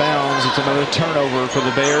ball out of bounds. It's another turnover for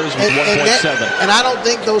the Bears with 1.7. And I don't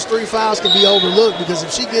think those 3 fouls can be overlooked, because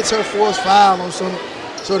if she gets her 4th foul on some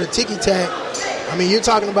sort of ticky-tack, I mean, you're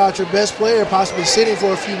talking about your best player possibly sitting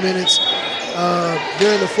for a few minutes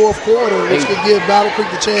during the fourth quarter, which could give Battle Creek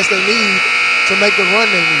the chance they need to make the run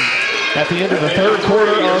they need. At the end of the third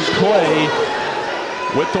quarter of play,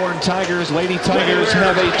 Whitthorn Tigers, Lady Tigers,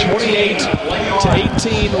 have a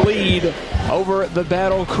 28-18 lead over the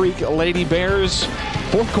Battle Creek Lady Bears.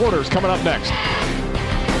 Fourth quarter is coming up next.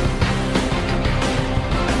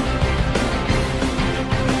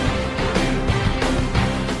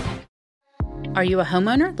 Are you a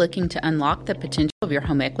homeowner looking to unlock the potential of your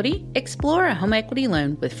home equity? Explore a home equity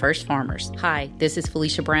loan with First Farmers. Hi, this is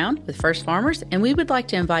Felicia Brown with First Farmers, and we would like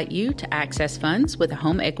to invite you to access funds with a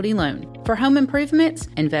home equity loan. For home improvements,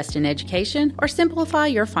 invest in education, or simplify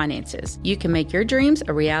your finances, you can make your dreams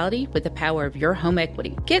a reality with the power of your home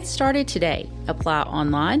equity. Get started today. Apply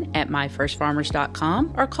online at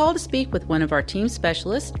myfirstfarmers.com or call to speak with one of our team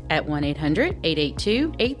specialists at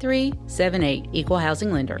 1-800-882-8378, Equal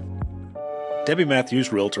Housing Lender. Debbie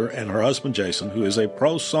Matthews, realtor, and her husband Jason, who is a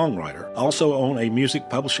prose songwriter, also own a music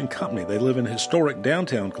publishing company. They live in historic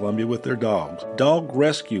downtown Columbia with their dogs. Dog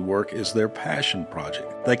rescue work is their passion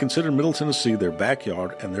project. They consider Middle Tennessee their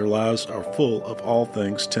backyard, and their lives are full of all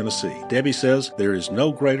things Tennessee. Debbie says there is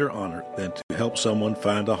no greater honor than to help someone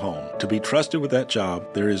find a home. To be trusted with that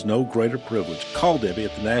job, there is no greater privilege. Call Debbie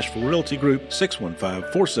at the Nashville Realty Group,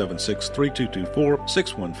 615-476-3224,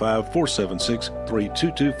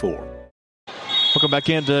 615-476-3224. Welcome back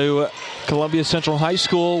into Columbia Central High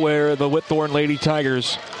School, where the Whitthorn Lady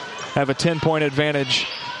Tigers have a 10-point advantage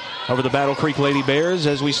over the Battle Creek Lady Bears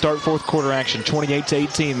as we start fourth quarter action.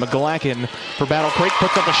 28-18. McGlacken for Battle Creek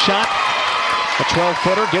puts up a shot. A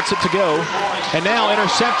 12-footer gets it to go. And now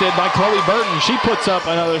intercepted by Chloe Burton. She puts up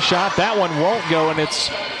another shot. That one won't go, and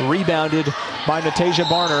it's rebounded by Natasia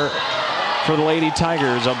Barner for the Lady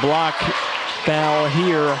Tigers. A block foul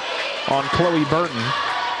here on Chloe Burton.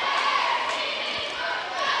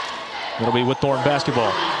 It'll be Whitthorn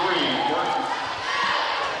basketball.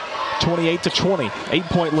 28-20,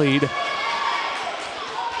 8-point lead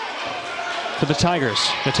for the Tigers.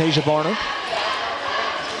 Natasia Barner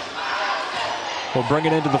will bring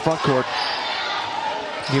it into the front court.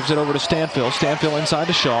 Gives it over to Stanfield. Stanfield inside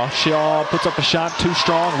to Shaw. Shaw puts up a shot, too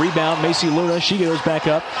strong. Rebound, Macy Luna. She goes back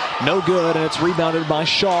up. No good, and it's rebounded by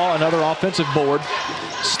Shaw. Another offensive board.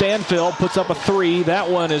 Stanfield puts up a 3. That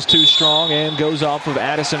one is too strong and goes off of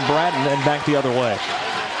Addison Bratton and back the other way.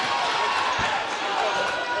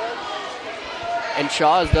 And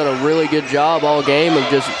Shaw has done a really good job all game of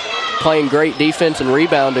just playing great defense and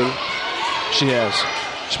rebounding. She has.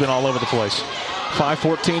 She's been all over the place.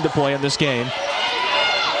 5:14 to play in this game.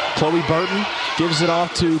 Chloe Burton gives it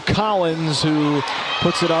off to Collins, who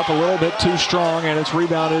puts it up a little bit too strong, and it's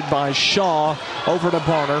rebounded by Shaw over to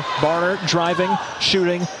Barner. Barner driving,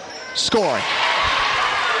 shooting, scoring.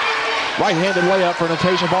 Right-handed layup for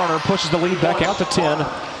Natasia Barner pushes the lead back out to 10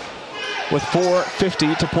 with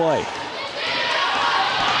 4:50 to play.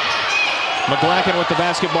 McGlacken with the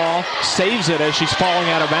basketball, saves it as she's falling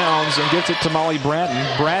out of bounds and gets it to Molly Bratton.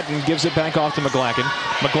 Bratton gives it back off to McGlacken.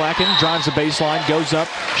 McGlacken drives the baseline, goes up,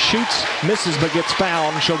 shoots, misses, but gets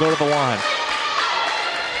fouled, and she'll go to the line.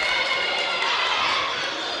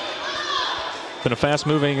 Been a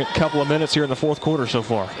fast-moving couple of minutes here in the fourth quarter so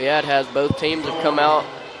far. Yeah, it has. Both teams have come out,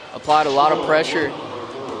 applied a lot of pressure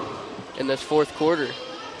in this fourth quarter.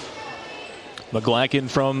 McGlacken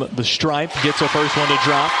from the stripe gets her first one to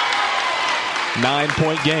drop.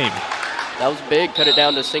 9-point game. That was big. Cut it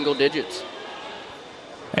down to single digits.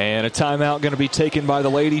 And a timeout going to be taken by the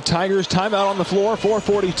Lady Tigers. Timeout on the floor.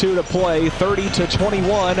 4:42 to play.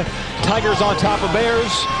 30-21. Tigers on top of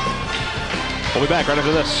Bears. We'll be back right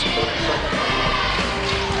after this.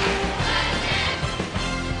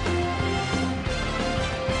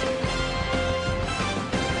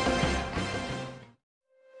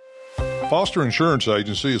 Foster Insurance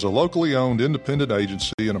Agency is a locally owned independent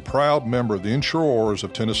agency and a proud member of the Insurers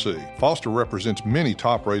of Tennessee. Foster represents many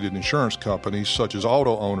top-rated insurance companies such as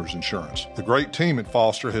Auto Owners Insurance. The great team at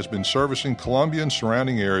Foster has been servicing Columbia and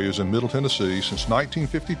surrounding areas in Middle Tennessee since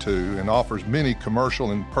 1952 and offers many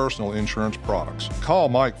commercial and personal insurance products. Call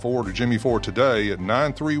Mike Ford or Jimmy Ford today at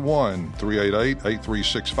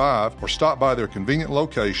 931-388-8365 or stop by their convenient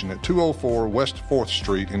location at 204 West 4th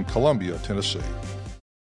Street in Columbia, Tennessee.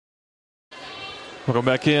 We'll go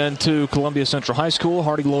back into Columbia Central High School,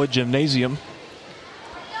 Hardy Lloyd Gymnasium,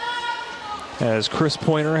 as Chris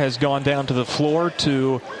Pointer has gone down to the floor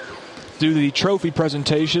to do the trophy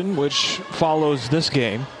presentation, which follows this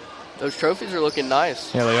game. Those trophies are looking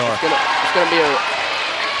nice. Yeah, they are. It's going to be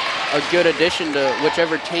a good addition to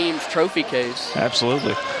whichever team's trophy case.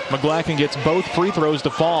 Absolutely. McGlacken gets both free throws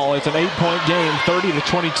to fall. It's an 8-point game,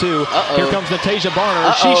 30-22. Here comes Natasia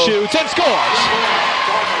Barner. She shoots and scores.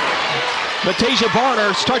 Natasia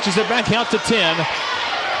Barner stretches it back out to 10.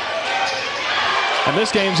 And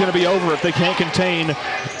this game's going to be over if they can't contain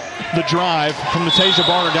the drive from Natasia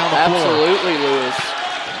Barner down the floor. Absolutely, Lewis.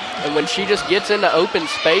 And when she just gets into open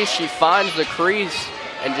space, she finds the crease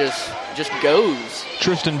and just goes.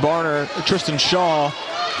 Tristan Shaw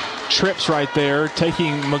trips right there,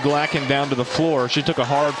 taking McGlacken down to the floor. She took a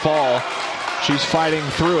hard fall. She's fighting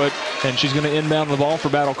through it, and she's going to inbound the ball for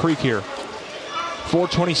Battle Creek here.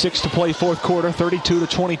 4:26 to play fourth quarter,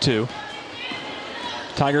 32-22.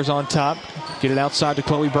 Tigers on top. Get it outside to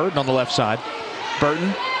Chloe Burton on the left side.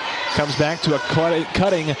 Burton comes back to a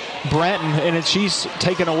cutting Bratton, and she's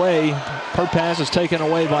taken away. Her pass is taken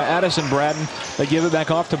away by Addison Bratton. They give it back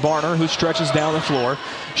off to Barner, who stretches down the floor.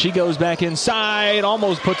 She goes back inside,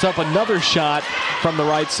 almost puts up another shot from the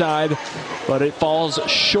right side, but it falls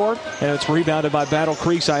short, and it's rebounded by Battle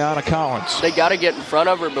Creek's Ayanna Collins. They got to get in front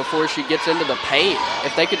of her before she gets into the paint.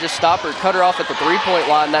 If they could just stop her, cut her off at the three-point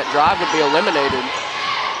line, that drive would be eliminated.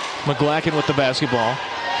 McGlacken with the basketball.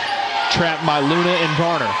 Trapped by Luna and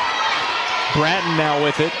Barner. Bratton now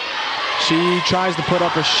with it. She tries to put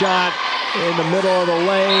up a shot in the middle of the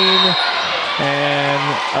lane, and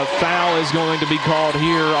a foul is going to be called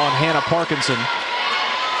here on Hannah Parkinson,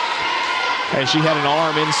 as she had an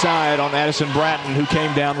arm inside on Addison Bratton, who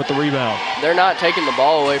came down with the rebound. They're not taking the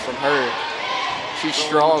ball away from her. She's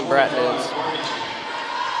strong, Bratton is.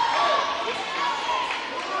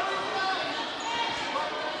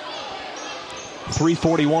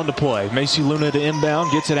 .341 to play. Macy Luna to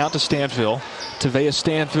inbound, gets it out to Stanfield. Tavea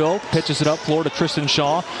Stanfield pitches it up floor to Tristan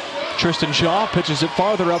Shaw. Tristan Shaw pitches it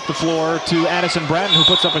farther up the floor to Addison Bratton, who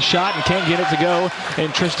puts up a shot and can't get it to go.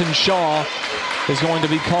 And Tristan Shaw is going to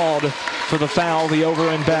be called for the foul, the over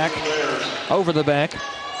the back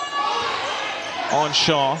on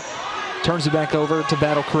Shaw. Turns it back over to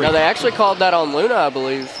Battle Creek. No, they actually called that on Luna, I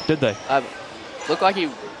believe. Did they? Looked like he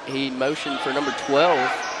motioned for number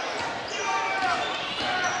 12.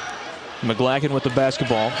 McGlacken with the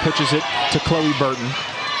basketball, pitches it to Chloe Burton.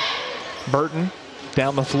 Burton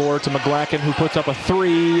down the floor to McGlacken, who puts up a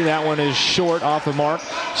three. That one is short, off the mark.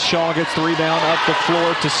 Shaw gets the rebound up the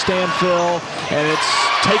floor to Stanfield, and it's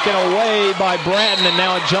taken away by Bratton, and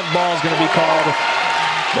now a jump ball is going to be called,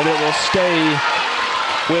 but it will stay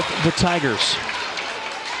with the Tigers.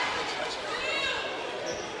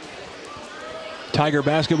 Tiger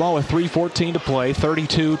basketball with 3:14 to play,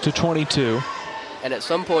 32-22. And at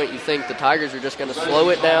some point, you think the Tigers are just going to slow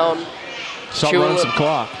it down. Run some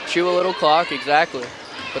clock. Chew a little clock, exactly.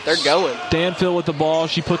 But they're going. Stanfield with the ball.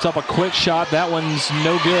 She puts up a quick shot. That one's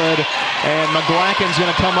no good. And McGlacken's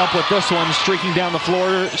going to come up with this one, streaking down the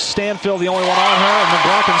floor. Stanfield the only one on her, and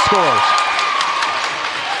McGlacken scores.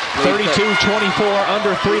 32-24,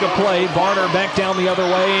 under 3 to play. Barner back down the other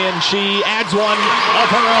way, and she adds one of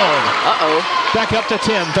her own. Back up to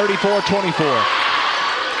 10, 34-24.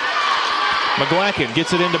 McGlacken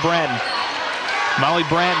gets it into Bratton. Molly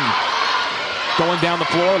Bratton going down the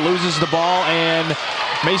floor, loses the ball, and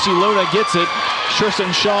Macy Luna gets it.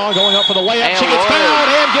 Tristan Shaw going up for the layup. She gets fouled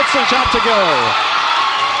and gets the shot to go.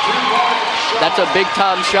 That's a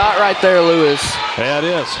big-time shot right there, Lewis. Yeah, it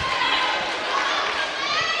is.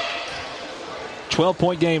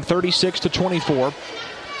 12-point game, 36-24.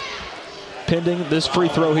 Pending this free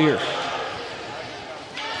throw here.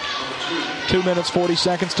 2 minutes, 40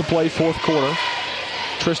 seconds to play, fourth quarter.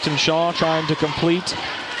 Tristan Shaw trying to complete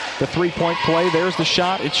the three-point play. There's the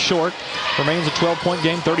shot. It's short. Remains a 12-point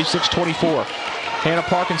game, 36-24. Hannah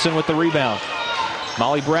Parkinson with the rebound.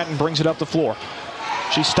 Molly Bratton brings it up the floor.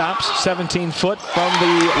 She stops, 17-foot from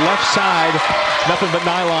the left side. Nothing but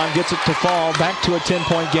nylon, gets it to fall. Back to a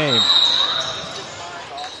 10-point game.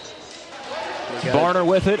 Barner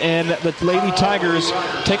with it, and the Lady Tigers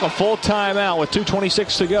take a full timeout with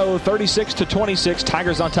 2:26 to go, 36-26.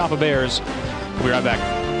 Tigers on top of Bears. We'll be right back.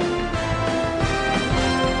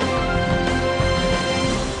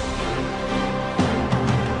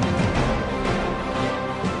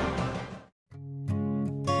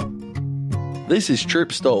 This is Trip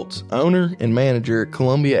Stoltz, owner and manager at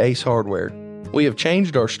Columbia Ace Hardware. We have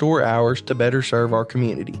changed our store hours to better serve our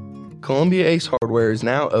community. Columbia Ace Hardware is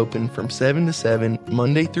now open from 7 to 7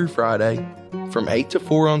 Monday through Friday, from 8 to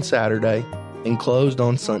 4 on Saturday, and closed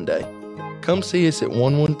on Sunday. Come see us at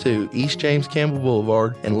 112 East James Campbell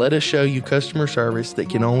Boulevard and let us show you customer service that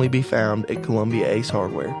can only be found at Columbia Ace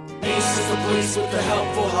Hardware. Ace is the place with the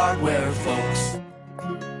helpful hardware, folks.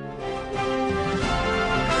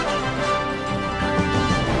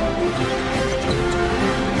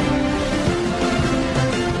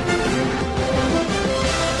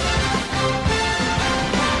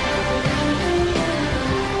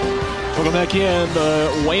 Welcome back in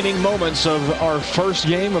the waning moments of our first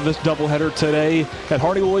game of this doubleheader today at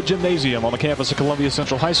Hardywood Gymnasium on the campus of Columbia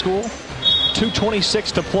Central High School.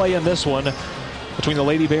 2:26 to play in this one between the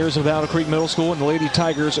Lady Bears of Battle Creek Middle School and the Lady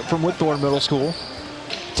Tigers from Whitthorn Middle School.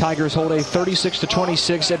 Tigers hold a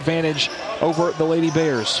 36-26 advantage over the Lady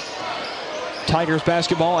Bears. Tigers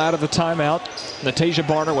basketball out of the timeout. Natasia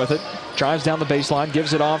Barner with it. Drives down the baseline,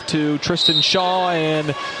 gives it off to Tristan Shaw,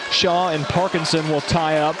 and Parkinson will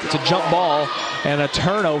tie up. It's a jump ball and a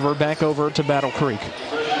turnover back over to Battle Creek.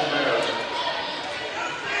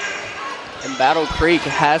 And Battle Creek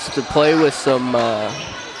has to play with some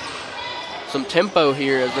tempo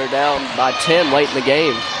here as they're down by 10 late in the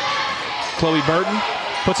game. Chloe Burton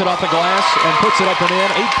puts it off the glass and puts it up and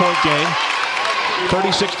in. 8-point game,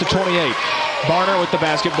 36-28. Barner with the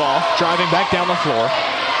basketball, driving back down the floor.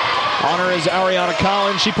 On her is Ariana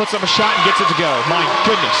Collins. She puts up a shot and gets it to go. My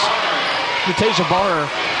goodness. Natasia Barner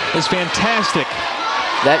is fantastic.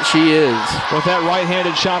 That she is. With that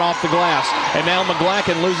right-handed shot off the glass. And now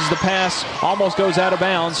McGlacken loses the pass, almost goes out of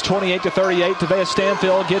bounds. 28-38. Tavea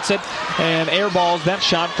Stanfield gets it and airballs that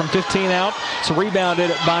shot from 15 out. It's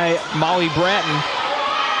rebounded by Molly Bratton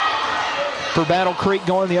for Battle Creek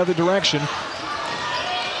going the other direction.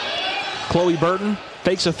 Chloe Burton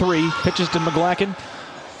fakes a three, pitches to McGlacken,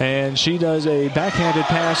 and she does a backhanded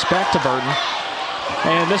pass back to Burton.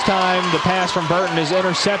 And this time the pass from Burton is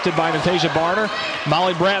intercepted by Natasia Barner.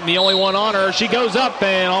 Molly Bratton, the only one on her. She goes up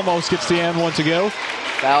and almost gets the end one to go.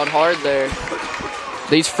 Fouled hard there.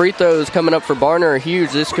 These free throws coming up for Barner are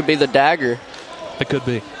huge. This could be the dagger. It could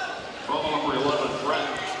be.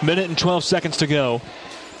 Minute and 12 seconds to go.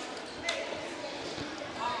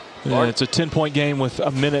 Yeah, it's a 10-point game with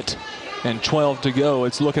a minute and 12 to go.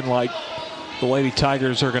 It's looking like the Lady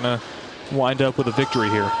Tigers are going to wind up with a victory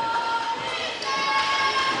here.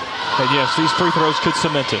 And yes, these free throws could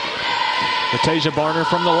cement it. Natasia Barner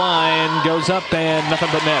from the line goes up and nothing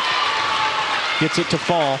but net. Gets it to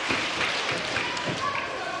fall.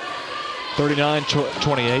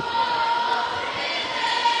 39-28.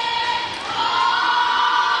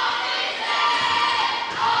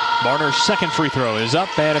 Barner's second free throw is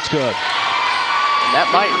up and it's good. And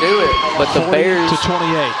that might do it, but the Bears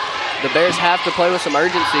 40-28. The Bears have to play with some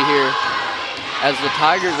urgency here, as the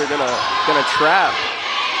Tigers are gonna trap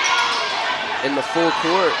in the full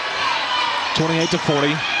court.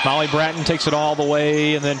 28-40. Molly Bratton takes it all the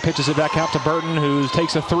way and then pitches it back out to Burton, who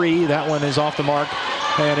takes a three. That one is off the mark,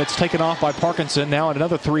 and it's taken off by Parkinson. Now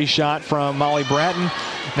another three shot from Molly Bratton.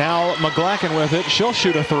 Now McGlacken with it. She'll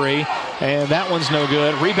shoot a three, and that one's no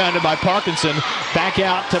good. Rebounded by Parkinson. Back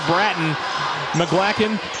out to Bratton.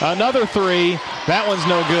 McGlacken, another three. That one's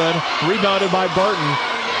no good. Rebounded by Burton.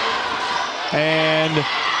 And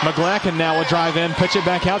McGlacken now will drive in, pitch it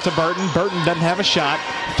back out to Burton. Burton doesn't have a shot.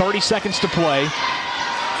 30 seconds to play.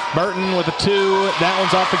 Burton with a two. That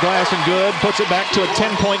one's off the glass and good. Puts it back to a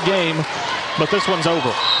 10-point game, but this one's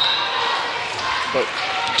over. But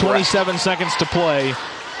 27 seconds to play.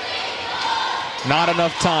 not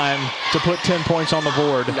enough time to put 10 points on the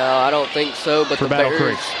board. No, I don't think so. But the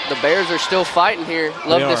Bears are still fighting here.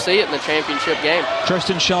 Love to see it in the championship game.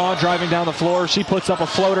 Tristan Shaw driving down the floor. She puts up a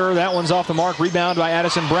floater. That one's off the mark. Rebound by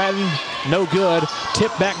Addison Bratton. No good.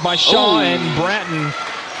 Tipped back by Shaw, and Bratton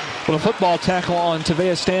with a football tackle on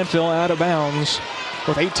Tavea Stanfield out of bounds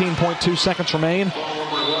with 18.2 seconds remain.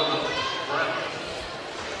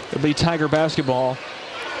 It'll be Tiger basketball.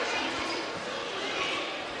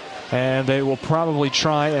 And they will probably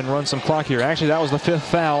try and run some clock here. Actually, that was the 5th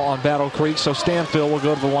foul on Battle Creek, so Stanfield will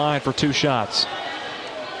go to the line for 2 shots.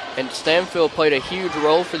 And Stanfield played a huge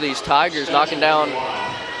role for these Tigers, knocking down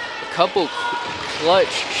a couple clutch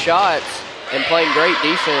shots and playing great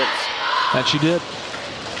defense. That she did.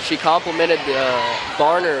 She complimented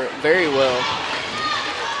Barner very well.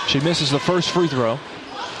 She misses the first free throw.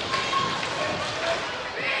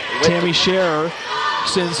 Tammy Scherer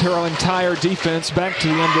sends her entire defense back to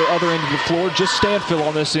the other end of the floor. Just Stanfield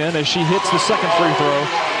on this end as she hits the second free throw.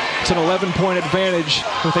 It's an 11-point advantage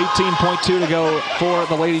with 18.2 to go for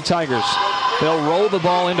the Lady Tigers. They'll roll the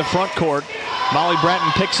ball into front court. Molly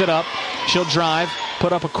Bratton picks it up. She'll drive,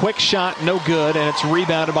 put up a quick shot, no good, and it's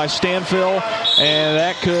rebounded by Stanfield, and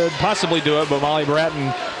that could possibly do it, but Molly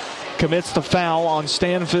Bratton commits the foul on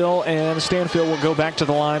Stanfield, and Stanfield will go back to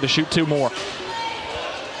the line to shoot 2 more.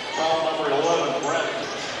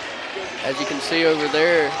 As you can see over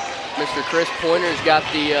there, Mr. Chris Pointer's got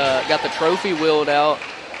the trophy wheeled out.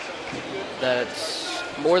 That's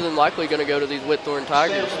more than likely going to go to these Whitthorn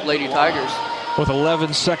Tigers, Lady Tigers. With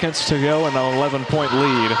 11 seconds to go and an 11-point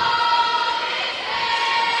lead.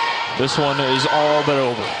 This one is all but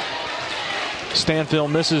over.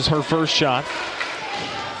 Stanfield misses her first shot.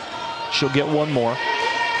 She'll get 1 more.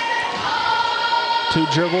 2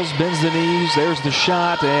 dribbles, bends the knees, there's the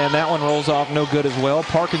shot, and that one rolls off no good as well.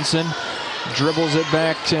 Parkinson dribbles it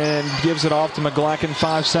back and gives it off to McGlacken.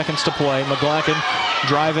 5 seconds to play. McGlacken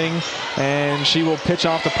driving, and she will pitch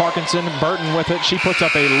off to Parkinson. Burton with it. She puts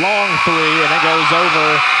up a long 3, and it goes over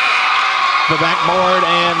the backboard,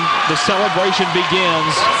 and the celebration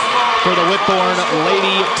begins for the Whitthorn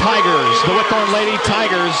Lady Tigers. The Whitthorn Lady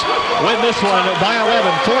Tigers win this one by 11.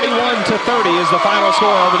 41-30 is the final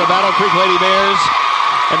score over the Battle Creek Lady Bears.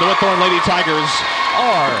 And the Whitthorn Lady Tigers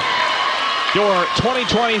are your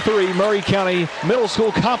 2023 Murray County Middle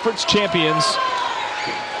School Conference champions.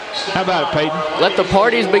 How about it, Peyton? Let the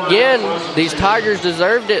parties begin. These Tigers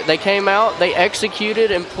deserved it. They came out, they executed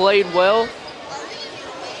and played well.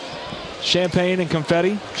 Champagne and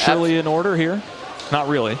confetti, surely in order here. Not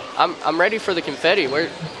really. I'm ready for the confetti. Where's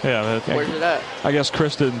it at? I guess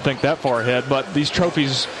Chris didn't think that far ahead, but these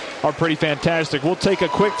trophies are pretty fantastic. We'll take a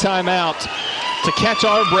quick timeout to catch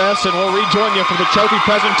our breaths, and we'll rejoin you for the trophy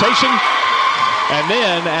presentation. And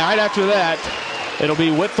then, right after that, it'll be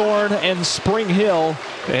Whitthorn and Spring Hill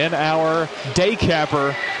in our day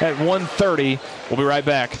capper at 1:30. We'll be right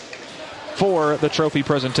back for the trophy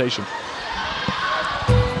presentation.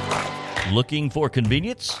 Looking for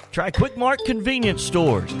convenience? Try Quick Mart Convenience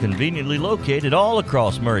Stores, conveniently located all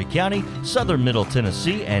across Murray County, southern Middle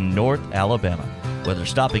Tennessee, and North Alabama. Whether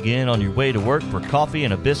stopping in on your way to work for coffee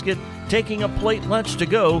and a biscuit, taking a plate lunch to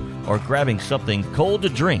go, or grabbing something cold to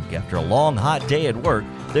drink after a long hot day at work,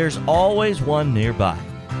 there's always one nearby.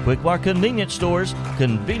 Quick Mart Convenience Stores,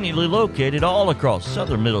 conveniently located all across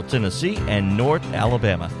southern Middle Tennessee and North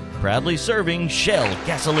Alabama. Proudly serving Shell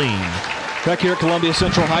gasoline. Back here at Columbia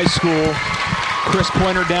Central High School, Chris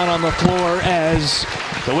Pointer down on the floor as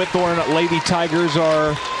the Whitthorn Lady Tigers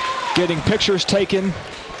are getting pictures taken.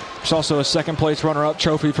 There's also a second-place runner-up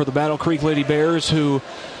trophy for the Battle Creek Lady Bears, who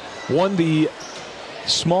won the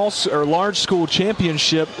large school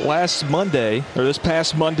championship this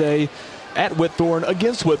past Monday at Whitthorn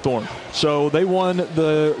against Whitthorn. So they won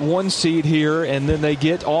the 1 seed here, and then they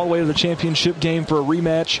get all the way to the championship game for a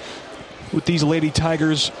rematch with these Lady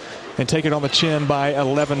Tigers and take it on the chin by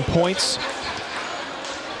 11 points.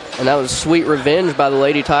 And that was sweet revenge by the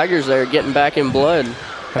Lady Tigers there, getting back in blood,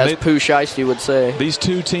 as Pooh Shiesty would say. These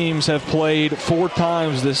 2 teams have played 4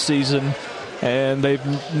 times this season, and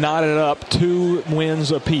they've knotted up 2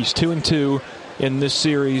 wins apiece. 2-2 in this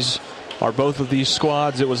series are both of these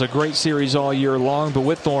squads. It was a great series all year long, but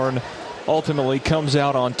Whitthorn ultimately comes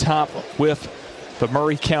out on top with the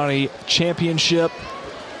Murray County Championship.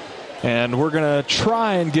 And we're going to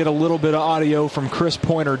try and get a little bit of audio from Chris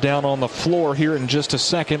Pointer down on the floor here in just a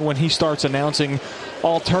second when he starts announcing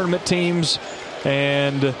all tournament teams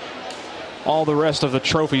and all the rest of the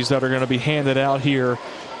trophies that are going to be handed out here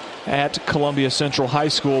at Columbia Central High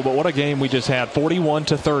School. But what a game we just had.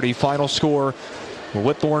 41-30 final score.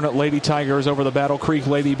 Whitthorn Lady Tigers over the Battle Creek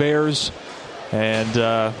Lady Bears. And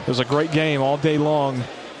it was a great game all day long,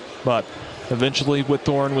 but eventually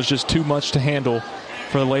Whitthorn was just too much to handle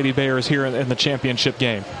for the Lady Bears here in the championship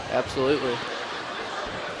game. Absolutely.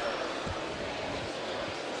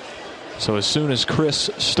 So as soon as Chris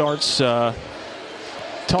starts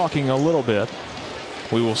talking a little bit,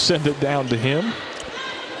 we will send it down to him.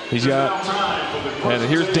 He's got, and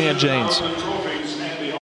here's Dan James.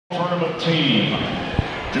 Tournament team.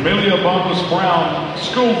 Jamelia Bumpus Brown,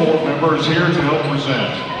 school board members here to help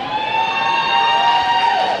present.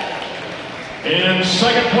 In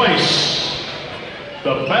second place,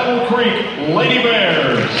 the Battle Creek Lady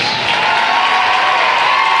Bears.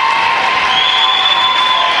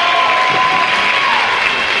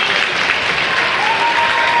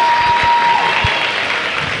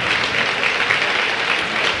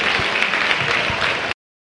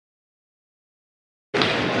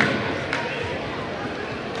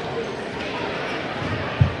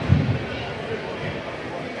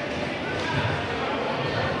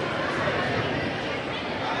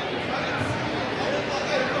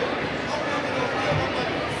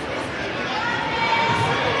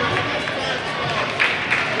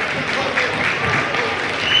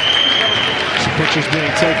 Pictures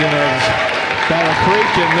being taken of Battle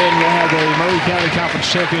Creek, and then we'll have the Murray County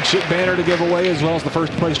Conference Championship banner to give away, as well as the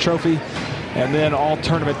first place trophy, and then all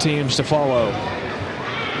tournament teams to follow.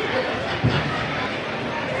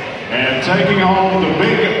 And taking home the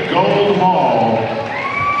big gold ball.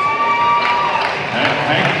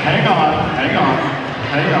 Hang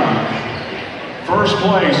on. First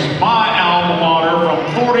place, my alma mater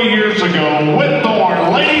from 40 years ago,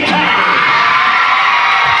 Whitthorn Lady Tigers.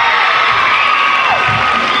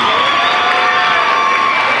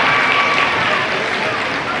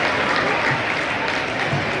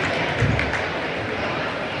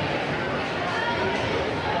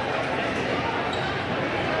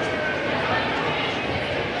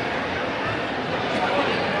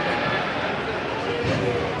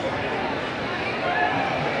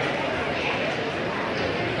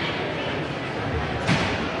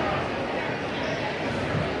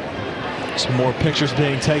 Some more pictures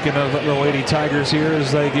being taken of the Lady Tigers here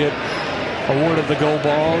as they get awarded the gold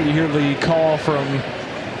ball. You hear the call from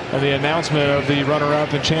the announcement of the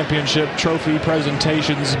runner-up and championship trophy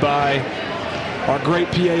presentations by our great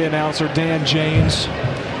PA announcer, Dan James,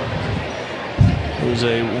 who's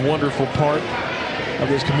a wonderful part of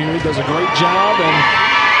this community, does a great job, and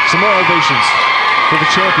some more ovations for the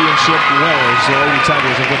championship winners, the Lady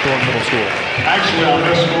Tigers of Whitthorn Middle School. Actually, on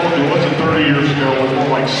this score, it wasn't 30 years ago, it was more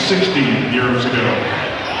like 60 years ago.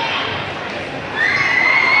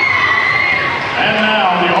 And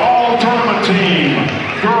now the all-tournament team,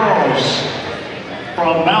 girls,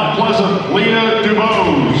 from Mount Pleasant, Leah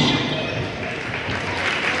DuBose.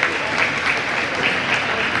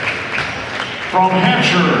 From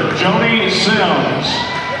Hampshire, Joni Sims.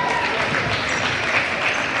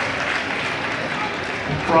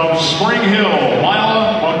 From Spring Hill,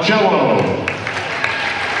 Lila Moncello.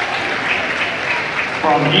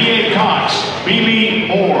 From E.A. Cox, Phoebe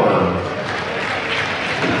Moore.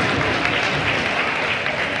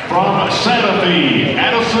 From Santa Fe,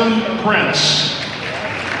 Addison Prince.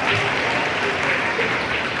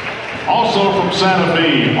 Also from Santa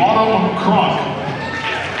Fe, Autumn Crunk.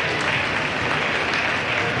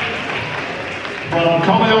 From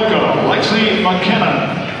Kalioka, Lexi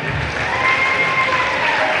McKinnon.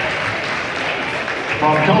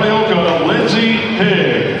 From Kalioka, Lindsay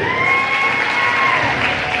Pigg.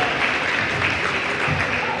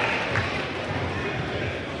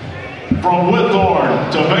 From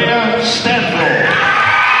Whitthorn, Tavea Stanfield.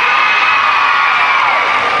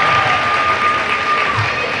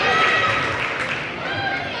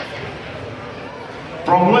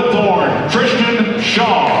 From Whitthorn, Tristan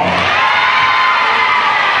Shaw.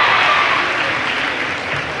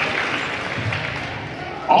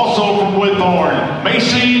 Also from Whitthorn,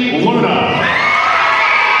 Macy Luna.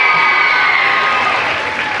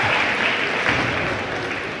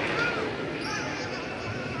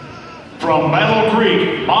 From Battle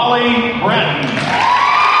Creek, Molly Bratton.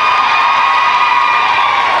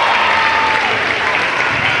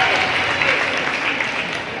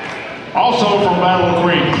 Also from Battle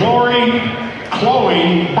Creek,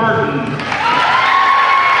 Chloe Burton.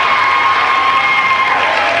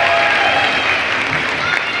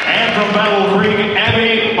 And from Battle Creek,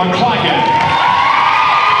 Abby McClacken.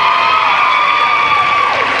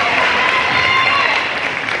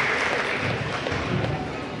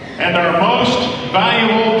 And our most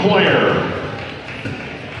valuable player.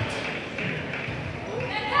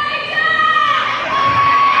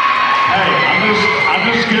 Hey, I'm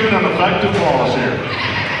just giving an effective applause here.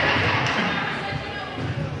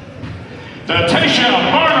 Tasha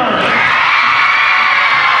Barner.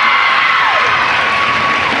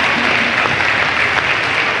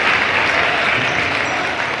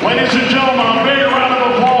 Ladies and gentlemen, a big round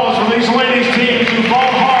of applause for these ladies' teams who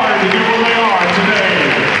fought hard to get where they are today.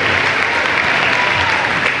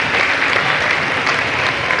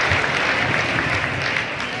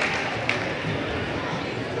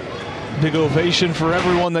 Big ovation for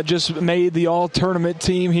everyone that just made the all-tournament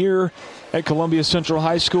team here at Columbia Central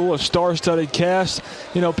High School, a star-studded cast.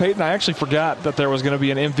 You know, Peyton, I actually forgot that there was going to be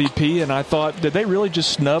an MVP, and I thought, did they really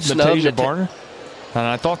just snub Natasha Barner? And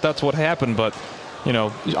I thought that's what happened, but, you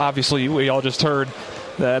know, obviously we all just heard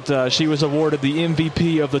that she was awarded the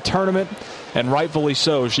MVP of the tournament, and rightfully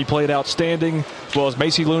so. She played outstanding, as well as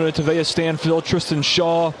Macy Luna, Tavea Stanfield, Tristan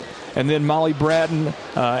Shaw, and then Molly Bratton,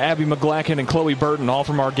 Abby McGlacken, and Chloe Burton, all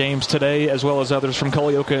from our games today, as well as others from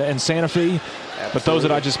Culleoka and Santa Fe. Absolutely. But those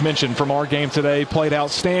that I just mentioned from our game today played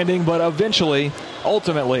outstanding, but ultimately,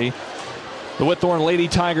 the Whitthorn Lady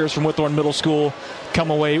Tigers from Whitthorn Middle School come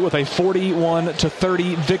away with a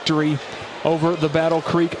 41-30 victory over the Battle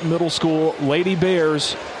Creek Middle School Lady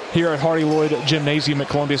Bears here at Hardy Lloyd Gymnasium at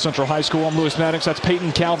Columbia Central High School. I'm Lewis Maddox. That's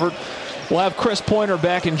Peyton Calvert. We'll have Chris Pointer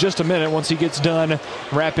back in just a minute once he gets done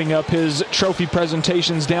wrapping up his trophy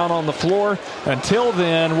presentations down on the floor. Until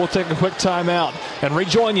then, we'll take a quick timeout and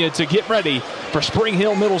rejoin you to get ready for Spring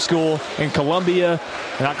Hill Middle School in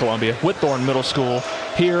Whitthorn Middle School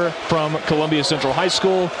here from Columbia Central High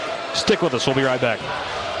School. Stick with us. We'll be right back.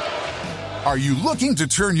 Are you looking to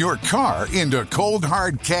turn your car into cold,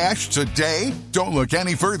 hard cash today? Don't look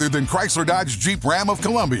any further than Chrysler Dodge Jeep Ram of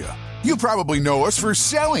Columbia. You probably know us for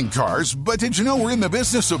selling cars, but did you know we're in the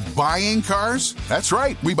business of buying cars? That's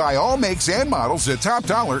right, we buy all makes and models at top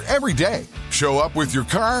dollar every day. Show up with your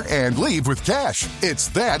car and leave with cash. It's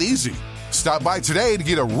that easy. Stop by today to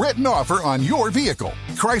get a written offer on your vehicle.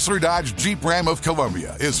 Chrysler Dodge Jeep Ram of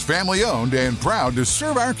Columbia is family owned and proud to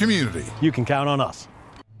serve our community. You can count on us.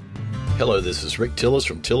 Hello, this is Rick Tillis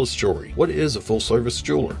from Tillis Jewelry. What is a full-service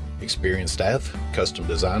jeweler? Experienced staff, custom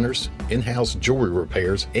designers, in-house jewelry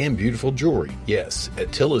repairs, and beautiful jewelry. Yes, at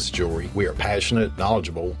Tillis Jewelry, we are passionate,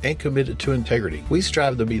 knowledgeable, and committed to integrity. We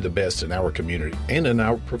strive to be the best in our community and in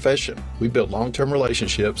our profession. We build long-term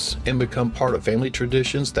relationships and become part of family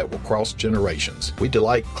traditions that will cross generations. We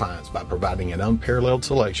delight clients by providing an unparalleled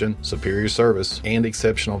selection, superior service, and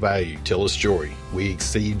exceptional value. Tillis Jewelry, we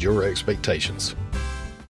exceed your expectations.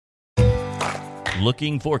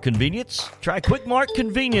 Looking for convenience? Try Quick Mart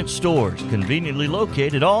Convenience Stores, conveniently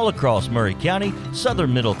located all across Murray County,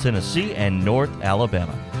 southern Middle Tennessee, and North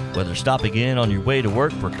Alabama. Whether stopping in on your way to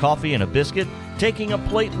work for coffee and a biscuit, taking a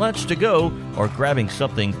plate lunch to go, or grabbing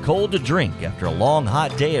something cold to drink after a long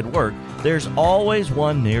hot day at work, there's always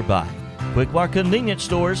one nearby. Quick Mart Convenience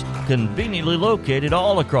Stores, conveniently located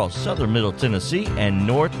all across southern Middle Tennessee and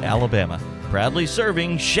North Alabama. Proudly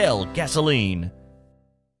serving Shell gasoline.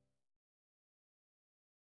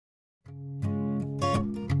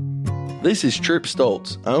 This is Trip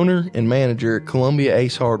Stoltz, owner and manager at Columbia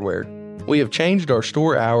Ace Hardware. We have changed our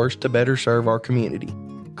store hours to better serve our community.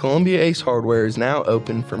 Columbia Ace Hardware is now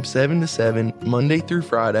open from 7 to 7 Monday through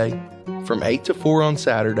Friday, from 8 to 4 on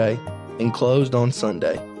Saturday, and closed on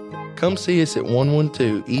Sunday. Come see us at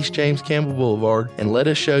 112 East James Campbell Boulevard and let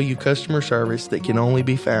us show you customer service that can only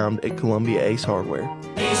be found at Columbia Ace Hardware.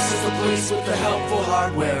 Ace is the place with the helpful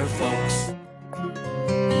hardware, folks.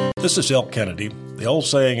 This is Elk Kennedy. The old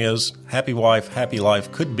saying is, happy wife, happy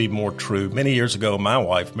life could be more true. Many years ago, my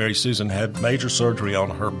wife, Mary Susan, had major surgery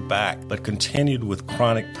on her back, but continued with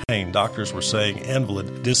chronic pain. Doctors were saying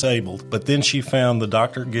invalid, disabled. But then she found the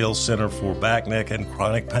Dr. Gill Center for Back, Neck, and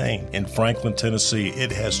Chronic Pain in Franklin, Tennessee.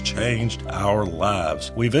 It has changed our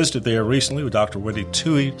lives. We visited there recently with Dr. Wendy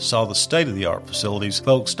Toohey, saw the state-of-the-art facilities.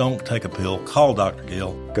 Folks, don't take a pill. Call Dr.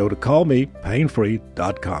 Gill. Go to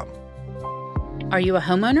callmepainfree.com. Are you a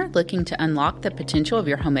homeowner looking to unlock the potential of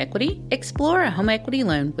your home equity? Explore a home equity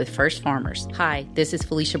loan with First Farmers. Hi, this is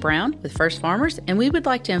Felicia Brown with First Farmers, and we would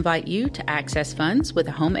like to invite you to access funds with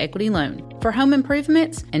a home equity loan. For home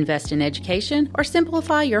improvements, invest in education, or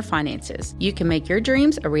simplify your finances, you can make your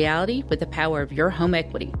dreams a reality with the power of your home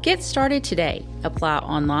equity. Get started today. Apply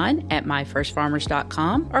online at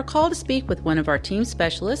myfirstfarmers.com or call to speak with one of our team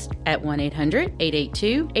specialists at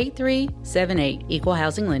 1-800-882-8378. Equal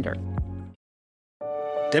Housing Lender.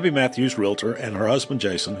 Debbie Matthews, realtor, and her husband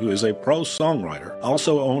Jason, who is a pro songwriter,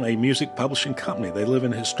 also own a music publishing company. They live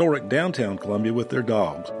in historic downtown Columbia with their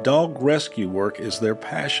dogs. Dog rescue work is their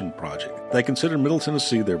passion project. They consider Middle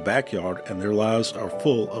Tennessee their backyard, and their lives are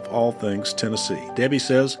full of all things Tennessee. Debbie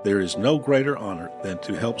says there is no greater honor than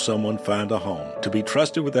to help someone find a home. To be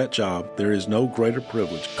trusted with that job, there is no greater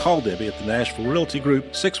privilege. Call Debbie at the Nashville Realty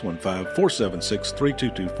Group,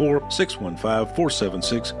 615-476-3224,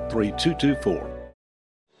 615-476-3224.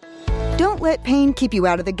 Don't let pain keep you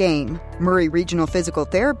out of the game. Murray Regional Physical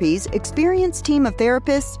Therapy's experienced team of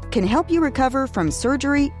therapists can help you recover from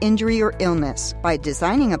surgery, injury, or illness by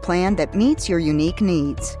designing a plan that meets your unique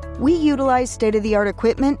needs. We utilize state-of-the-art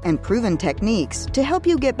equipment and proven techniques to help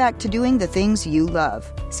you get back to doing the things you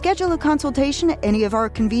love. Schedule a consultation at any of our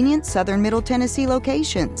convenient Southern Middle Tennessee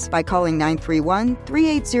locations by calling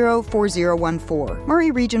 931-380-4014.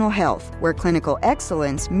 Murray Regional Health, where clinical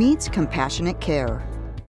excellence meets compassionate care.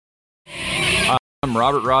 I'm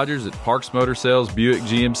Robert Rogers at Parks Motor Sales Buick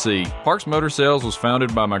GMC. Parks Motor Sales was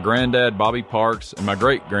founded by my granddad, Bobby Parks, and my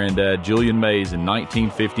great-granddad, Julian Mays, in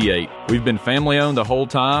 1958. We've been family-owned the whole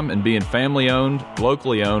time, and being family-owned,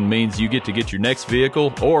 locally owned, means you get to get your next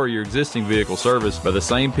vehicle or your existing vehicle serviced by the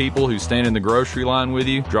same people who stand in the grocery line with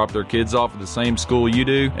you, drop their kids off at the same school you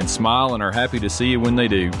do, and smile and are happy to see you when they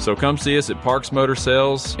do. So come see us at Parks Motor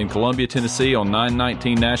Sales in Columbia, Tennessee on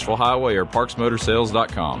 919 Nashville Highway or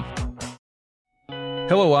parksmotorsales.com.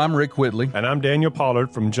 Hello, I'm Rick Whitley. And I'm Daniel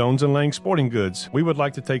Pollard from Jones & Lang Sporting Goods. We would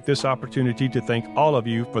like to take this opportunity to thank all of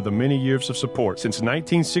you for the many years of support. Since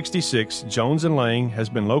 1966, Jones & Lang has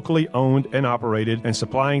been locally owned and operated and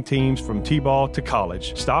supplying teams from T-ball to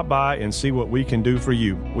college. Stop by and see what we can do for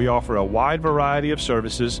you. We offer a wide variety of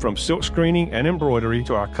services from silk screening and embroidery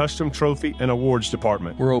to our custom trophy and awards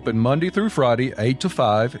department. We're open Monday through Friday, 8 to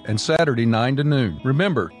 5, and Saturday, 9 to noon.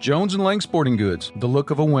 Remember, Jones & Lang Sporting Goods, the look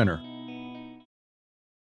of a winner.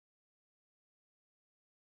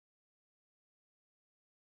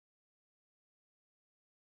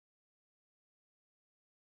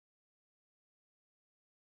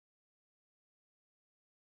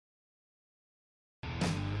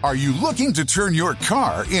 Are you looking to turn your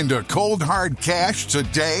car into cold, hard cash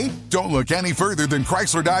today? Don't look any further than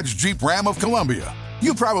Chrysler Dodge Jeep Ram of Columbia.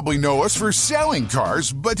 You probably know us for selling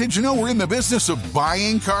cars, but did you know we're in the business of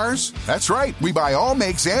buying cars? That's right, we buy all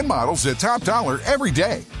makes and models at top dollar every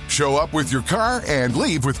day. Show up with your car and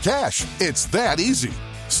leave with cash. It's that easy.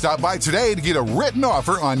 Stop by today to get a written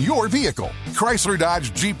offer on your vehicle. Chrysler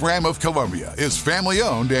Dodge Jeep Ram of Columbia is family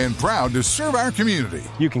owned and proud to serve our community.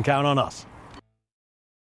 You can count on us.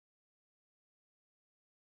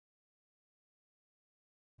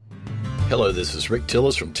 Hello, this is Rick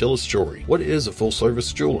Tillis from Tillis Jewelry. What is a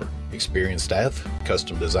full-service jeweler? Experienced staff,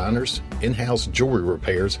 custom designers, in-house jewelry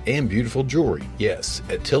repairs, and beautiful jewelry. Yes,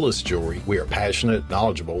 at Tillis Jewelry, we are passionate,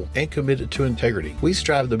 knowledgeable, and committed to integrity. We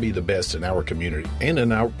strive to be the best in our community and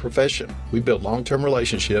in our profession. We build long-term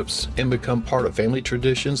relationships and become part of family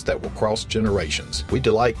traditions that will cross generations. We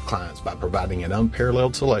delight clients by providing an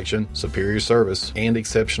unparalleled selection, superior service, and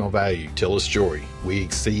exceptional value. Tillis Jewelry, we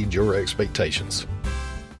exceed your expectations.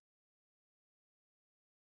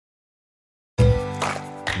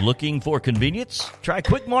 Looking for convenience? Try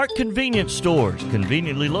Quick Mart Convenience Stores,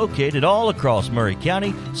 conveniently located all across Murray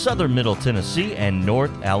County, southern Middle Tennessee, and North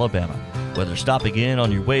Alabama. Whether stopping in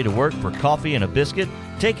on your way to work for coffee and a biscuit,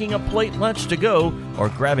 taking a plate lunch to go, or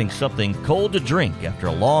grabbing something cold to drink after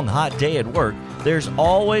a long hot day at work, there's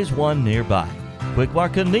always one nearby. Quick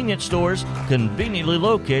Mart Convenience Stores, conveniently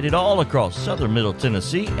located all across southern Middle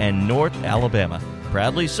Tennessee and North Alabama.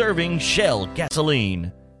 Proudly serving Shell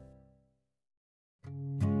gasoline.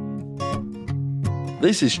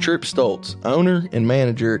 This is Trip Stoltz, owner and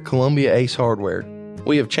manager at Columbia Ace Hardware.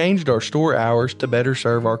 We have changed our store hours to better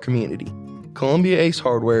serve our community. Columbia Ace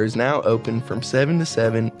Hardware is now open from 7 to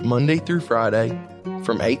 7 Monday through Friday,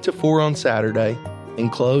 from 8 to 4 on Saturday,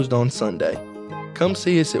 and closed on Sunday. Come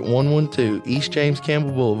see us at 112 East James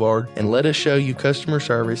Campbell Boulevard and let us show you customer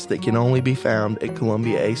service that can only be found at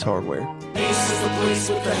Columbia Ace Hardware. Ace is the place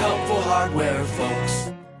with the helpful hardware, folks.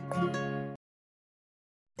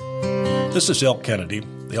 This is Elk Kennedy.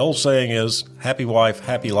 The old saying is, happy wife,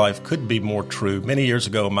 happy life could be more true. Many years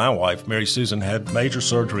ago, my wife, Mary Susan, had major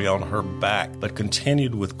surgery on her back, but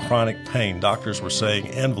continued with chronic pain. Doctors were saying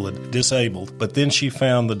invalid, disabled, but then she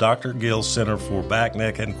found the Dr. Gill Center for Back,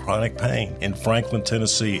 Neck, and Chronic Pain in Franklin,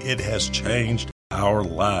 Tennessee. It has changed our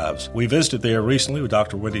lives. We visited there recently with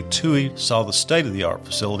Dr. Wendy Toohey, saw the state-of-the-art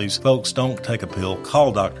facilities. Folks, don't take a pill.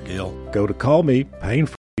 Call Dr. Gill. Go to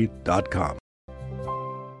callmepainfree.com.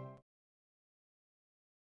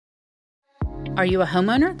 Are you a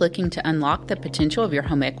homeowner looking to unlock the potential of your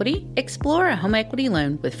home equity? Explore a home equity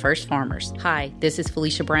loan with First Farmers. Hi, this is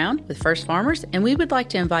Felicia Brown with First Farmers, and we would like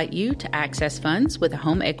to invite you to access funds with a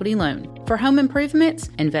home equity loan. For home improvements,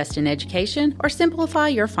 invest in education, or simplify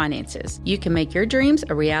your finances, you can make your dreams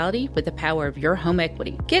a reality with the power of your home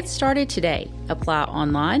equity. Get started today. Apply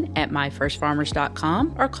online at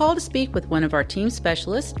myfirstfarmers.com or call to speak with one of our team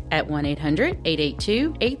specialists at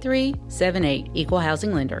 1-800-882-8378. Equal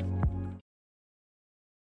Housing Lender.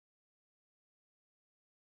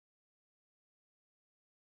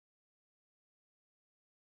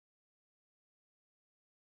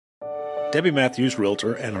 Debbie Matthews,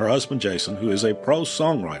 realtor, and her husband Jason, who is a prose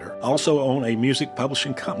songwriter, also own a music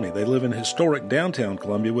publishing company. They live in historic downtown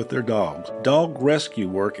Columbia with their dogs. Dog rescue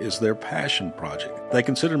work is their passion project. They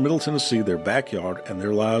consider Middle Tennessee their backyard, and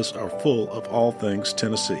their lives are full of all things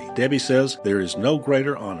Tennessee. Debbie says there is no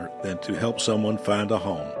greater honor than to help someone find a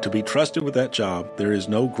home. To be trusted with that job, there is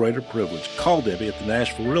no greater privilege. Call Debbie at the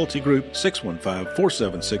Nashville Realty Group,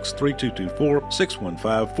 615-476-3224,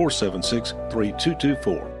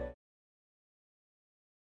 615-476-3224.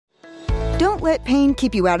 Don't let pain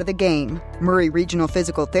keep you out of the game. Murray Regional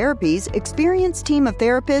Physical Therapy's experienced team of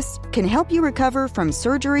therapists can help you recover from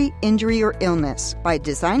surgery, injury, or illness by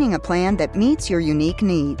designing a plan that meets your unique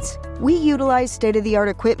needs. We utilize state-of-the-art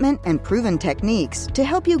equipment and proven techniques to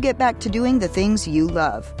help you get back to doing the things you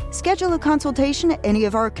love. Schedule a consultation at any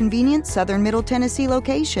of our convenient Southern Middle Tennessee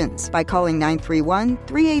locations by calling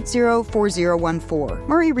 931-380-4014.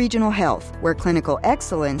 Murray Regional Health, where clinical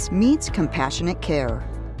excellence meets compassionate care.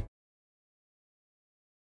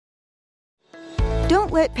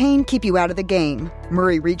 Don't let pain keep you out of the game.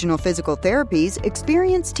 Murray Regional Physical Therapy's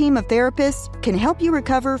experienced team of therapists can help you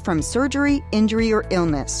recover from surgery, injury, or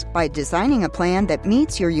illness by designing a plan that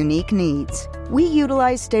meets your unique needs. We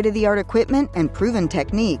utilize state-of-the-art equipment and proven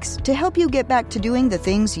techniques to help you get back to doing the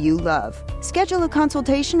things you love. Schedule a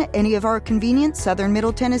consultation at any of our convenient Southern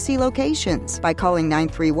Middle Tennessee locations by calling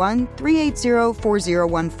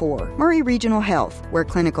 931-380-4014. Murray Regional Health, where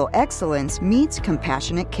clinical excellence meets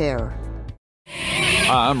compassionate care.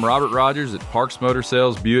 Hi, I'm Robert Rogers at Parks Motor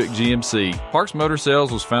Sales Buick GMC. Parks Motor Sales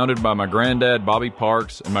was founded by my granddad, Bobby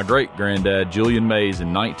Parks, and my great-granddad, Julian Mays,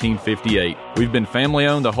 in 1958. We've been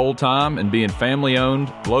family-owned the whole time, and being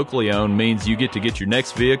family-owned, locally owned, means you get to get your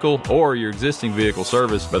next vehicle or your existing vehicle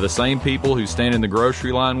serviced by the same people who stand in the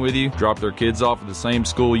grocery line with you, drop their kids off at the same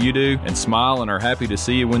school you do, and smile and are happy to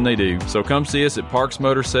see you when they do. So come see us at Parks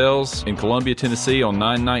Motor Sales in Columbia, Tennessee on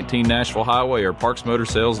 919 Nashville Highway or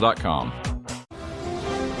parksmotorsales.com.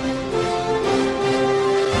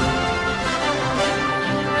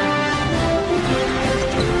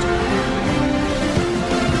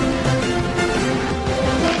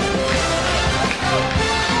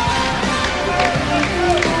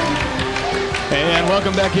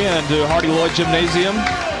 Welcome back in to Hardy Lloyd Gymnasium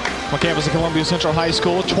on campus of Columbia Central High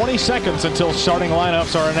School. 20 seconds until starting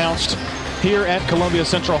lineups are announced here at Columbia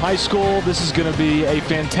Central High School. This is going to be a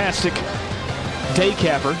fantastic day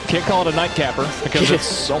capper. Can't call it a night capper because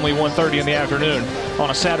it's only 1:30 in the afternoon on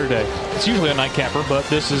a Saturday. It's usually a night capper, but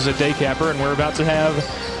this is a day capper, and we're about to have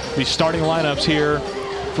the starting lineups here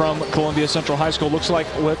from Columbia Central High School. Looks like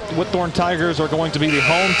Whitthorn Tigers are going to be the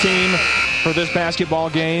home team for this basketball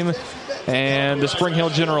game, and the Spring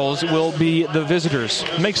Hill Generals will be the visitors.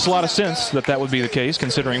 Makes a lot of sense that that would be the case,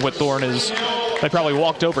 considering Whitthorn they probably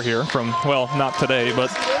walked over here from, well, not today,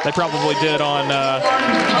 but they probably did on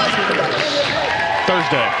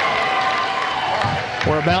Thursday.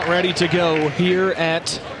 We're about ready to go here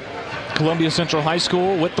at Columbia Central High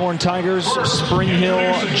School. Whitthorn Tigers, Spring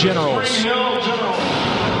Hill Generals.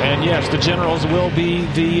 And yes, the Generals will be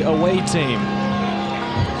the away team.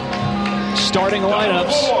 Starting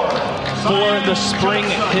lineups for the Spring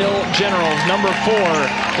Hill Generals. Number 4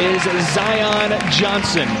 is Zion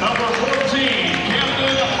Johnson.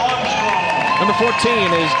 Number 14, Camden Armstrong. Number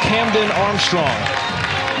 14 is Camden Armstrong.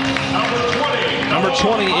 Number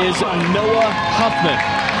 20 is Noah Huffman.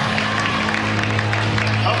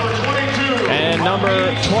 Number 22. And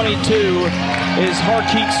number 22 is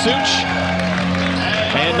Harkeet Such.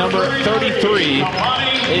 And number 33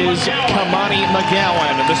 is Kamani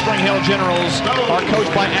McGowan. The Spring Hill Generals are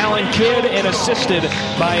coached by Alan Kidd and assisted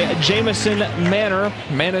by Jamison Manor.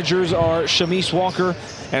 Managers are Shamice Walker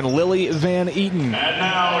and Lily Van Eaton. And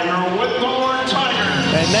now your Whitthorn Tigers.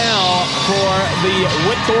 And now for the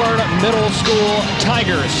Whitthorn Middle School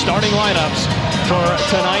Tigers starting lineups for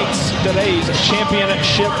today's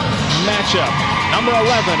championship matchup. Number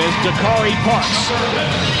 11 is Dakari Parks.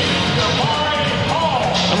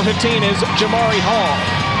 Number 15 is Jamari Hall.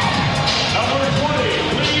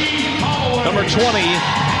 Number 20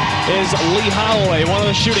 is Lee Holloway, one of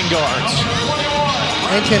the shooting guards.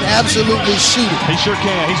 And can absolutely shoot it. He sure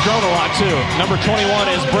can. He's grown a lot, too. Number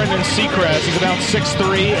 21 is Brendan Seacrest. He's about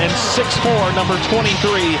 6'3", and 6'4", number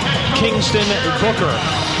 23, Kingston Booker.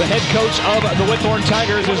 The head coach of the Whitthorn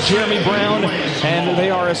Tigers is Jeremy Brown, and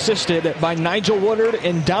they are assisted by Nigel Woodard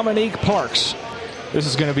and Dominique Parks. This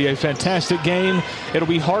is going to be a fantastic game. It'll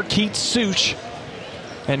be Harkeet Such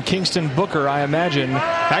and Kingston Booker, I imagine.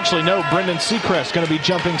 Actually, no, Brendan Seacrest going to be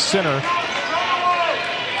jumping center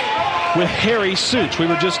with Harry Such. We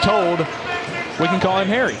were just told we can call him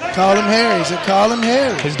Harry. Call him Harry. So call him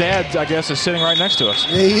Harry. His dad, I guess, is sitting right next to us.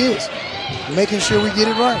 Yeah, he is. Making sure we get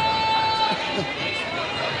it right.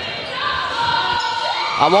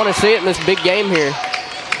 I want to see it in this big game here.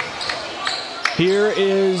 Here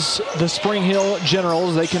is the Spring Hill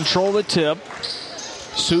Generals. They control the tip.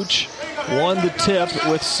 Such won the tip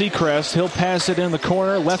with Seacrest. He'll pass it in the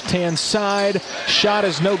corner, left-hand side. Shot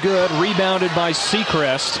is no good. Rebounded by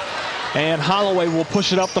Seacrest. And Holloway will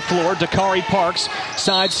push it up the floor. Dakari Parks,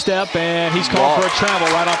 sidestep, and he's called for a travel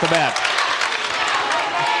right off the bat.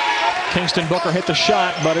 Kingston Booker hit the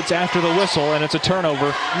shot, but it's after the whistle, and it's a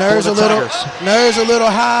turnover Nerves for the Tigers. Nerves a little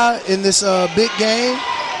high in this big game,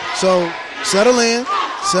 so settle in.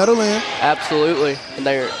 Absolutely. And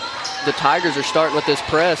the Tigers are starting with this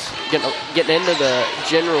press, getting into the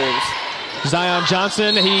Generals. Zion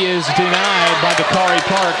Johnson, he is denied by Dakari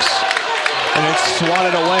Parks. And it's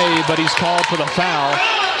swatted away, but he's called for the foul.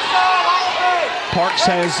 Parks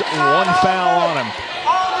has one foul on him.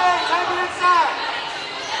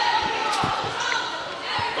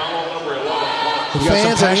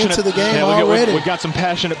 Fans are into the game already. We've got some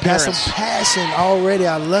passionate parents. Got some passion already.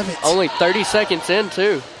 I love it. Only 30 seconds in,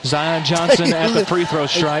 too. Zion Johnson at the free throw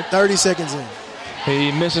stripe. 30 seconds in.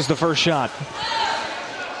 He misses the first shot.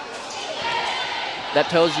 That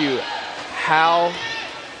tells you how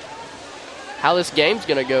this game's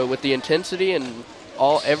going to go with the intensity and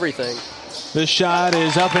everything. This shot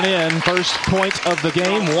is up and in. First point of the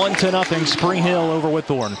game, 1-0 Spring Hill over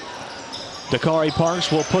Whitthorn. Dakari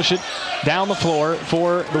Parks will push it down the floor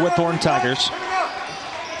for the Whitthorn Tigers.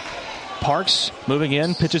 Parks moving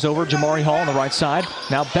in, pitches over Jamari Hall on the right side.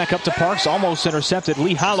 Now back up to Parks, almost intercepted.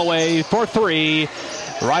 Lee Holloway for three.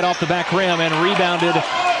 Right off the back rim and rebounded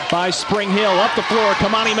by Spring Hill. Up the floor,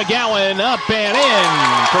 Kamani McGowan up and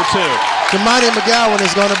in for two. Kamani McGowan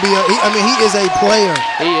is going to be he is a player.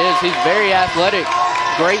 He is. He's very athletic.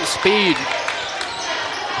 Great speed.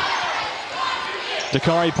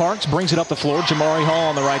 Dakari Parks brings it up the floor. Jamari Hall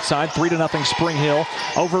on the right side. 3-0 Spring Hill.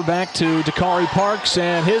 Over back to Dakari Parks,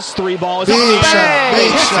 and his three ball is big up. Shot.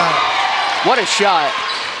 Big shot. What a shot.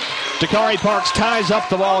 Dakari Parks ties up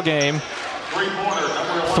the ball game.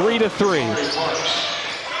 3-3.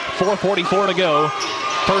 4:44 to go.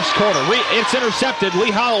 First quarter. It's intercepted.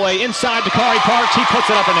 Lee Holloway inside Dakari Parks. He puts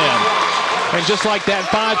it up and in. And just like that,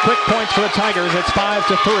 5 quick points for the Tigers. It's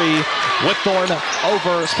 5-3. Whitthorn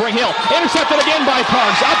over Spring Hill. Intercepted again by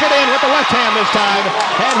Parks. Up and in with the left hand this time.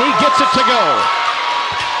 And he gets it to go.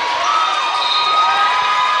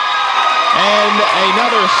 And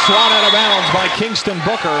another swat out of bounds by Kingston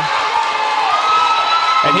Booker.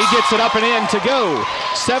 And he gets it up and in to go.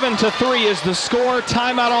 7-3 is the score.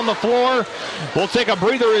 Timeout on the floor. We'll take a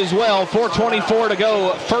breather as well. 4:24 to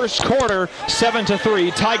go. First quarter,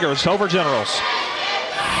 7-3. Tigers over Generals.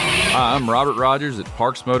 Hi, I'm Robert Rogers at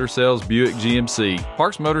Parks Motor Sales Buick GMC.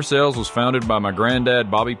 Parks Motor Sales was founded by my granddad,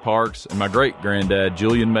 Bobby Parks, and my great-granddad,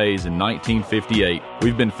 Julian Mays, in 1958.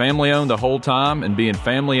 We've been family-owned the whole time, and being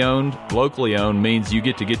family-owned, locally-owned means you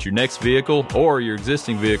get to get your next vehicle or your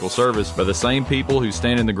existing vehicle serviced by the same people who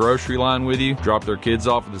stand in the grocery line with you, drop their kids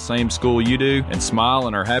off at the same school you do, and smile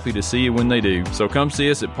and are happy to see you when they do. So come see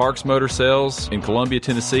us at Parks Motor Sales in Columbia,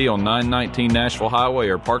 Tennessee on 919 Nashville Highway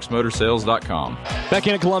or parksmotorsales.com. Back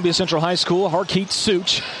in at Columbia Central High School, Harkeet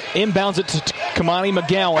Such inbounds it to Kamani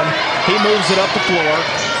McGowan. He moves it up the floor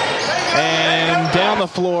and down the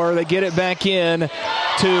floor. They get it back in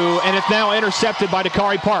and it's now intercepted by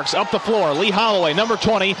Dakari Parks. Up the floor, Lee Holloway, number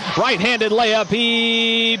 20, right-handed layup.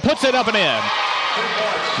 He puts it up and in.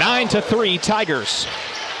 9-3 Tigers.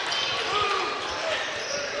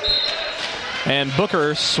 And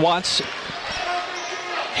Booker swats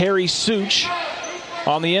Harry Such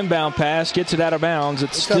on the inbound pass, gets it out of bounds.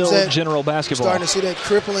 It's still General basketball. Starting to see that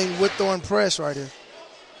crippling Whitthorn press right here.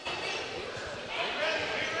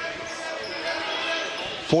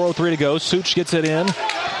 4:03 to go. Such gets it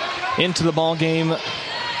into the ball game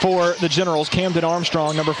for the Generals. Camden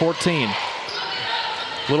Armstrong, number 14.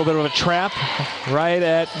 A little bit of a trap right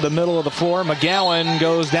at the middle of the floor. McGowan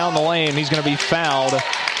goes down the lane. He's going to be fouled.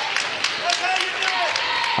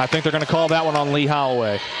 I think they're going to call that one on Lee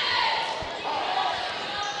Holloway.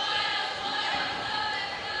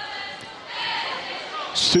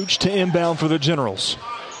 Such to inbound for the Generals.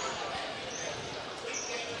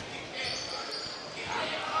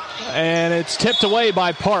 And it's tipped away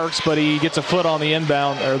by Parks, but he gets a foot on the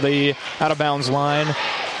inbound or the out-of-bounds line.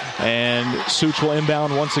 And Such will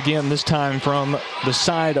inbound once again, this time from the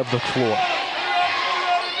side of the floor.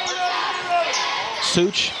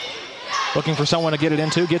 Such looking for someone to get it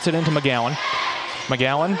into, gets it into McGowan.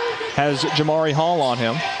 McGowan has Jamari Hall on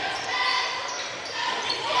him.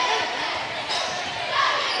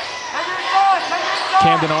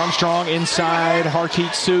 Camden Armstrong inside,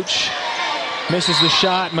 Harkeet Such misses the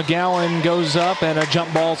shot. McGowan goes up, and a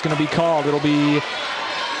jump ball is going to be called. It'll be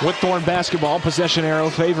Whitthorn basketball, possession arrow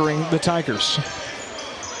favoring the Tigers.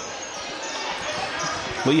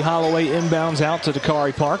 Lee Holloway inbounds out to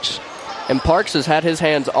Dakari Parks. And Parks has had his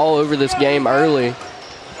hands all over this game early,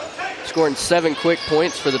 scoring 7 quick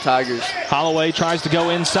points for the Tigers. Holloway tries to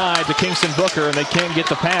go inside to Kingston Booker, and they can't get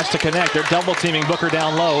the pass to connect. They're double-teaming Booker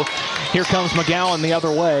down low. Here comes McGowan the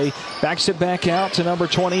other way. Backs it back out to number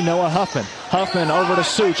 20, Noah Huffman. Huffman over to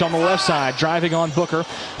Such on the left side, driving on Booker.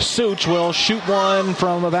 Such will shoot one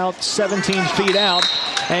from about 17 feet out,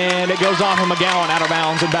 and it goes off of McGowan out of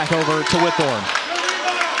bounds and back over to Whitthorn.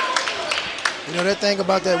 You know, that thing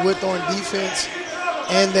about that Whitthorn defense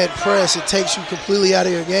and that press, it takes you completely out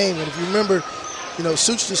of your game. And if you remember, you know,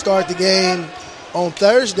 Such to start the game on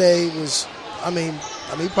Thursday was,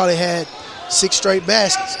 he probably had 6 straight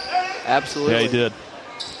baskets. Absolutely. Yeah, he did.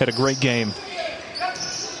 Had a great game.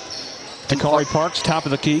 Dakari Parks, top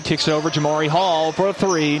of the key, kicks it over. Jamari Hall for a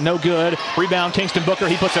 3, no good. Rebound, Kingston Booker.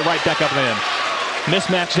 He puts it right back up and in.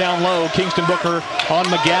 Mismatch down low. Kingston Booker on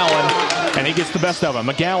McGowan, and he gets the best of him.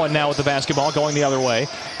 McGowan now with the basketball, going the other way.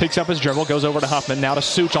 Picks up his dribble, goes over to Huffman, now to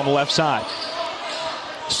Such on the left side.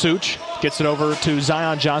 Such gets it over to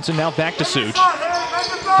Zion Johnson, now back to Such.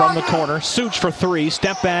 From the corner, Such for 3,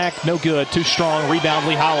 step back, no good, too strong. Rebound,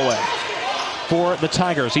 Lee Holloway for the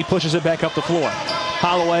Tigers. He pushes it back up the floor.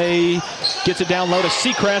 Holloway gets it down low to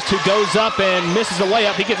Seacrest, who goes up and misses the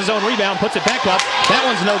layup. He gets his own rebound, puts it back up. That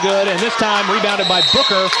one's no good, and this time rebounded by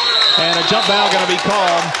Booker, and a jump foul going to be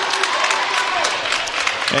called.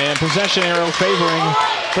 And possession arrow favoring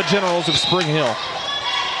the Generals of Spring Hill.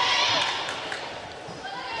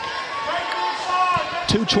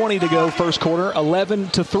 2:20 to go first quarter,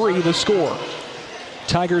 11-3 the score.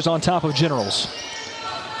 Tigers on top of Generals.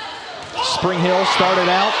 Spring Hill started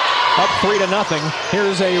out up 3-0.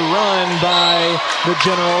 Here's a run by the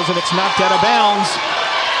Generals, and it's knocked out of bounds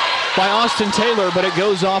by Austin Taylor, but it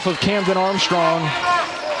goes off of Camden Armstrong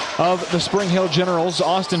of the Spring Hill Generals.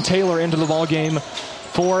 Austin Taylor into the ball game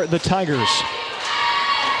for the Tigers.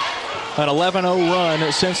 An 11-0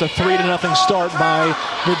 run since a 3-0 start by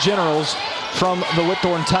the Generals from the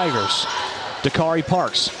Whitthorn Tigers. Dakari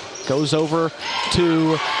Parks goes over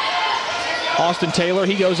to Austin Taylor.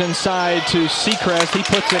 He goes inside to Seacrest. He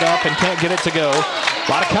puts it up and can't get it to go.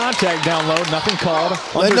 A lot of contact down low, nothing called.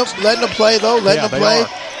 Letting them play, though. Letting them play.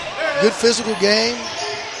 Good physical game.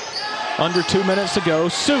 Under 2 minutes to go.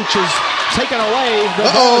 Such is taken away. The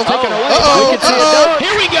ball is taken away.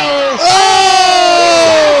 Here we go.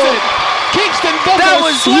 Oh! Kingston Booker. That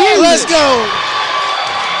was huge. Let's go.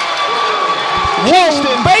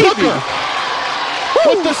 Kingston Booker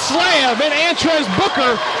with the slam, and Antrez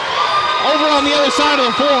Booker over on the other side of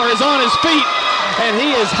the floor is on his feet, and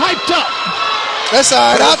he is hyped up. That's all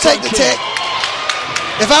right. I'll take the tech.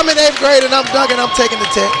 If I'm in 8th grade and I'm dunking, I'm taking the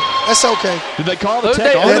tech. That's okay. Did they call the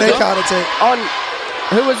tech? Yeah, they called the tech. On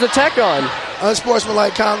who was the tech on?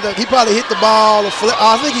 Unsportsmanlike conduct. He probably hit the ball.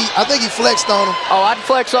 I think he flexed on him. Oh, I'd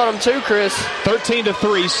flex on him too, Chris.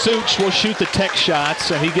 13-3. Such will shoot the tech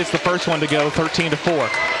shots, and he gets the first one to go. 13-4.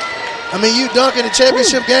 I mean, you dunk in a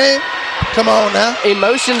championship game? Come on now.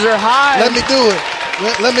 Emotions are high. Let me do it.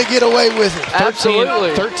 Let me get away with it.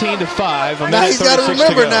 Absolutely. 13-5. Now he's got to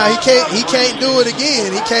remember. Now he can't do it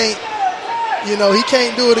again. He can't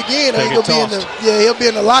do it again. He'll be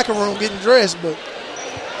in the locker room getting dressed. But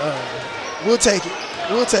we'll take it.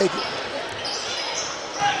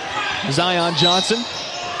 Zion Johnson.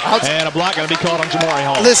 And a block going to be called on Jamari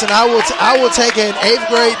Hall. Listen, I will take an 8th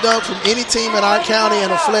grade dunk from any team in our county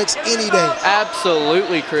and a flex any day.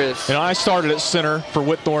 Absolutely, Chris. You know, I started at center for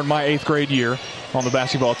Whitthorn my 8th grade year on the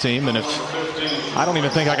basketball team, and I don't even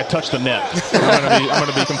think I could touch the net. I'm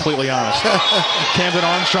going to be completely honest. Camden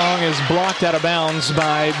Armstrong is blocked out of bounds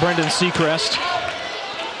by Brendan Seacrest.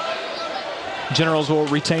 Generals will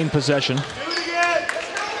retain possession.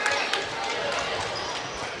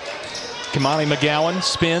 Kamani McGowan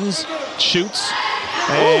spins, shoots,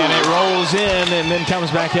 And it rolls in and then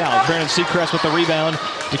comes back out. Brandon Seacrest with the rebound.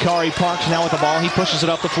 Dakari Parks now with the ball. He pushes it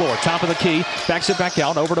up the floor. Top of the key. Backs it back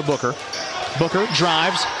out over to Booker. Booker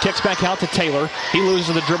drives. Kicks back out to Taylor. He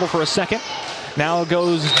loses the dribble for a second. Now it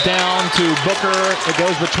goes down to Booker. It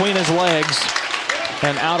goes between his legs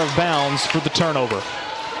and out of bounds for the turnover.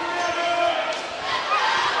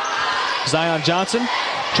 Zion Johnson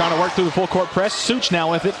trying to work through the full court press. Such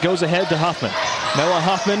now with it, goes ahead to Huffman. Noah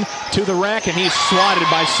Huffman to the rack, and he's swatted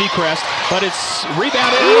by Seacrest, but it's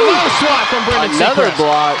rebounded. Another swat from Brendan Another Seacrest.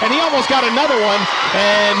 block. And he almost got another one,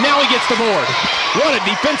 and now he gets the board. What a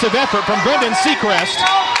defensive effort from Brendan Seacrest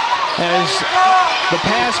as the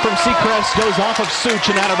pass from Seacrest goes off of Such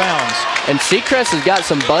and out of bounds. And Seacrest has got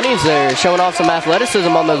some bunnies there, showing off some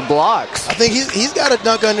athleticism on those blocks. I think he's got a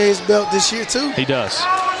dunk under his belt this year, too. He does.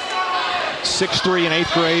 6'3" in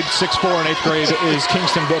 8th grade, 6'4" in 8th grade is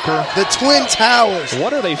Kingston Booker. The Twin Towers.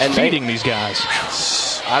 What are they feeding these guys?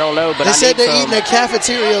 I don't know, but they said they're eating a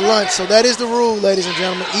cafeteria lunch, so that is the rule, ladies and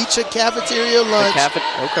gentlemen. Eat your cafeteria lunch.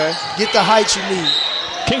 Okay. Get the height you need.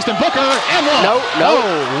 Kingston Booker and one. No. Oh,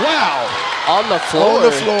 wow. On the floor. On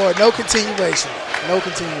the floor. No continuation. No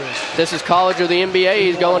continuation. This is college or the NBA.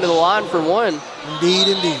 He's going to the line for one.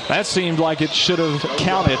 Indeed. That seemed like it should have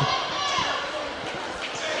counted.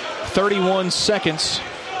 31 seconds.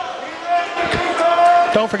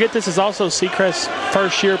 Don't forget, this is also Seacrest's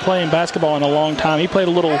first year playing basketball in a long time. He played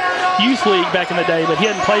a little youth league back in the day, but he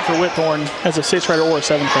hadn't played for Whitthorn as a 6th grader or a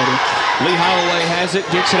 7th grader. Lee Holloway has it,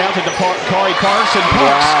 gets it out to Dakari Parks, and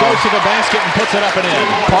Parks goes to the basket and puts it up and in.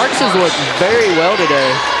 Parks has looked very well today.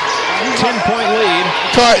 10-point lead.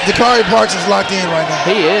 Dakari Parks is locked in right now.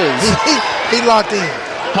 He is. He locked in.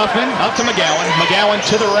 Huffman up to McGowan. McGowan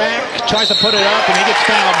to the rack, tries to put it up, and he gets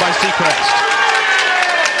fouled by Seacrest.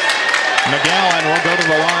 McGowan will go to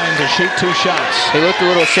the line to shoot 2 shots. He looked a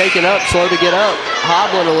little shaken up, slow to get up,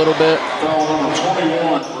 hobbling a little bit.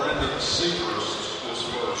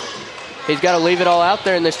 He's got to leave it all out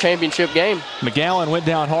there in this championship game. McGowan went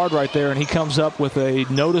down hard right there, and he comes up with a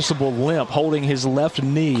noticeable limp, holding his left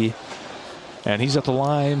knee. And he's at the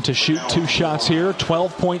line to shoot 2 shots here.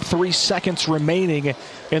 12.3 seconds remaining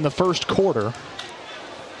in the first quarter.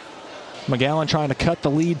 McGowan trying to cut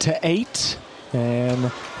the lead to 8.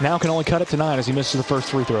 And now can only cut it to 9 as he misses the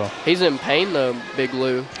first free throw. He's in pain, though, Big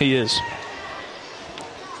Lou. He is.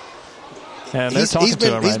 And they're talking to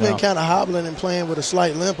him right now. He's been kind of hobbling and playing with a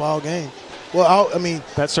slight limp all game. Well,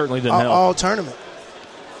 that certainly didn't help. All tournament.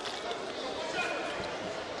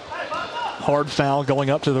 Hard foul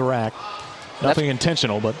going up to the rack. Nothing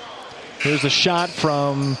intentional, but here's the shot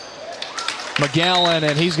from McGowan,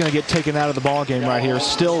 and he's going to get taken out of the ball game right here.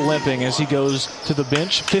 Still limping as he goes to the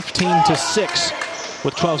bench. 15-6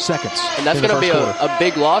 with 12 seconds. And that's going to be a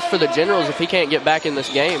big loss for the Generals if he can't get back in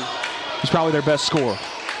this game. He's probably their best scorer.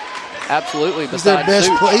 Absolutely. He's their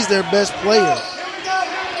best player.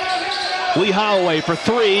 Lee Holloway for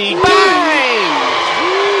 3. Bang!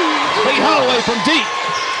 Lee Holloway from deep.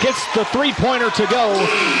 Gets the 3-pointer to go,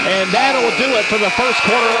 and that'll do it for the first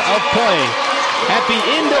quarter of play. At the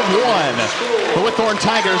end of 1, the Whitthorn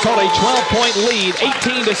Tigers hold a 12-point lead,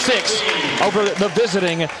 18-6, over the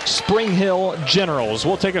visiting Spring Hill Generals.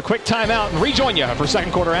 We'll take a quick timeout and rejoin you for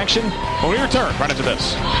second quarter action when we return right into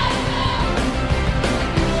this.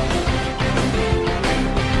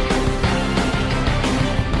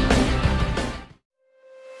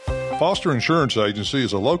 Foster Insurance Agency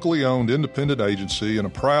is a locally owned independent agency and a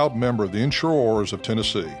proud member of the Insurers of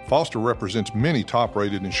Tennessee. Foster represents many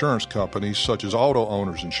top-rated insurance companies such as Auto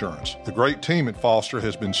Owners Insurance. The great team at Foster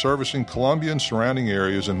has been servicing Columbia and surrounding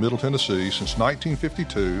areas in Middle Tennessee since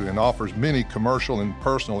 1952 and offers many commercial and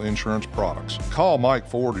personal insurance products. Call Mike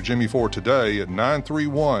Ford or Jimmy Ford today at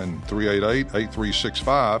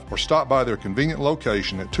 931-388-8365 or stop by their convenient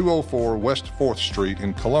location at 204 West 4th Street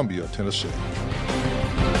in Columbia, Tennessee.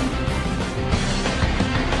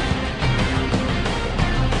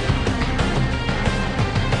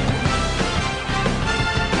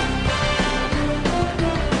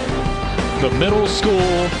 The middle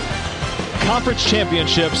school conference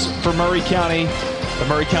championships for Maury County, the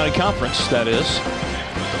Maury County Conference, that is.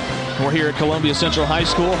 We're here at Columbia Central High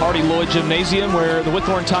School, Hardy Lloyd Gymnasium, where the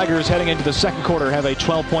Whitthorn Tigers heading into the second quarter have a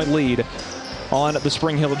 12-point lead on the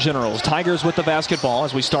Spring Hill Generals. Tigers with the basketball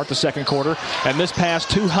as we start the second quarter, and this pass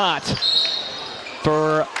too hot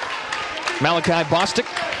for Malachi Bostic.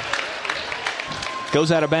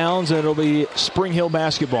 Goes out of bounds, and it'll be Spring Hill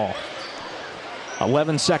basketball.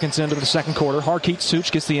 11 seconds into the second quarter. Harkeet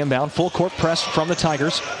Such gets the inbound. Full court press from the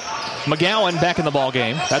Tigers. McGowan back in the ball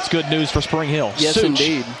game. That's good news for Spring Hill. Yes, Such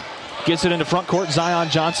indeed. gets it into front court. Zion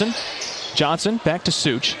Johnson Johnson back to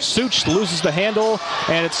Such. Such loses the handle,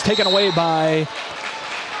 and it's taken away by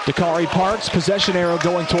Dakari Parks. Possession arrow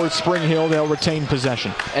going towards Spring Hill. They'll retain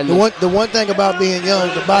possession. And the one thing about being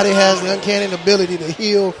young, the body has the uncanny ability to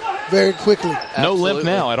heal very quickly. No limp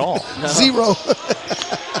now at all. No. Zero.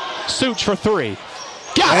 Such for three.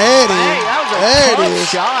 Got it. That was a tough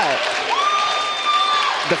shot.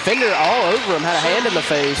 Defender all over him, had a hand in the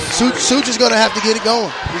face. Such is going to have to get it going.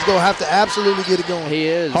 He's going to have to absolutely get it going. He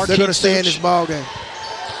is. They're going to stay in this ball game.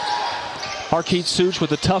 Harkeet Such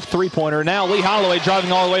with a tough three-pointer. Now Lee Holloway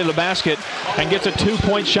driving all the way to the basket and gets a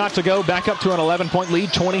 2-point shot to go. Back up to an 11-point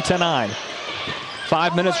lead, 20-9.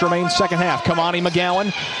 5 minutes remain second half. Kamani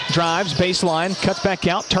McGowan drives, baseline, cuts back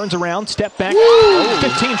out, turns around, step back.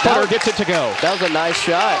 15-footer gets it to go. That was a nice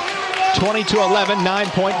shot. 20-11,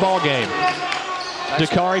 9-point ball game.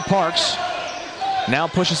 Dakari Parks now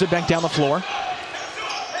pushes it back down the floor.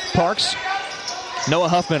 Parks, Noah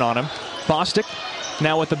Huffman on him. Bostic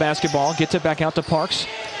now with the basketball, gets it back out to Parks.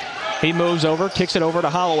 He moves over, kicks it over to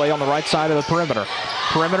Holloway on the right side of the perimeter.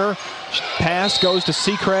 Perimeter pass goes to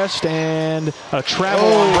Seacrest, and a travel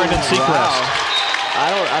on Brendan Seacrest. Wow.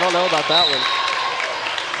 I don't know about that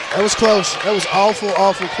one. That was close. That was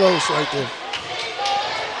awful close right there.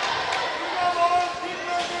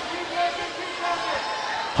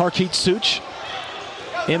 Harkeet Such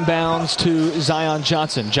inbounds to Zion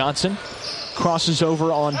Johnson. Johnson crosses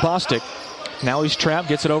over on Bostic. Now he's trapped,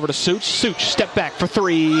 gets it over to Such. Such, step back for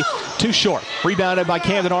three, too short. Rebounded by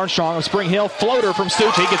Camden Armstrong of Spring Hill. Floater from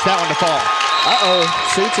Such, he gets that one to fall.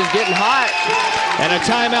 Such is getting hot. And a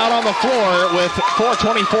timeout on the floor with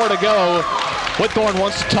 4:24 to go. Whitthorn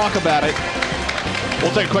wants to talk about it.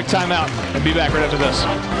 We'll take a quick timeout and be back right after this.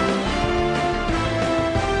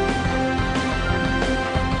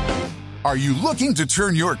 Are you looking to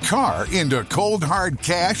turn your car into cold, hard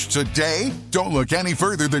cash today? Don't look any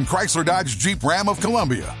further than Chrysler Dodge Jeep Ram of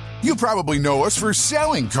Columbia. You probably know us for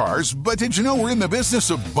selling cars, but did you know we're in the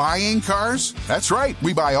business of buying cars? That's right,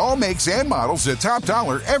 we buy all makes and models at top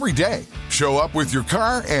dollar every day. Show up with your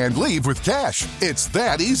car and leave with cash. It's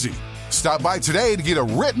that easy. Stop by today to get a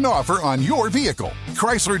written offer on your vehicle.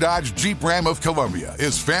 Chrysler Dodge Jeep Ram of Columbia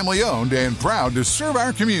is family owned and proud to serve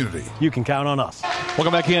our community. You can count on us.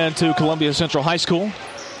 Welcome back into Columbia Central High School.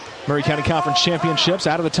 Murray County Conference Championships.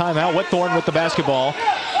 Out of the timeout, Whitthorn with the basketball.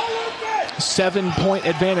 7-point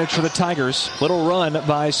advantage for the Tigers. Little run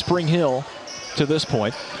by Spring Hill to this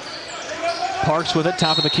point. Parks with it,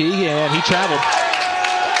 top of the key, and he traveled.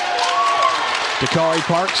 Dakari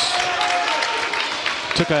Parks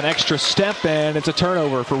took an extra step, and it's a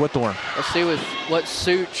turnover for Whitthorn. Let's see what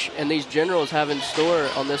Such and these Generals have in store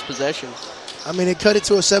on this possession. I mean, it cut it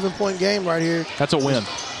to a 7-point game right here. That's a win.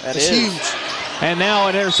 It's huge. And now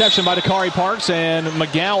an interception by Dakari Parks, and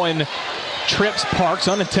McGowan trips Parks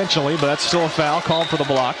unintentionally, but that's still a foul called for the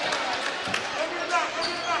block.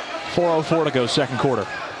 4:04 to go, second quarter.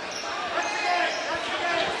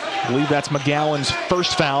 I believe that's McGowan's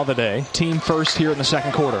first foul of the day. Team first here in the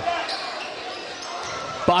second quarter.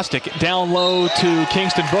 Bostic down low to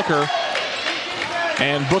Kingston Booker.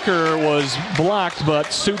 And Booker was blocked,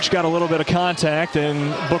 but Such got a little bit of contact,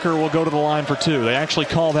 and Booker will go to the line for two. They actually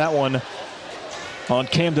call that one on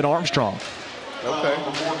Camden Armstrong. Okay.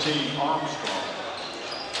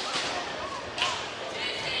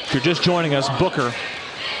 If you're just joining us, Booker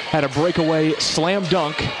had a breakaway slam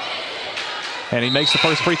dunk, and he makes the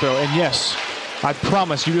first free throw. And yes, I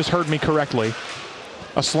promise you just heard me correctly.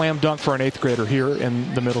 A slam dunk for an 8th grader here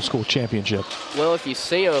in the middle school championship. Well, if you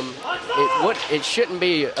see him, it shouldn't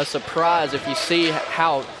be a surprise if you see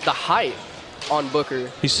how the height on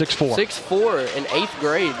Booker. He's 6'4". 6'4" in 8th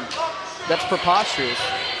grade. That's preposterous.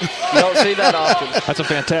 You don't see that often. That's a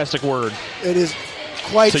fantastic word. It is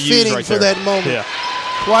quite fitting right for there. that moment. Yeah.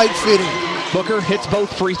 Quite fitting. Booker hits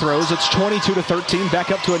both free throws. It's 22-13,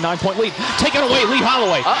 back up to a 9-point lead. Taken away, Lee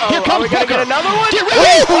Holloway. Here comes Booker. Get another one? Get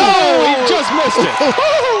ready! Oh, he just missed it.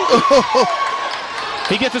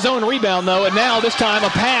 He gets his own rebound, though, and now this time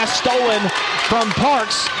a pass stolen from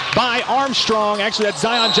Parks by Armstrong. Actually, that's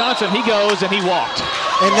Zion Johnson. He goes, and he walked.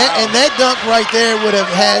 And that dunk right there would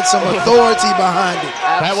have had some authority behind it.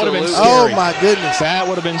 That would have been scary. Oh, my goodness. That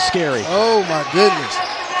would have been scary. Oh, my goodness.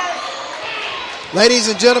 Ladies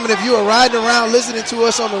and gentlemen, if you are riding around listening to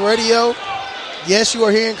us on the radio, yes, you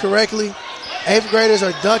are hearing correctly. 8th graders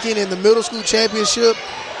are dunking in the middle school championship.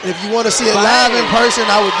 And if you want to see it live in person,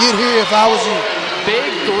 I would get here if I was you.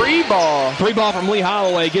 Big three ball. Three ball from Lee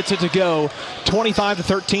Holloway gets it to go.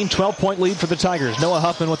 25-13, 12-point lead for the Tigers. Noah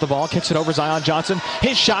Huffman with the ball, kicks it over Zion Johnson.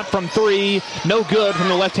 His shot from three, no good from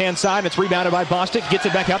the left-hand side. It's rebounded by Bostic, gets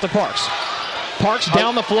it back out to Parks. Parks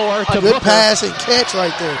down the floor to good Booker. pass and catch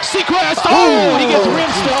right there. Seacrest. Oh, he gets rim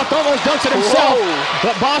stuffed, almost dunks it himself.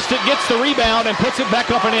 But Boston gets the rebound and puts it back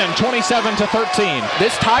up and in, 27-13.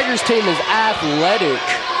 This Tigers team is athletic.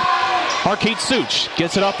 Harkeet Such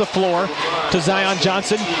gets it up the floor to Zion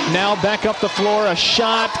Johnson. Now back up the floor. A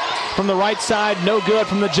shot from the right side. No good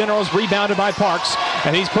from the Generals. Rebounded by Parks.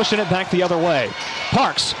 And he's pushing it back the other way.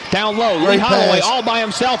 Parks down low. Lee Holloway all by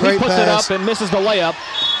himself. He puts it up and misses the layup.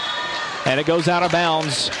 And it goes out of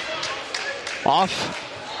bounds. Off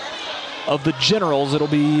of the Generals. It'll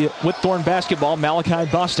be Whitthorn basketball. Malachi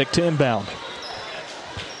Bostic to inbound.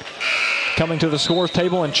 Coming to the scores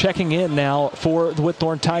table and checking in now for the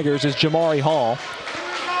Whitthorn Tigers is Jamari Hall.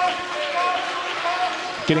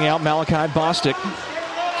 Getting out Malachi Bostic.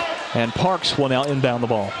 And Parks will now inbound the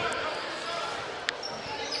ball.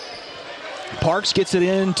 Parks gets it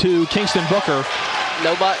into Kingston Booker.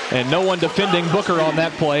 And no one defending Booker on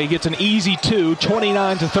that play. He gets an easy 2,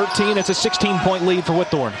 29-13. It's a 16-point lead for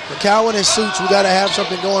Whitthorn. McCowan and Suits, we got to have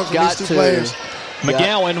something going from these two players.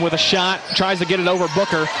 McGowan with a shot, tries to get it over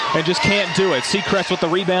Booker and just can't do it. Seacrest with the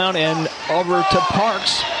rebound and over to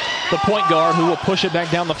Parks, the point guard, who will push it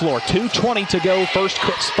back down the floor. 2:20 to go first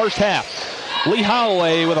half. Lee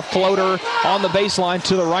Holloway with a floater on the baseline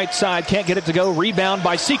to the right side. Can't get it to go. Rebound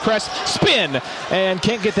by Seacrest. Spin. And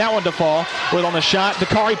can't get that one to fall. With on the shot,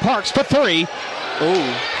 Dakari Parks for 3.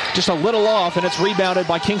 Ooh. Just a little off, and it's rebounded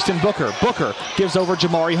by Kingston Booker. Booker gives over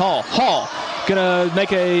Jamari Hall. Hall gonna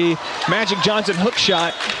make a Magic Johnson hook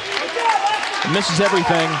shot. Misses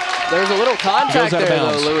everything. There's a little contact there,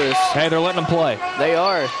 though, Lewis. Hey, they're letting them play. They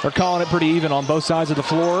are. They're calling it pretty even on both sides of the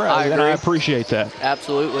floor, and I appreciate that.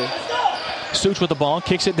 Absolutely. Such with the ball,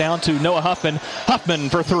 kicks it down to Noah Huffman. Huffman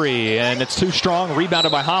for 3, and it's too strong.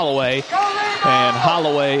 Rebounded by Holloway, and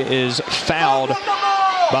Holloway is fouled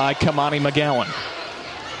by Kamani McGowan.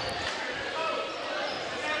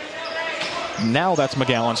 Now that's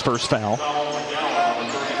McGowan's first foul.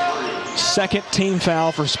 Second team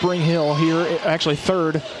foul for Spring Hill here, actually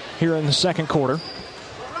third here in the second quarter.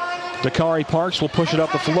 Dakari Parks will push it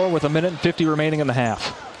up the floor with 1:50 remaining in the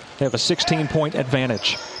half. They have a 16-point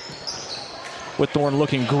advantage. Whitthorn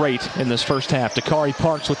looking great in this first half. Dakari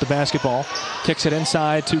Parks with the basketball. Kicks it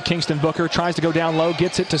inside to Kingston Booker. Tries to go down low.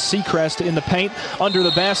 Gets it to Seacrest in the paint. Under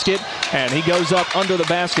the basket. And he goes up under the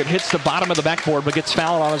basket. Hits the bottom of the backboard but gets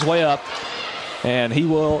fouled on his way up. And he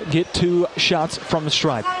will get 2 shots from the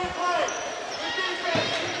stripe.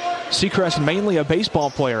 Seacrest mainly a baseball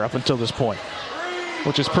player up until this point,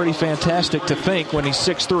 which is pretty fantastic to think when he's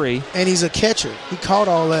 6'3". And he's a catcher. He caught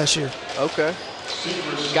all last year. Okay.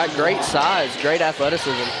 Got great size, great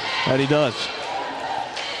athleticism. That he does.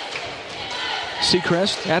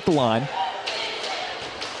 Seacrest at the line.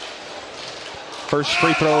 First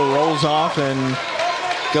free throw rolls off and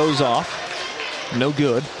goes off. No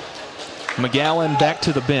good. McGowan back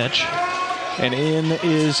to the bench. And in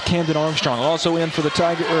is Camden Armstrong. Also in for the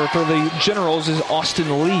Generals is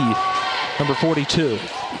Austin Lee, number 42.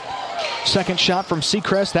 Second shot from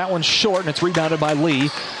Seacrest. That one's short, and it's rebounded by Lee.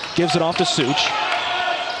 Gives it off to Such.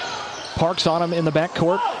 Parks on him in the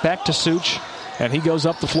backcourt. Back to Such. And he goes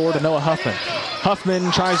up the floor to Noah Huffman.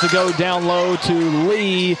 Huffman tries to go down low to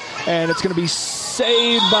Lee, and it's going to be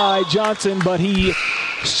saved by Johnson, but he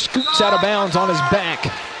scoots out of bounds on his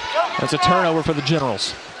back. That's a turnover for the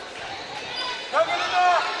Generals.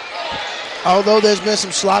 Although there's been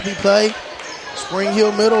some sloppy play, Spring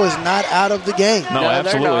Hill Middle is not out of the game. No,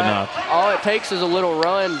 absolutely not. All it takes is a little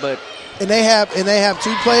run, but and they have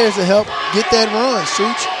 2 players to help get that run.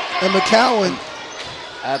 Such and McCowan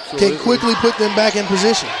can quickly put them back in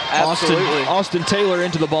position. Austin Taylor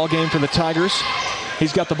into the ball game for the Tigers.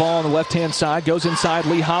 He's got the ball on the left-hand side, goes inside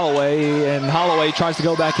Lee Holloway, and Holloway tries to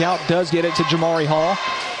go back out, does get it to Jamari Hall.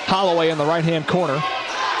 Holloway in the right-hand corner.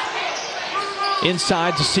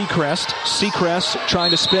 Inside to Seacrest. Seacrest trying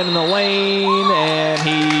to spin in the lane, and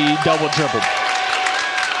he double-dribbled.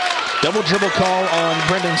 Double dribble call on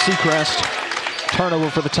Brendan Seacrest. Turnover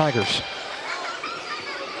for the Tigers.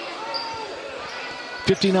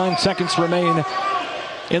 59 seconds remain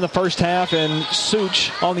in the first half, and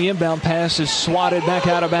Such on the inbound pass is swatted back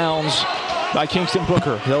out of bounds by Kingston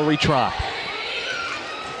Booker. They'll retry.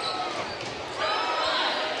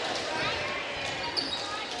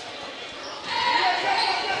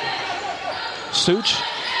 Such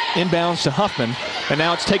inbounds to Huffman, and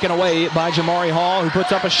now it's taken away by Jamari Hall, who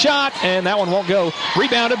puts up a shot, and that one won't go.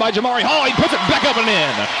 Rebounded by Jamari Hall. He puts it back up and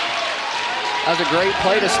in. That was a great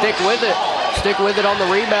play to stick with it. Stick with it on the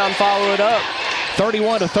rebound, follow it up.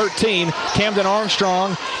 31-13. Camden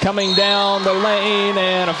Armstrong coming down the lane,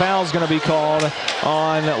 and a foul's going to be called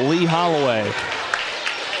on Lee Holloway.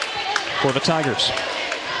 for the Tigers.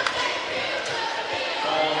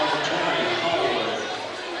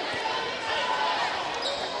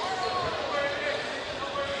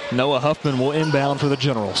 Noah Huffman will inbound for the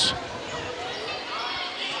Generals.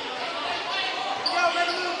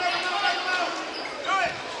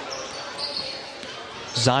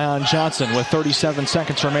 Zion Johnson with 37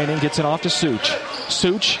 seconds remaining gets it off to Such.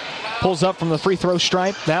 Such pulls up from the free throw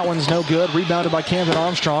stripe. That one's no good. Rebounded by Camden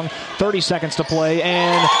Armstrong. 30 seconds to play,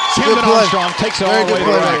 and Camden Armstrong takes it all the way to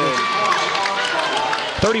the rack.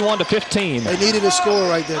 31-15. They needed a score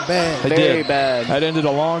right there, bad. They Very did. bad. That ended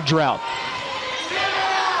a long drought.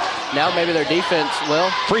 Now maybe their defense will.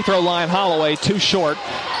 Free throw line, Holloway, too short.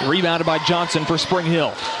 Rebounded by Johnson for Spring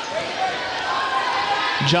Hill.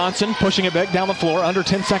 Johnson pushing it back down the floor, under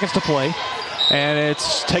 10 seconds to play. And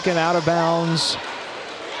it's taken out of bounds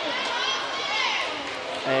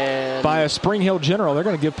by a Spring Hill General. They're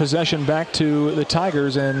going to give possession back to the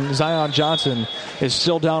Tigers, and Zion Johnson is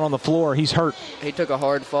still down on the floor. He's hurt. He took a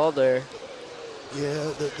hard fall there.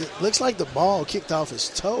 Yeah, it looks like the ball kicked off his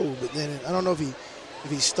toe, but then I don't know if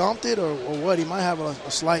he stomped it or what. He might have a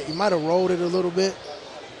slight, he might have rolled it a little bit.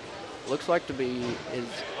 Looks like to be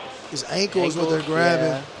his ankle is what they're grabbing.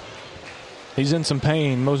 Yeah. He's in some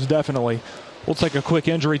pain, most definitely. We'll take a quick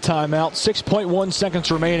injury timeout. 6.1 seconds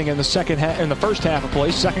remaining in the first half of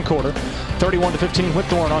play, second quarter. 31-15,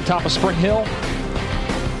 Whitthorn on top of Spring Hill.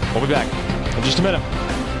 We'll be back in just a minute.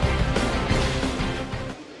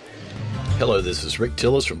 Hello, this is Rick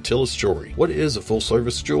Tillis from Tillis Jewelry. What is a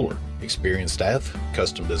full-service jeweler? Experienced staff,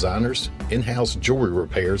 custom designers, in-house jewelry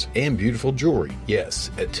repairs, and beautiful jewelry. Yes,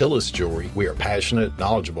 at Tillis Jewelry, we are passionate,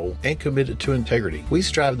 knowledgeable, and committed to integrity. We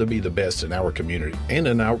strive to be the best in our community and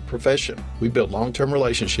in our profession. We build long-term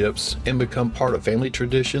relationships and become part of family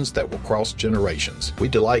traditions that will cross generations. We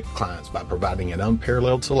delight clients by providing an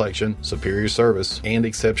unparalleled selection, superior service, and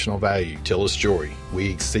exceptional value. Tillis Jewelry, we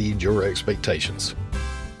exceed your expectations.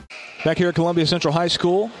 Back here at Columbia Central High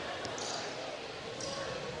School,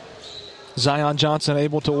 Zion Johnson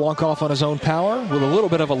able to walk off on his own power with a little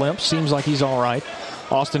bit of a limp. Seems like he's all right.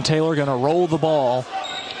 Austin Taylor going to roll the ball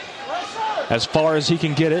as far as he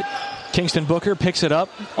can get it. Kingston Booker picks it up.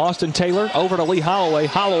 Austin Taylor over to Lee Holloway.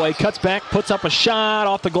 Holloway cuts back, puts up a shot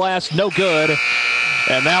off the glass. No good.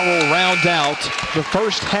 And that will round out the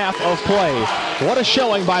first half of play. What a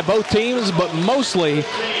showing by both teams, but mostly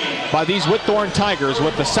by these Whitthorn Tigers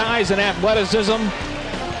with the size and athleticism.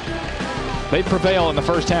 They prevail in the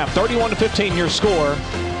first half. 31-15 your score.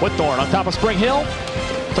 Whitthorn on top of Spring Hill.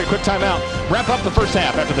 Take a quick timeout. Wrap up the first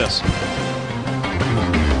half after this.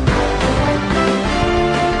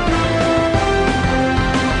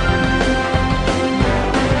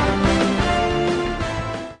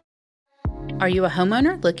 Are you a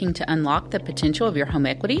homeowner looking to unlock the potential of your home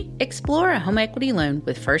equity? Explore a home equity loan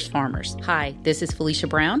with First Farmers. Hi, this is Felicia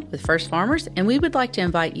Brown with First Farmers, and we would like to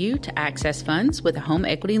invite you to access funds with a home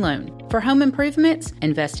equity loan. For home improvements,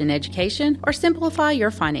 invest in education, or simplify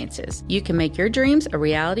your finances, you can make your dreams a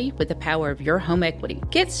reality with the power of your home equity.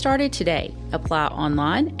 Get started today. Apply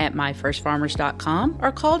online at myfirstfarmers.com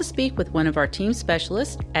or call to speak with one of our team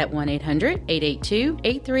specialists at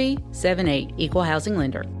 1-800-882-8378. Equal Housing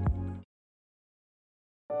Lender.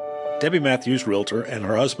 Debbie Matthews, realtor, and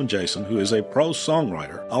her husband Jason, who is a prose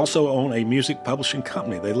songwriter, also own a music publishing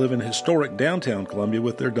company. They live in historic downtown Columbia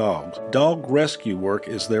with their dogs. Dog rescue work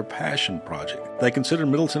is their passion project. They consider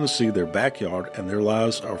Middle Tennessee their backyard, and their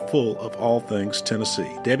lives are full of all things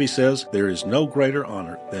Tennessee. Debbie says there is no greater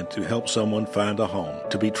honor than to help someone find a home.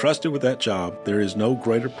 To be trusted with that job, there is no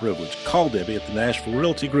greater privilege. Call Debbie at the Nashville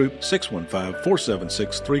Realty Group,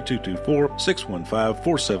 615-476-3224,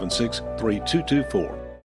 615-476-3224.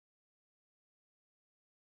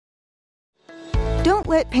 Don't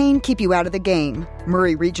let pain keep you out of the game.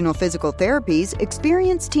 Murray Regional Physical Therapy's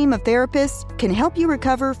experienced team of therapists can help you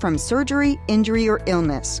recover from surgery, injury, or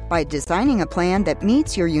illness by designing a plan that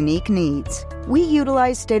meets your unique needs. We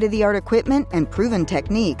utilize state-of-the-art equipment and proven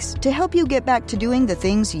techniques to help you get back to doing the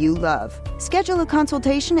things you love. Schedule a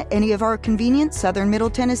consultation at any of our convenient Southern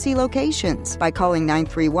Middle Tennessee locations by calling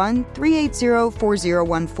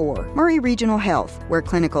 931-380-4014. Murray Regional Health, where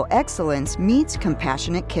clinical excellence meets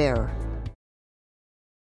compassionate care.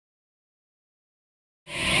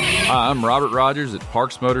 Hi, I'm Robert Rogers at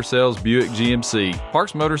Parks Motor Sales Buick GMC.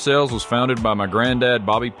 Parks Motor Sales was founded by my granddad,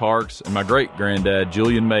 Bobby Parks, and my great-granddad,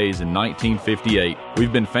 Julian Mays, in 1958.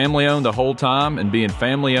 We've been family-owned the whole time, and being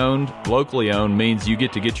family-owned, locally owned, means you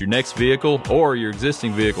get to get your next vehicle or your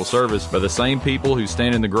existing vehicle serviced by the same people who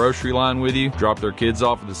stand in the grocery line with you, drop their kids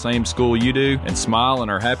off at the same school you do, and smile and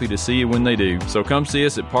are happy to see you when they do. So come see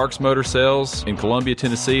us at Parks Motor Sales in Columbia,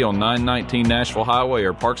 Tennessee on 919 Nashville Highway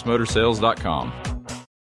or parksmotorsales.com.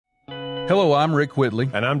 Hello, I'm Rick Whitley.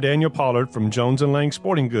 And I'm Daniel Pollard from Jones & Lang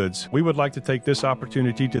Sporting Goods. We would like to take this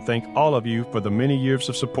opportunity to thank all of you for the many years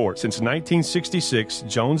of support. Since 1966,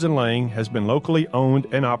 Jones & Lang has been locally owned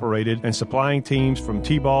and operated and supplying teams from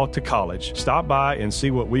T-ball to college. Stop by and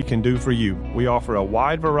see what we can do for you. We offer a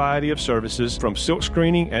wide variety of services from silk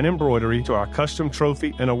screening and embroidery to our custom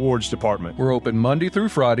trophy and awards department. We're open Monday through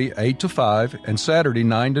Friday, 8 to 5, and Saturday,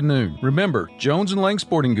 9 to noon. Remember, Jones & Lang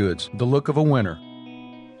Sporting Goods, the look of a winner.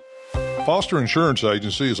 Foster Insurance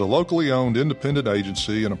Agency is a locally owned independent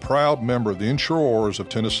agency and a proud member of the Insurers of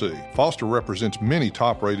Tennessee. Foster represents many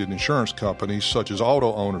top-rated insurance companies such as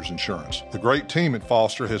Auto Owners Insurance. The great team at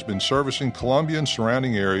Foster has been servicing Columbia and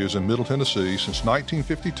surrounding areas in Middle Tennessee since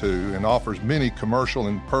 1952 and offers many commercial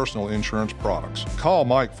and personal insurance products. Call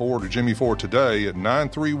Mike Ford or Jimmy Ford today at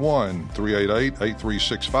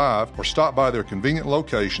 931-388-8365 or stop by their convenient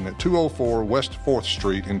location at 204 West 4th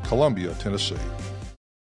Street in Columbia, Tennessee.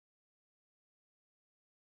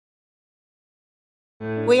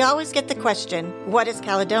 We always get the question, what is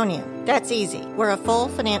Caledonia? That's easy. We're a full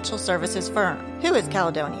financial services firm. Who is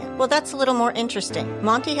Caledonia? Well, that's a little more interesting.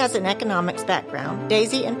 Monty has an economics background.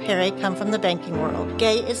 Daisy and Perry come from the banking world.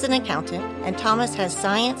 Gay is an accountant, and Thomas has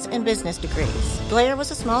science and business degrees. Blair was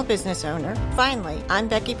a small business owner. Finally, I'm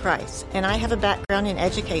Becky Price, and I have a background in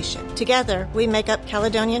education. Together, we make up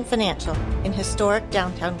Caledonian Financial in historic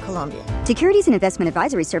downtown Columbia. Securities and investment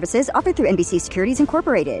advisory services offered through NBC Securities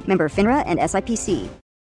Incorporated, member FINRA and SIPC.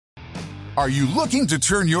 Are you looking to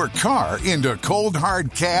turn your car into cold,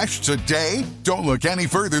 hard cash today? Don't look any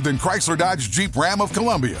further than Chrysler Dodge Jeep Ram of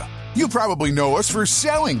Columbia. You probably know us for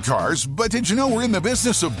selling cars, but did you know we're in the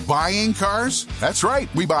business of buying cars? That's right,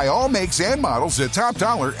 we buy all makes and models at top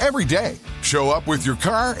dollar every day. Show up with your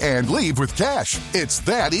car and leave with cash. It's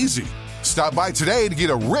that easy. Stop by today to get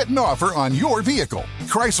a written offer on your vehicle.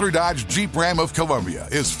 Chrysler Dodge Jeep Ram of Columbia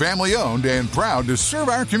is family owned and proud to serve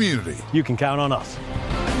our community. You can count on us.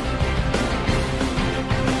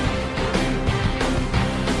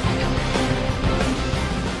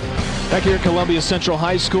 Back here at Columbia Central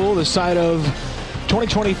High School, the site of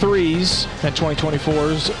 2023's and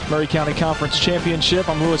 2024's Murray County Conference Championship.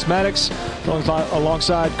 I'm Lewis Maddox,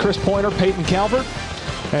 alongside Chris Pointer, Peyton Calvert.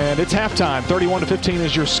 And it's halftime. 31-15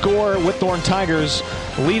 is your score. Whitthorn Tigers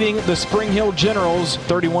leading the Spring Hill Generals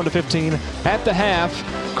 31-15 at the half.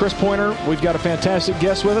 Chris Pointer, we've got a fantastic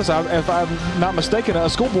guest with us. If I'm not mistaken, a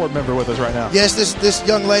school board member with us right now. Yes, this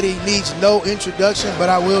young lady needs no introduction, but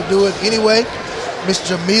I will do it anyway. Miss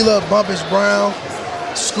Jamila Bumpus Brown,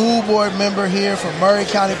 school board member here from Murray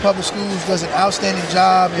County Public Schools, does an outstanding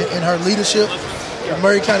job in her leadership at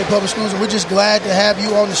Murray County Public Schools. And we're just glad to have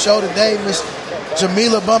you on the show today, Miss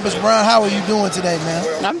Jamila Bumpus Brown. How are you doing today,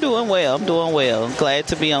 man? I'm doing well. Glad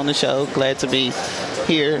to be on the show. Glad to be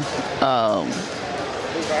here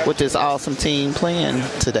with this awesome team playing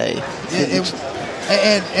today.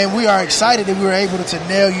 And we are excited that we were able to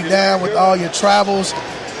nail you down with all your travels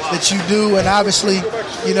that you do, and obviously,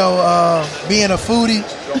 being a foodie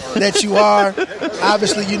that you are,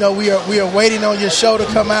 obviously, we are waiting on your show to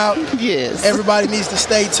come out. Yes. Everybody needs to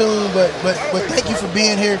stay tuned, but thank you for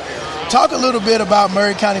being here. Talk a little bit about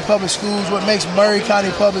Murray County Public Schools. What makes Murray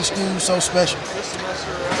County Public Schools so special?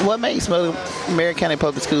 What makes Murray County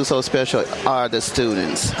Public Schools so special are the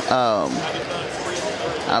students.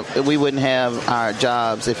 We wouldn't have our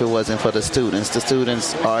jobs if it wasn't for the students. The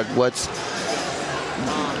students are what's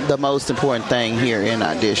the most important thing here in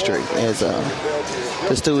our district is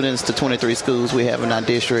the students, the 23 schools we have in our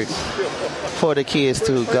district, for the kids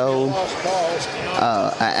to go,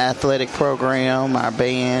 our athletic program, our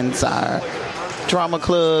bands, our drama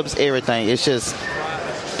clubs, everything. It's just,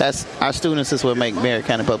 our students is what make Murray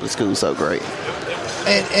County Public Schools so great.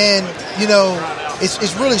 And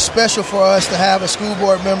it's really special for us to have a school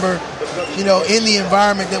board member, in the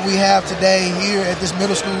environment that we have today here at this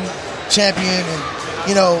middle school champion. And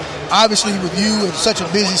obviously with you, it's such a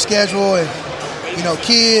busy schedule and,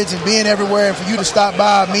 kids and being everywhere, and for you to stop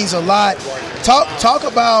by means a lot. Talk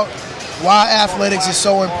about why athletics is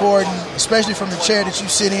so important, especially from the chair that you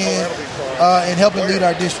sit in and helping lead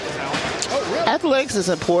our district. Athletics is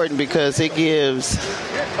important because it gives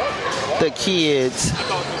the kids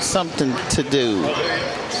something to do.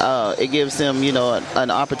 It gives them,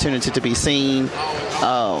 an opportunity to be seen,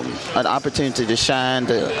 an opportunity to shine,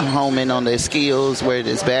 to home in on their skills, whether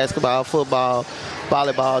it's basketball, football,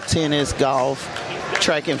 volleyball, tennis, golf,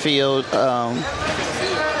 track and field.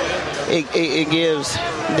 It gives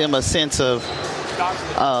them a sense of,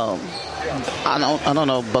 I don't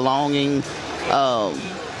know, belonging,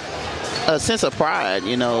 a sense of pride,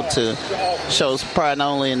 to show pride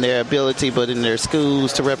not only in their ability but in their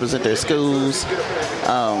schools, to represent their schools.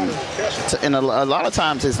 And a lot of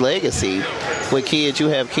times it's legacy. With kids, you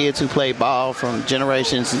have kids who play ball from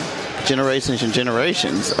generations and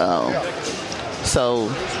generations. So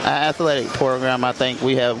our athletic program, I think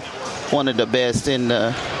we have one of the best in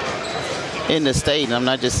the state, and I'm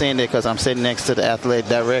not just saying that because I'm sitting next to the athletic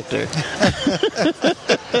director.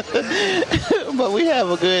 But we have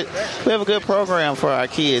a good program for our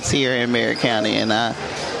kids here in Merritt County, and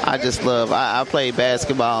I just love. I play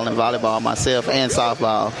basketball and volleyball myself and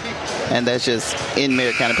softball, and that's just in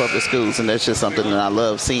Merritt County Public Schools, and that's just something that I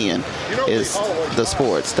love seeing is the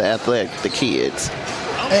sports, the athletic, the kids.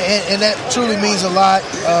 And that truly means a lot.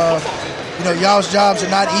 Y'all's jobs are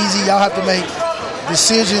not easy. Y'all have to make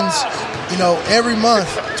decisions. Every month,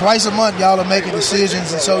 twice a month, y'all are making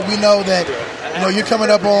decisions. And so we know that, you're coming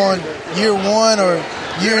up on year 1 or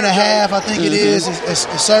year and a half, I think it is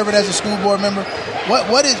serving as a school board member.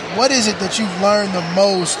 What is it that you've learned the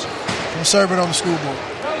most from serving on the school board?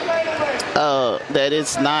 That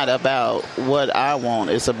it's not about what I want.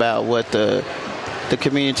 It's about what the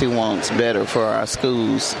community wants better for our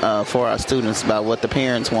schools, for our students, about what the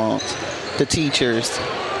parents want, the teachers.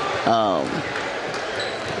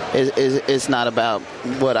 It's not about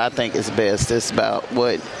what I think is best. It's about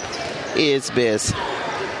what is best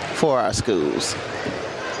for our schools.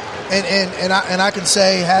 And I can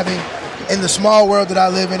say, having in the small world that I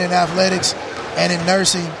live in athletics and in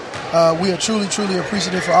nursing, we are truly, truly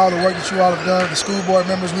appreciative for all the work that you all have done. The school board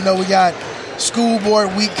members, we know we got school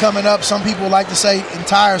board week coming up. Some people like to say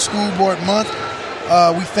entire school board month.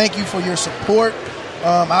 We thank you for your support.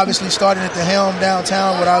 Obviously, starting at the helm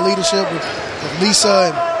downtown with our leadership with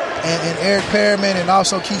Lisa and Eric Perriman, and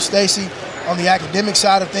also Keith Stacy on the academic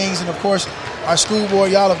side of things. And, of course, our school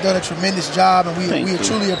board, y'all have done a tremendous job, and we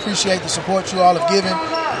truly appreciate the support you all have given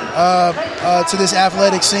to this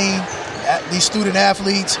athletic scene, these student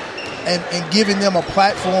athletes, and giving them a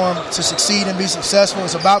platform to succeed and be successful.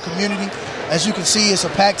 It's about community. As you can see, it's a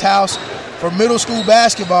packed house for middle school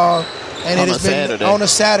basketball, and it has been on a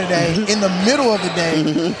Saturday in the middle of the day,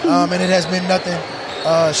 and it has been nothing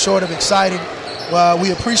short of exciting.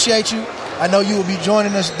 We appreciate you. I know you will be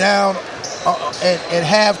joining us down at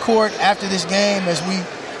half court after this game as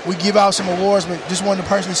we give out some awards, but just wanted to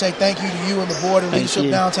personally say thank you to you and the board and leadership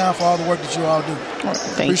downtown for all the work that you all do.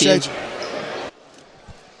 Appreciate you.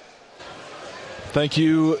 Thank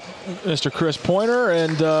you, Mr. Chris Pointer,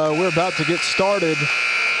 and we're about to get started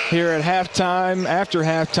here at halftime. After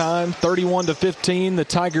halftime, 31-15, the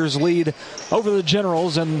Tigers lead over the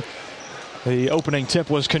Generals, and the opening tip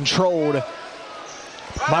was controlled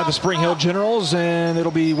by the Spring Hill Generals, and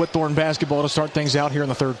it'll be Whitthorn basketball to start things out here in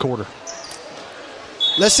the third quarter.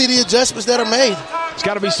 Let's see the adjustments that are made. It's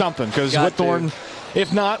got to be something, because Whitthorn,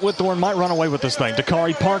 if not, Whitthorn might run away with this thing.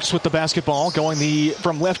 Dakari Parks with the basketball, going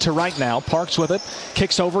from left to right now. Parks with it,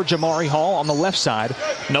 kicks over Jamari Hall on the left side.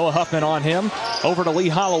 Noah Huffman on him. Over to Lee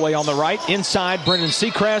Holloway on the right. Inside, Brendan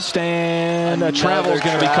Seacrest, and a travel is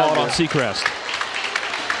going to be called on Seacrest.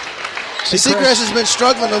 Seacrest has been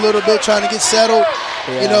struggling a little bit trying to get settled.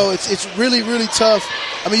 Yeah. It's really, really tough.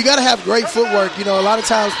 I mean, you got to have great footwork. A lot of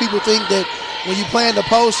times people think that when you play in the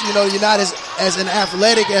post, you're not as an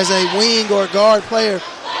athletic as a wing or a guard player.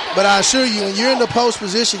 But I assure you, when you're in the post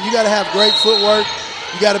position, you got to have great footwork.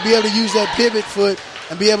 You got to be able to use that pivot foot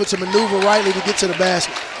and be able to maneuver rightly to get to the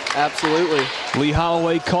basket. Absolutely. Lee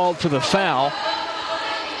Holloway called for the foul.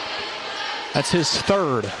 That's his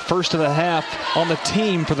third, first of the half on the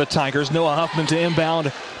team for the Tigers. Noah Huffman to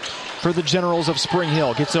inbound for the Generals of Spring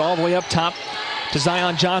Hill. Gets it all the way up top to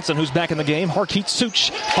Zion Johnson, who's back in the game. Harkeet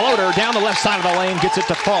Such, floater down the left side of the lane, gets it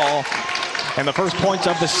to fall. And the first points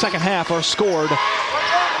of the second half are scored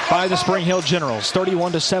by the Spring Hill Generals.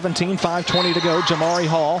 31-17, 5:20 to go. Jamari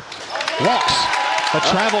Hall walks. A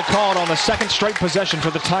travel called on the second straight possession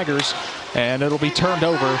for the Tigers, and it'll be turned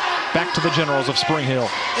over back to the Generals of Spring Hill.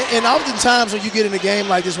 And oftentimes when you get in a game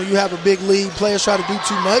like this, when you have a big lead, players try to do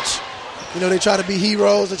too much. They try to be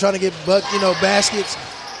heroes. They're trying to get baskets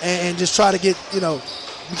and just try to get,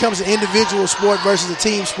 becomes an individual sport versus a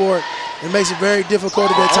team sport. It makes it very difficult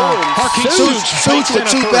at that time. Such with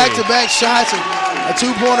two back-to-back shots, and a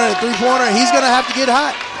two-pointer and a three-pointer, and he's going to have to get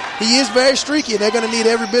hot. he is very streaky, and they're going to need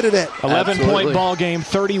every bit of that. 11-point ball game,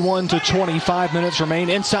 31-25 minutes remain.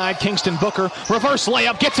 Inside, Kingston Booker, reverse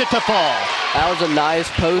layup, gets it to fall. That was a nice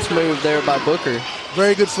post move there by Booker.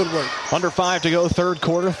 Very good footwork. Under 5 to go, third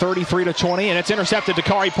quarter, 33-20, and it's intercepted.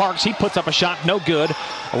 Dakari Parks, he puts up a shot, no good.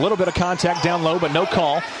 A little bit of contact down low, but no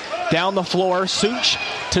call. Down the floor, Such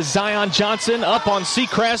to Zion Johnson, up on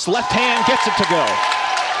Seacrest, left hand, gets it to go.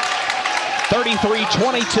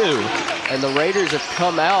 33-22. And the Raiders have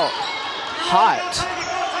come out hot.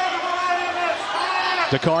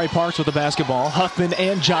 Dakari Parks with the basketball. Huffman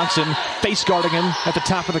and Johnson face guarding him at the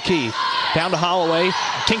top of the key. Down to Holloway.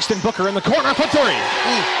 Kingston Booker in the corner for three.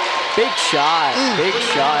 Big shot. Big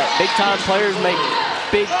shot. Big time players make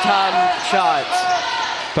big time shots.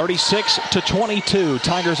 36-22.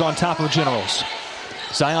 Tigers on top of Generals.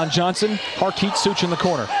 Zion Johnson, Harkeet Such in the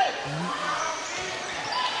corner.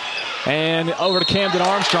 And over to Camden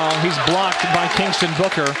Armstrong. He's blocked by Kingston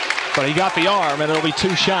Booker, but he got the arm, and it'll be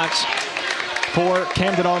 2 shots for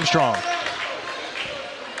Camden Armstrong.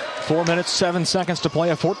 4 minutes, 7 seconds to play,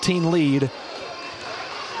 a 14 lead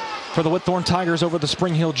for the Whitthorn Tigers over the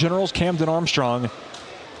Spring Hill Generals. Camden Armstrong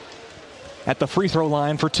at the free throw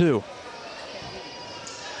line for 2.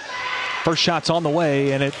 First shot's on the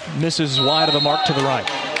way, and it misses wide of the mark to the right.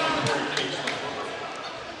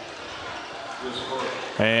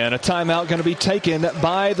 And a timeout going to be taken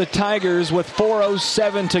by the Tigers with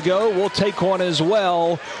 4:07 to go. We'll take one as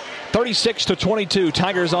well. 36-22.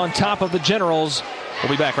 Tigers on top of the Generals.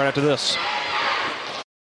 We'll be back right after this.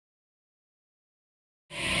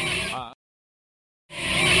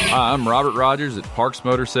 Hi, I'm Robert Rogers at Parks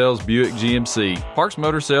Motor Sales Buick GMC. Parks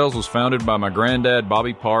Motor Sales was founded by my granddad,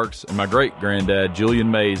 Bobby Parks, and my great-granddad,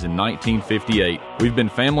 Julian Mays, in 1958. We've been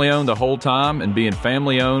family-owned the whole time, and being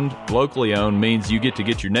family-owned, locally-owned means you get to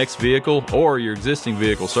get your next vehicle or your existing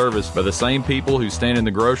vehicle serviced by the same people who stand in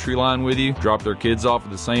the grocery line with you, drop their kids off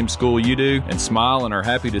at the same school you do, and smile and are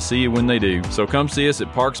happy to see you when they do. So come see us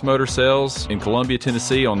at Parks Motor Sales in Columbia,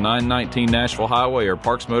 Tennessee on 919 Nashville Highway or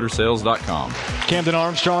parksmotorsales.com. Camden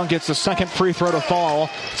Armstrong gets the second free throw to fall.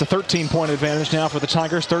 It's a 13-point advantage now for the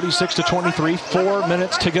Tigers, 36-23. 4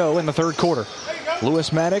 minutes to go in the third quarter.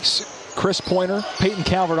 Lewis Maddox, Chris Pointer, Peyton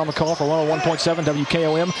Calvert on the call for 101.7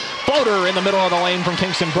 WKOM. Floater in the middle of the lane from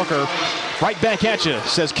Kingston Booker. Right back at you,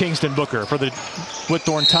 says Kingston Booker for the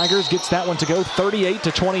Whitthorn Tigers. Gets that one to go,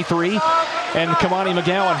 38-23. And Kamani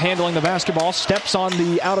McGowan handling the basketball. Steps on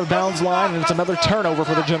the out-of-bounds line, and it's another turnover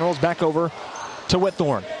for the Generals. Back over to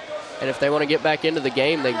Whitthorn. And if they want to get back into the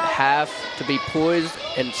game, they have to be poised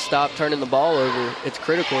and stop turning the ball over. It's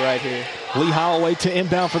critical right here. Lee Holloway to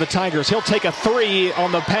inbound for the Tigers. He'll take a three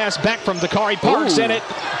on the pass back from Dakari Parks, and it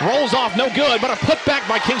rolls off, no good, but a putback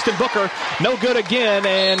by Kingston Booker, no good again,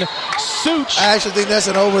 and Such. I actually think that's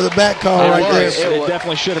an over-the-back call there. It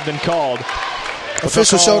definitely should have been called.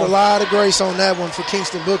 Official showed a lot of grace on that one for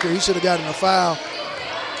Kingston Booker. He should have gotten a foul.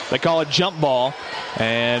 They call it jump ball,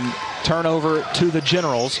 and turnover to the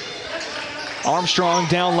Generals. Armstrong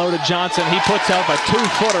down low to Johnson. He puts up a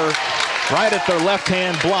 2-footer right at their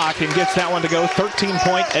left-hand block and gets that one to go.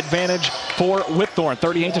 13-point advantage for Whitthorn,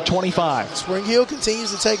 38-25. Spring Hill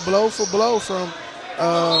continues to take blow for blow from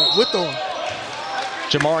Whitthorn.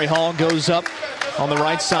 Jamari Hall goes up on the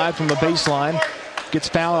right side from the baseline. Gets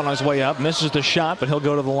fouled on his way up. Misses the shot, but he'll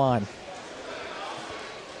go to the line.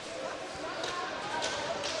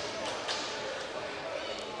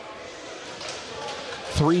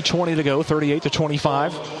 .320 to go,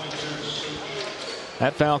 38-25.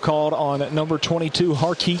 That foul called on number 22,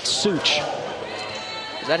 Harkeet Such.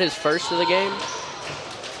 Is that his first of the game?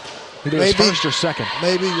 It is first or second.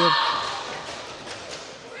 Maybe, yeah.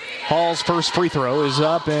 Hall's first free throw is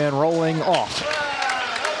up and rolling off.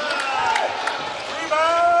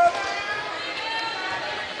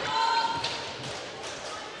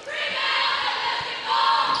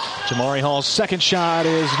 Jamari Hall's second shot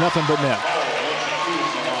is nothing but net.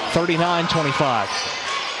 39-25.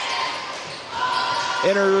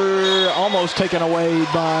 Almost taken away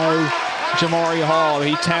by Jamari Hall.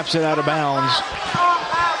 He taps it out of bounds.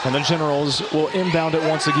 And the Generals will inbound it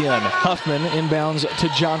once again. Huffman inbounds to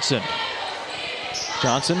Johnson.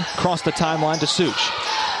 Johnson across the timeline to Such.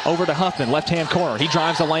 Over to Huffman, left-hand corner. He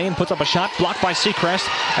drives the lane, puts up a shot, blocked by Seacrest,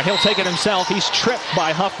 and he'll take it himself. He's tripped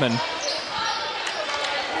by Huffman.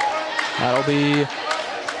 That'll be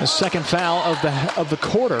the second foul of the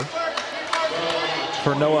quarter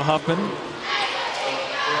for Noah Huffman.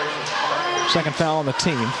 Second foul on the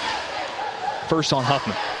team. First on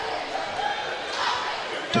Huffman.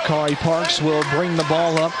 Dakari Parks will bring the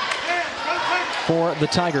ball up for the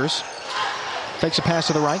Tigers. Fakes a pass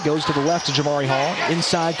to the right, goes to the left to Jamari Hall.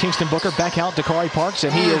 Inside, Kingston Booker, back out to Dakari Parks,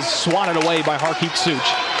 and he is swatted away by Harkeet Such.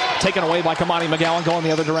 Taken away by Kamani McGowan, going the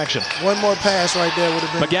other direction. One more pass right there would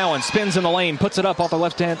have been. McGowan spins in the lane, puts it up off the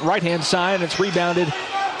right-hand side, and it's rebounded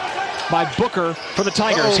by Booker for the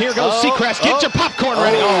Tigers. Here goes Seacrest. Get your popcorn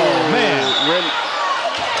ready. Oh, man.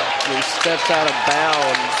 He steps out of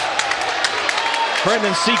bounds.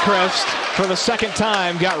 Brendan Seacrest, for the second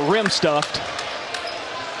time, got rim stuffed.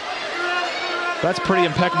 That's pretty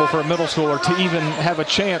impeccable for a middle schooler to even have a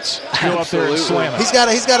chance to go up there and slam it. He's got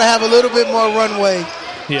to have a little bit more runway.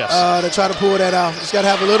 Yes. To try to pull that out. He's got to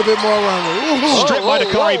have a little bit more runway. Stripped by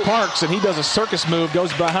Dakari Parks, and he does a circus move,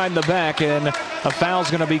 goes behind the back, and a foul's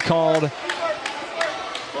going to be called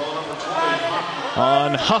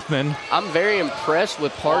on Huffman. I'm very impressed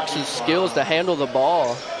with Parks' skills to handle the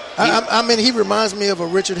ball. I mean, he reminds me of a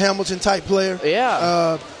Richard Hamilton type player.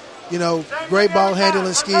 Yeah. Great ball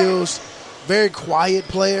handling skills. Very quiet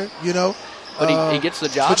player, But he gets the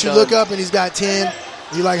job But you done. look up and he's got 10.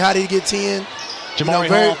 You're like, how did he get 10? Jamari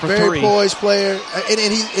Hall for very 3. Poised player, and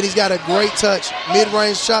he's got a great touch,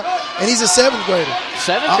 mid-range shot, and he's a 7th grader.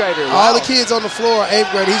 7th grader, wow. All the kids on the floor are 8th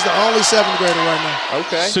grader. He's the only 7th grader right now.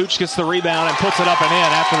 Okay. Such gets the rebound and puts it up and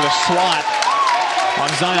in after the swat on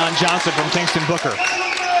Zion Johnson from Kingston Booker.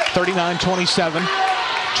 39-27,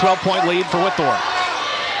 12-point lead for Whitthorn.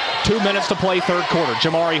 2 minutes to play third quarter.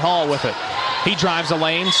 Jamari Hall with it. He drives the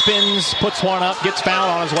lane, spins, puts one up, gets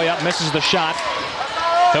fouled on his way up, misses the shot.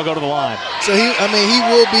 He'll go to the line. So he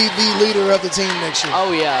will be the leader of the team next year.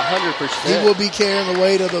 Oh yeah, 100%. He will be carrying the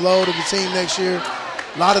weight of the load of the team next year.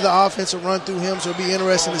 A lot of the offense will run through him, so it'll be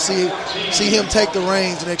interesting to see him take the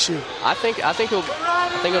reins next year. I think he'll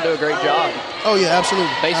do a great job. Oh yeah,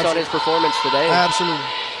 absolutely. Based on his performance today. Absolutely.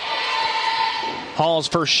 Hall's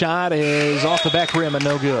first shot is off the back rim and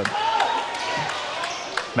no good.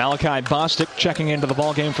 Malachi Bostic checking into the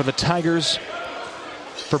ballgame for the Tigers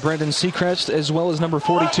for Brendan Seacrest, as well as number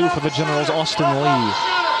 42 for the Generals, Austin Lee.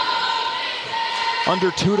 Under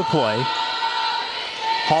 2 to play.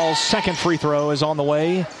 Hall's second free throw is on the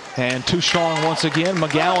way, and too strong once again.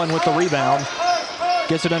 McGowan with the rebound.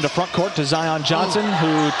 Gets it into front court to Zion Johnson,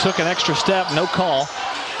 who took an extra step, no call.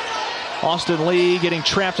 Austin Lee getting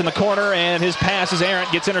trapped in the corner, and his pass is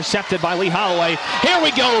errant, gets intercepted by Lee Holloway. Here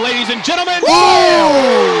we go, ladies and gentlemen.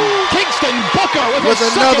 Whoa! Kingston Booker with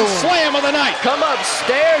his second slam of the night. Come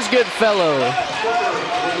upstairs, good fellow.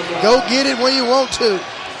 Go get it when you want to.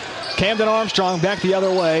 Camden Armstrong back the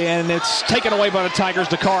other way, and it's taken away by the Tigers,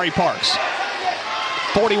 Dakari Parks.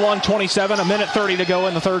 41-27, a minute 30 to go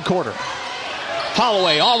in the third quarter.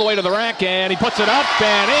 Holloway all the way to the rack, and he puts it up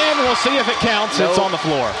and in. We'll see if it counts. Nope. It's on the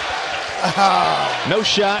floor. No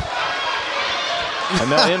shot.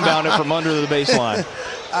 And they'll inbound it from under the baseline.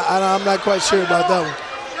 I'm not quite sure about that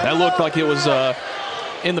one. That looked like it was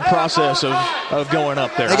in the process of going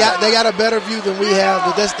up there. They got a better view than we have,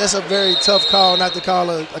 but that's a very tough call not to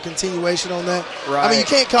call a continuation on that. Right. I mean, you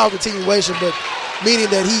can't call continuation, but meaning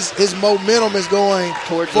that his momentum is going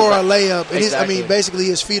towards for a layup. And exactly. Basically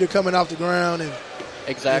his feet are coming off the ground. And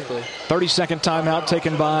exactly. 30-second timeout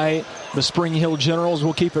taken by the Spring Hill Generals.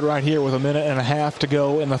 We'll keep it right here with a minute and a half to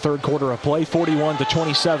go in the third quarter of play.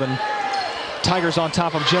 41-27. Tigers on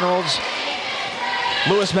top of Generals.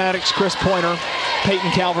 Lewis Maddox, Chris Pointer,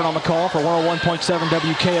 Peyton Calvert on the call for 101.7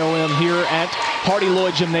 WKOM here at Hardy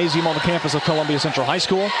Lloyd Gymnasium on the campus of Columbia Central High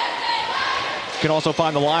School. You can also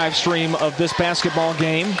find the live stream of this basketball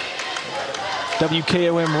game.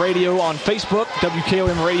 WKOM Radio on Facebook,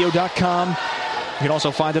 WKOMradio.com. You can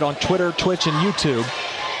also find it on Twitter, Twitch, and YouTube.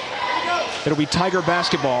 It'll be Tiger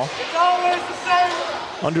basketball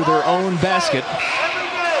under their own basket.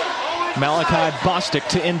 Malachi Bostic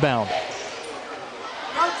to inbound.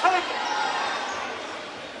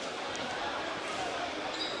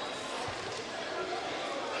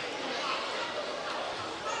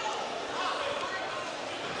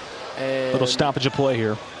 Little stoppage of play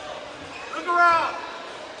here.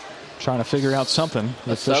 Trying to figure out something.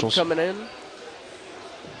 The officials sub coming in.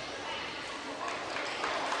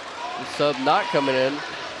 The sub not coming in.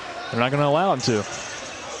 They're not going to allow him to.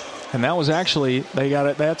 And that was actually, they got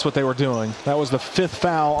it. That's what they were doing. That was the 5th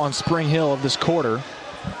foul on Spring Hill of this quarter.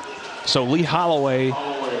 So Lee Holloway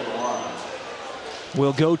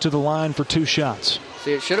will go to the line for 2 shots.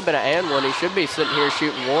 See, it should have been an and one. He should be sitting here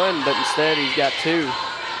shooting 1, but instead he's got 2.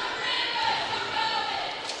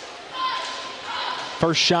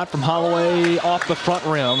 First shot from Holloway off the front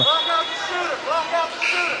rim.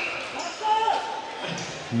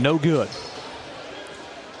 No good.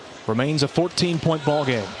 Remains a 14-point ball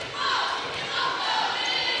game.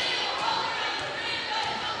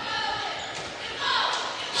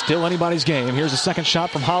 Still anybody's game. Here's a second shot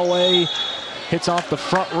from Holloway. Hits off the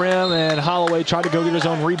front rim, and Holloway tried to go get his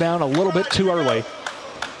own rebound a little bit too early.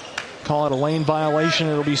 Call it a lane violation.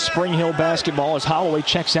 It'll be Spring Hill basketball as Holloway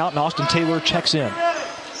checks out and Austin Taylor checks in.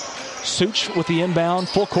 Such with the inbound,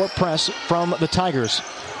 full court press from the Tigers.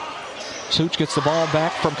 Such gets the ball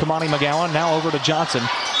back from Kamani McGowan, now over to Johnson.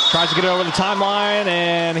 Tries to get it over the timeline,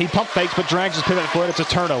 and he pump fakes but drags his pivot foot. It's a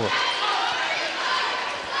turnover.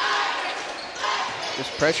 This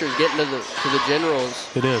pressure is getting to the Generals.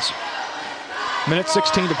 It is. Minute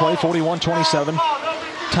 16 to play, 41-27.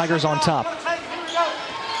 Tigers on top.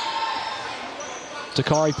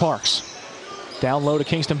 Takari Parks. Down low to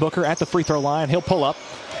Kingston Booker at the free throw line. He'll pull up,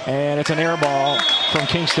 and it's an air ball from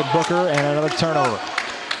Kingston Booker and another turnover.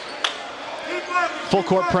 Full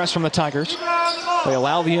court press from the Tigers. They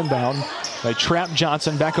allow the inbound. They trap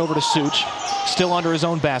Johnson back over to Such. Still under his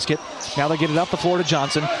own basket. Now they get it up the floor to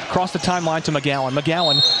Johnson. Cross the timeline to McGowan.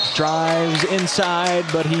 McGowan drives inside,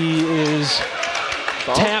 but he is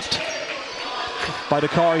tapped by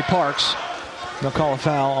Dakari Parks. They'll call a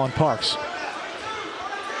foul on Parks.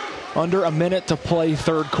 Under a minute to play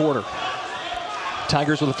third quarter.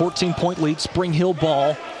 Tigers with a 14-point lead. Spring Hill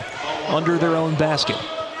ball under their own basket.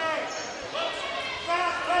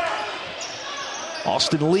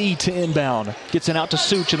 Austin Lee to inbound. Gets it out to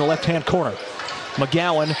Such in the left-hand corner.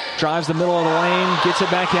 McGowan drives the middle of the lane, gets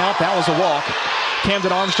it back out. That was a walk.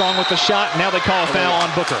 Camden Armstrong with the shot. Now they call a foul on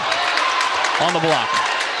Booker. On the block.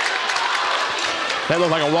 That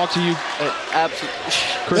looked like a walk to you.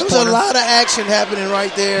 Absolutely. There was a lot of action happening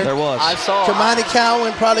right there. There was. I saw. Kamani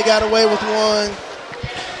Cowan probably got away with one.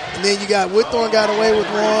 And then you got Whitthorn got away with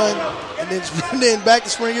one. And then back to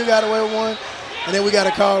Spring Hill got away with one. And then we got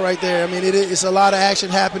a call right there. I mean, it's a lot of action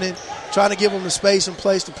happening, trying to give them the space and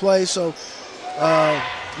place to play. So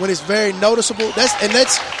when it's very noticeable,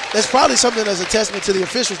 that's probably something that's a testament to the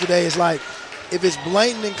officials today. Is like, if it's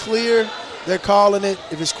blatant and clear, they're calling it.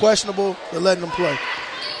 If it's questionable, they're letting them play.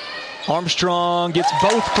 Armstrong gets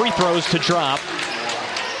both free throws to drop.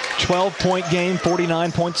 12-point game,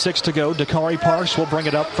 49.6 to go. Dakari Parks will bring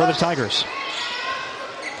it up for the Tigers.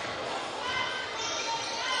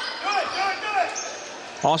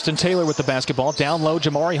 Austin Taylor with the basketball. Down low,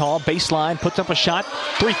 Jamari Hall, baseline, puts up a shot,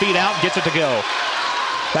 3 feet out, gets it to go.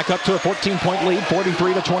 Back up to a 14-point lead,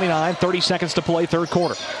 43-29, 30 seconds to play third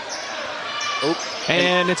quarter.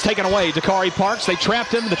 And it's taken away. Dakari Parks, they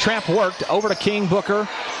trapped him. The trap worked. Over to King Booker.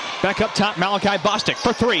 Back up top, Malachi Bostic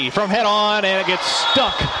for three from head on, and it gets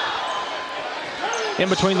stuck in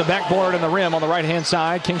between the backboard and the rim on the right-hand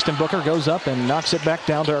side. Kingston Booker goes up and knocks it back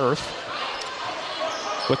down to earth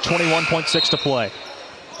with 21.6 to play.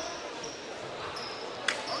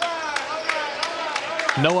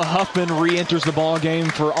 Noah Huffman re-enters the ball game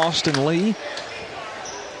for Austin Lee.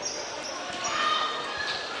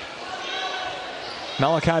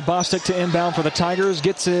 Malachi Bostic to inbound for the Tigers.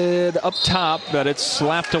 Gets it up top, but it's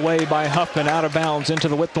slapped away by Huffman out of bounds into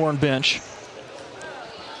the Whitthorn bench.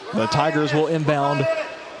 The Tigers will inbound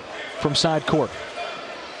from side court.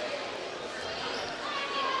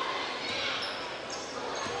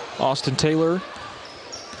 Austin Taylor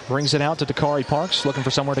brings it out to Dakari Parks, looking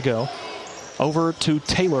for somewhere to go. Over to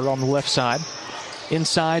Taylor on the left side.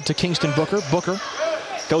 Inside to Kingston Booker. Booker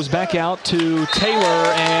goes back out to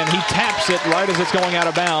Taylor, and he taps it right as it's going out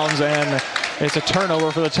of bounds, and it's a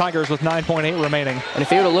turnover for the Tigers with 9.8 remaining. And if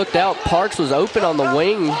he would have looked out, Parks was open on the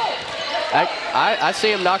wing. I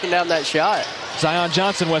see him knocking down that shot. Zion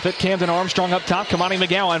Johnson with it. Camden Armstrong up top. Kamani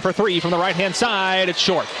McGowan for three from the right-hand side. It's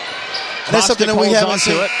short. And that's something that we haven't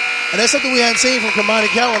seen. And that's something we haven't seen from Kamani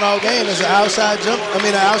Cowan all game. Is an outside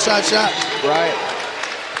an outside shot. Right.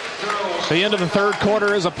 The end of the third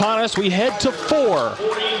quarter is upon us. We head to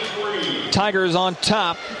 4. Tigers on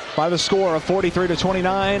top by the score of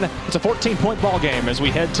 43-29. It's a 14-point ball game as we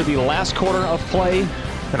head to the last quarter of play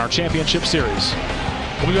in our championship series.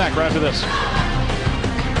 We'll be back right after this.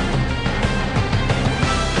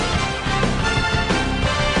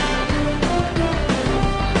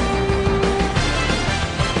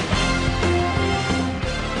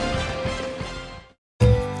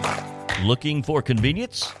 Looking for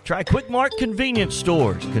convenience? Try Quick Mart Convenience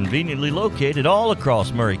Stores, conveniently located all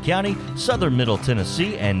across Murray County, southern Middle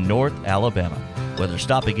Tennessee, and North Alabama. Whether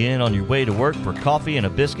stopping in on your way to work for coffee and a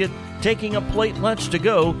biscuit, taking a plate lunch to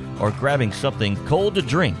go, or grabbing something cold to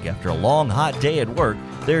drink after a long, hot day at work,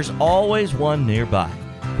 there's always one nearby.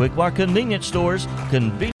 Quick Mart Convenience Stores,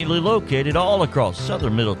 conveniently located all across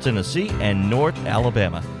southern Middle Tennessee and North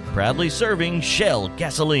Alabama. Proudly serving Shell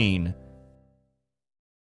gasoline.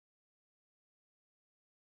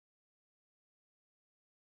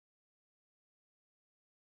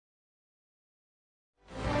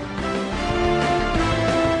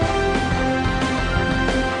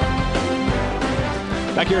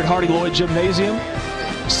 Back here at Hardy Lloyd Gymnasium,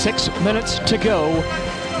 6 minutes to go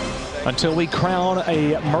until we crown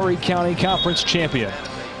a Maury County Conference champion.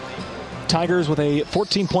 Tigers with a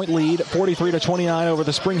 14-point lead, 43-29 over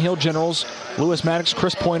the Spring Hill Generals. Lewis Maddox,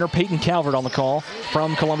 Chris Pointer, Peyton Calvert on the call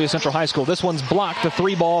from Columbia Central High School. This one's blocked. The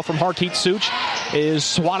 3 ball from Harkeet Such is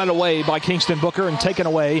swatted away by Kingston Booker and taken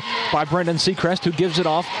away by Brendan Seacrest, who gives it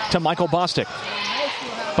off to Michael Bostic.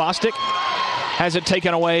 Bostic has it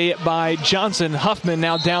taken away by Johnson. Huffman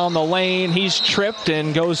now down the lane. He's tripped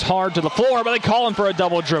and goes hard to the floor, but they call him for a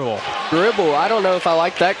double dribble. Dribble, I don't know if I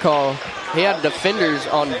like that call. He had defenders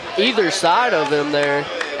on either side of him there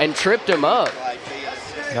and tripped him up.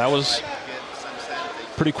 That was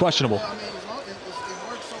pretty questionable.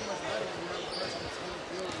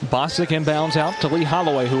 Bostic inbounds out to Lee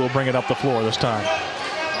Holloway, who will bring it up the floor this time.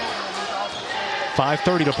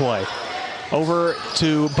 5:30 to play. Over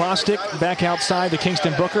to Bostic, back outside to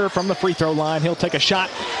Kingston Booker from the free throw line. He'll take a shot,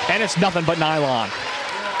 and it's nothing but nylon.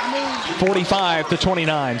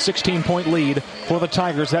 45-29, 16-point lead for the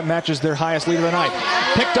Tigers. That matches their highest lead of the night.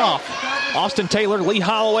 Picked off. Austin Taylor, Lee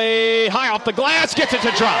Holloway, high off the glass, gets it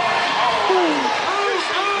to drop.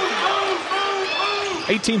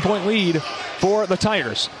 18-point lead for the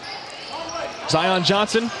Tigers. Zion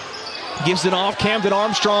Johnson gives it off. Camden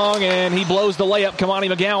Armstrong, and he blows the layup.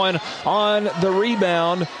 Kamani McGowan on the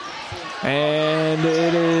rebound. And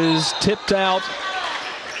it is tipped out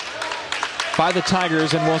by the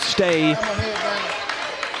Tigers and will stay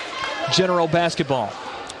General basketball.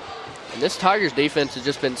 And this Tigers defense has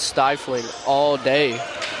just been stifling all day.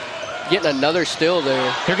 Getting another steal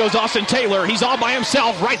there. Here goes Austin Taylor. He's all by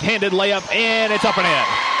himself. Right-handed layup, and it's up and in.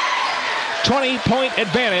 20-point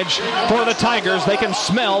advantage for the Tigers. They can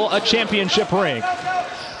smell a championship ring.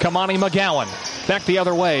 Kamani McGowan back the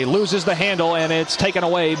other way, loses the handle, and it's taken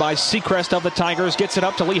away by Seacrest of the Tigers. Gets it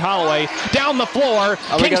up to Lee Holloway. Down the floor,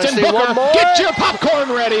 Kingston Booker, get your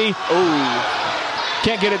popcorn ready. Ooh.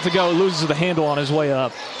 Can't get it to go, loses the handle on his way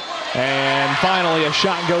up. And finally a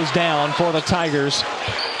shot goes down for the Tigers.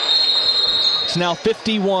 It's now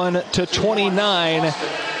 51-29.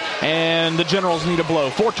 And the Generals need a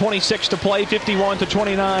blow. 4:26 to play,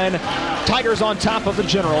 51-29. Tigers on top of the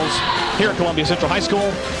Generals here at Columbia Central High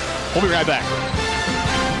School. We'll be right back.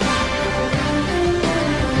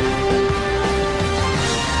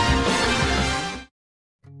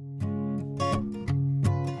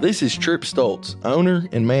 This is Tripp Stoltz, owner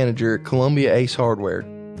and manager at Columbia Ace Hardware.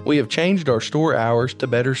 We have changed our store hours to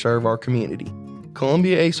better serve our community.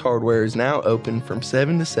 Columbia Ace Hardware is now open from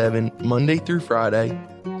 7 to 7 Monday through Friday,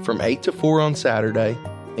 from 8 to 4 on Saturday,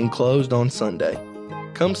 and closed on Sunday.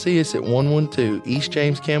 Come see us at 112 East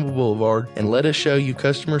James Campbell Boulevard and let us show you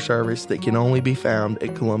customer service that can only be found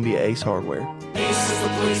at Columbia Ace Hardware. Ace is the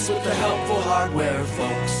place with the helpful hardware,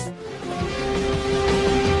 folks.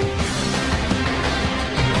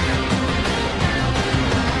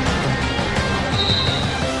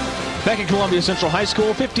 Back at Columbia Central High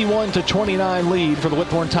School, 51-29 lead for the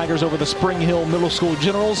Whitthorn Tigers over the Spring Hill Middle School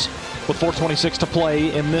Generals. With 4:26 to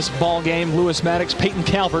play in this ball game, Lewis Maddox, Peyton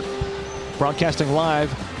Calvert, broadcasting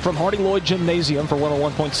live from Hardy Lloyd Gymnasium for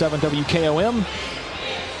 101.7 WKOM.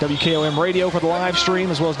 WKOM Radio for the live stream,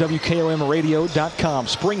 as well as WKOMradio.com.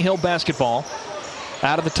 Spring Hill basketball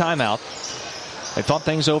out of the timeout. They thought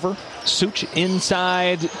things over. Such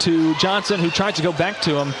inside to Johnson, who tried to go back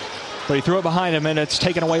to him, but he threw it behind him, and it's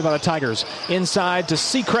taken away by the Tigers. Inside to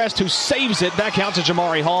Seacrest, who saves it. Back out to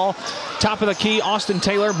Jamari Hall. Top of the key, Austin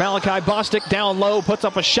Taylor. Malachi Bostic down low, puts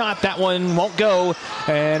up a shot. That one won't go,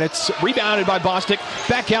 and it's rebounded by Bostic.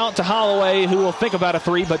 Back out to Holloway, who will think about a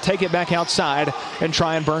three, but take it back outside and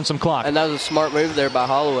try and burn some clock. And that was a smart move there by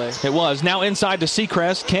Holloway. It was. Now inside to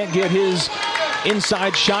Seacrest. Can't get his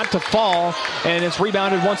inside shot to fall, and it's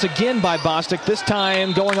rebounded once again by Bostic, this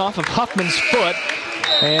time going off of Huffman's foot.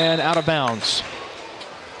 And out of bounds.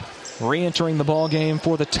 Re-entering the ball game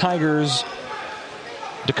for the Tigers,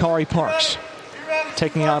 Dakari Parks,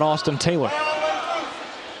 taking out Austin Taylor.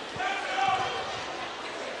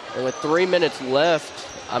 And with 3 minutes left,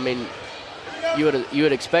 I mean, you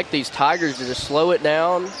would expect these Tigers to just slow it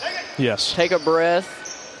down. Yes. Take a breath.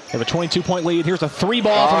 They have a 22-point lead. Here's a three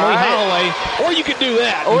ball from Lee Holloway. Or you could do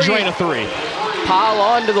that and drain a three. Pile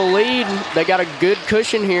on to the lead. They got a good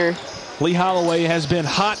cushion here. Lee Holloway has been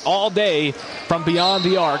hot all day from beyond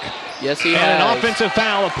the arc. Yes, he has. has. An offensive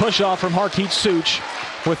foul, a push-off from Harkeet Such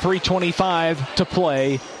with 3:25 to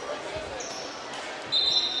play.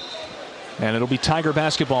 And it'll be Tiger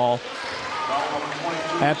basketball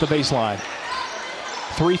at the baseline.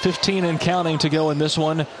 3:15 and counting to go in this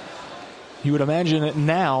one. You would imagine that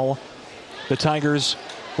now the Tigers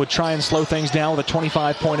would try and slow things down with a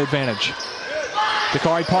 25-point advantage.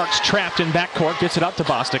 Dakari Parks trapped in backcourt, gets it up to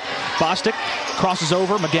Bostic. Bostic crosses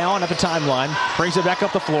over, McGowan at the timeline, brings it back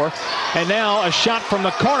up the floor. And now a shot from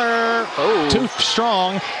the corner, too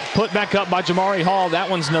strong, put back up by Jamari Hall. That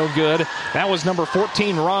one's no good. That was number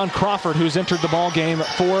 14, Ron Crawford, who's entered the ball game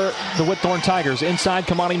for the Whitthorn Tigers. Inside,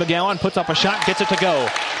 Kamani McGowan puts up a shot, gets it to go.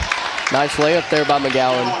 Nice layup there by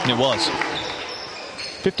McGowan. It was.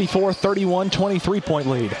 54-31, 23-point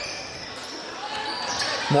lead.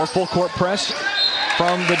 More full court press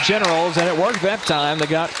from the Generals, and it worked that time. They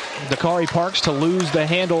got Dakari Parks to lose the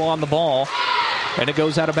handle on the ball, and it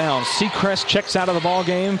goes out of bounds. Seacrest checks out of the ball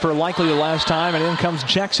game for likely the last time, and in comes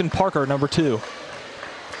Jackson Parker, number 2.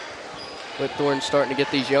 Whitthorn starting to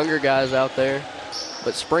get these younger guys out there,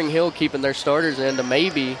 but Spring Hill keeping their starters in to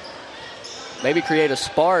maybe create a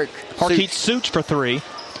spark. Harkeet Such for 3.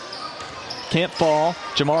 Can't fall.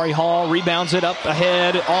 Jamari Hall rebounds it up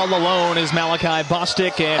ahead. All alone is Malachi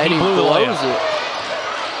Bostic, and he blew the layup.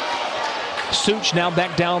 Such now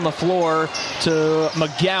back down the floor to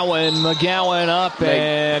McGowan. McGowan up,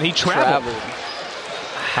 and he traveled.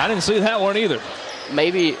 I didn't see that one either.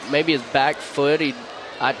 Maybe his back foot,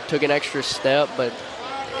 I took an extra step, but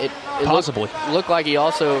it possibly looked like he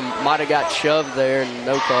also might have got shoved there, and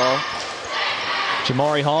no call.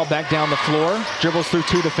 Jamari Hall back down the floor, dribbles through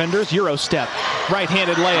 2 defenders, Euro step,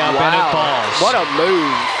 right-handed layup, and it falls. What a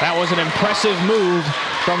move. That was an impressive move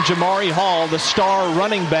from Jamari Hall, the star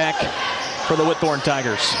running back for the Whitthorn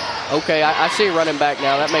Tigers. Okay, I see running back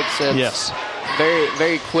now. That makes sense. Yes. Very,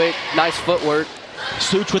 very quick, nice footwork.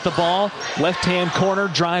 Such with the ball, left-hand corner,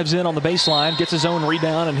 drives in on the baseline, gets his own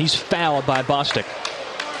rebound, and he's fouled by Bostic.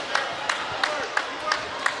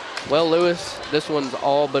 Well, Lewis, this one's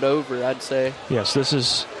all but over, I'd say. Yes, this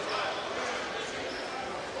is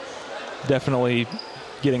definitely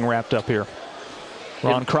getting wrapped up here.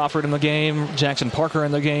 Ron Crawford in the game, Jackson Parker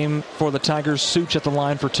in the game for the Tigers. Such at the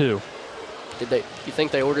line for 2. You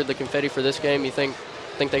think they ordered the confetti for this game? You think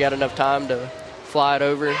they got enough time to fly it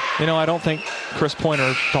over? You know, I don't think Chris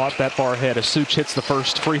Pointer thought that far ahead as Such hits the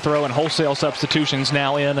first free throw, and wholesale substitutions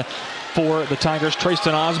now in for the Tigers.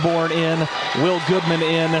 Trayston Osborne in, Will Goodman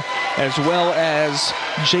in, as well as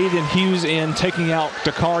Jaden Hughes in, taking out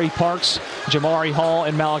Dakari Parks, Jamari Hall,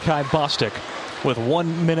 and Malachi Bostic with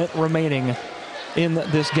 1 minute remaining in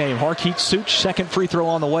this game. Harkeet Such, second free throw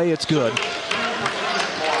on the way. It's good.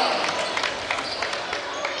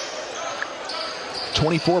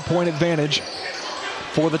 24-point advantage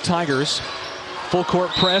for the Tigers. Full court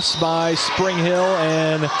press by Spring Hill,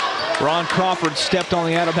 and Ron Crawford stepped on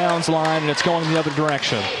the out-of-bounds line, and it's going the other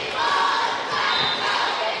direction.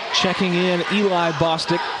 Checking in, Eli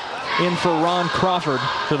Bostic in for Ron Crawford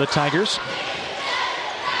for the Tigers.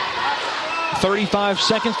 35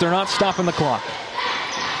 seconds, they're not stopping the clock.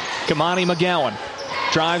 Kamani McGowan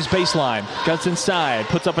drives baseline, cuts inside,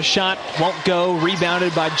 puts up a shot, won't go,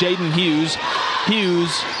 rebounded by Jaden Hughes.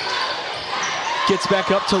 Hughes gets back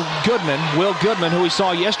up to Goodman, Will Goodman, who we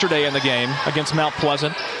saw yesterday in the game against Mount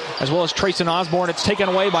Pleasant, as well as Trayston Osborne. It's taken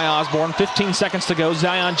away by Osborne. 15 seconds to go.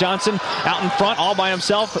 Zion Johnson out in front all by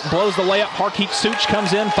himself, blows the layup. Harkeet Such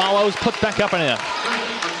comes in, follows, puts back up and in.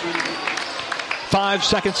 5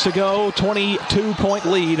 seconds to go. 22-point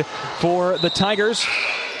lead for the Tigers,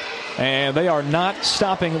 and they are not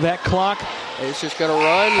stopping that clock. It's just going to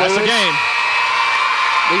run. That's the game.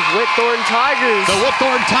 These Whitthorn Tigers. The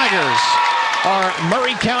Whitthorn Tigers are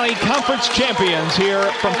Murray County Conference champions here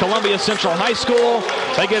from Columbia Central High School.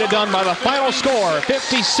 They get it done by the final score,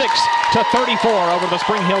 56-34 over the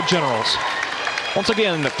Spring Hill Generals. Once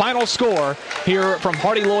again, the final score here from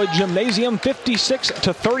Hardy Lloyd Gymnasium,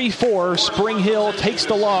 56-34. Spring Hill takes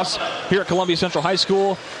the loss here at Columbia Central High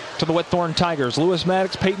School to the Whitthorn Tigers. Lewis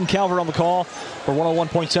Maddox, Peyton Calvert on the call for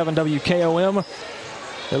 101.7 WKOM.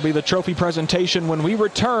 It'll be the trophy presentation. When we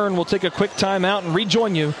return, we'll take a quick timeout and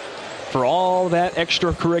rejoin you for all that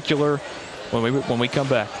extracurricular when we come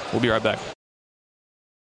back. We'll be right back.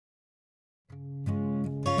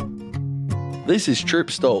 This is Tripp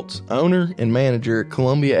Stoltz, owner and manager at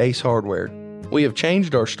Columbia Ace Hardware. We have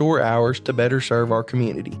changed our store hours to better serve our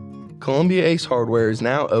community. Columbia Ace Hardware is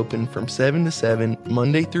now open from 7 to 7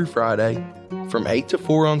 Monday through Friday, from 8 to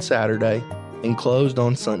 4 on Saturday, and closed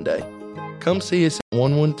on Sunday. Come see us at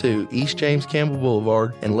 112 East James Campbell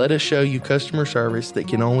Boulevard and let us show you customer service that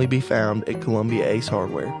can only be found at Columbia Ace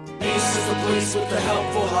Hardware. Ace is the place with the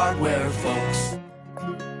helpful hardware, folks.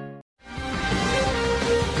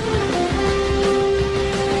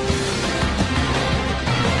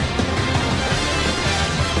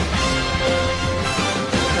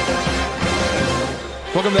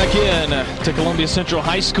 Welcome back in to Columbia Central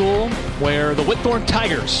High School, where the Whitthorn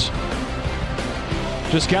Tigers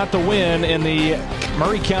just got the win in the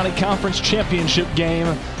Murray County Conference Championship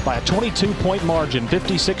game by a 22-point margin,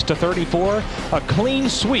 56-34. A clean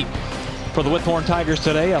sweep for the Whitthorn Tigers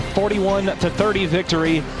today, a 41-30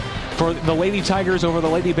 victory for the Lady Tigers over the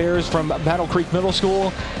Lady Bears from Battle Creek Middle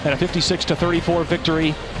School, and a 56-34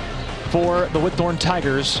 victory for the Whitthorn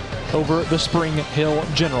Tigers over the Spring Hill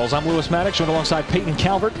Generals. I'm Lewis Maddox, joined alongside Peyton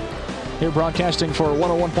Calvert, here broadcasting for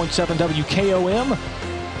 101.7 WKOM.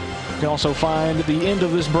 You can also find the end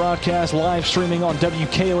of this broadcast live streaming on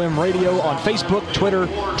WKOM Radio on Facebook, Twitter,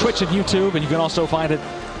 Twitch, and YouTube, and you can also find it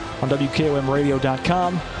on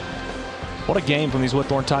WKOMradio.com. What a game from these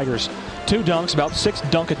Whitthorn Tigers. 2 dunks, about 6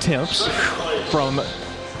 dunk attempts from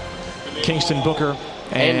Kingston Booker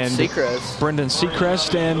and Brendan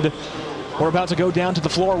Seacrest. And we're about to go down to the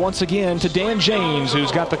floor once again to Dan James,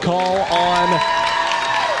 who's got the call on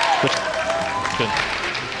the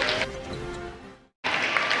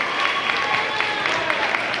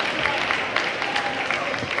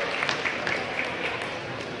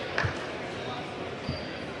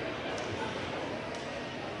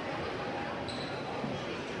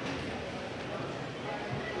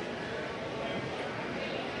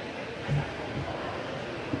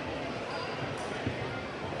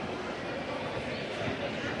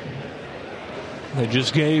They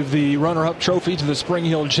just gave the runner-up trophy to the Spring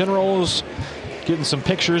Hill Generals. Getting some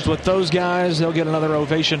pictures with those guys. They'll get another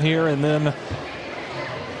ovation here, and then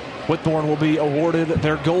Whitthorn will be awarded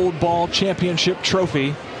their Gold Ball Championship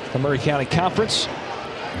trophy. The Murray County Conference.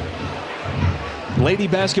 Lady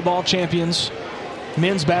basketball champions,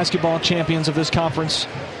 men's basketball champions of this conference,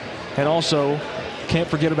 and also can't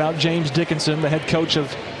forget about James Dickinson, the head coach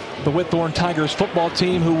of the Whitthorn Tigers football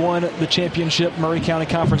team, who won the championship, Murray County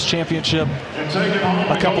Conference Championship,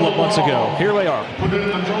 a couple of months ago. Here they are. Put it in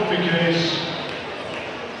the trophy case.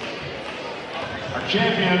 Our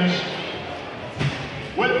champions,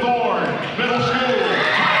 Whitthorn Middle School.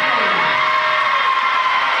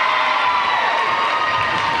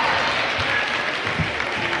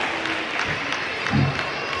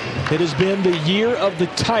 It has been the year of the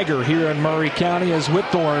Tiger here in Murray County, as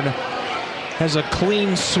Whitthorn has a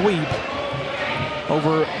clean sweep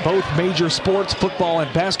over both major sports, football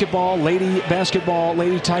and basketball. Lady basketball,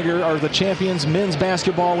 Lady Tiger are the champions. Men's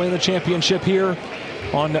basketball win the championship here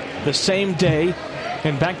on the same day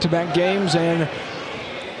in back-to-back games. And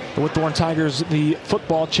the Whitthorn Tigers, the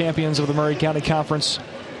football champions of the Murray County Conference,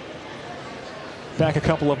 back a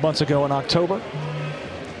couple of months ago in October.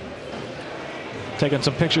 Taking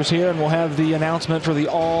some pictures here, and we'll have the announcement for the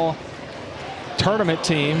all-tournament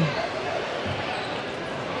team.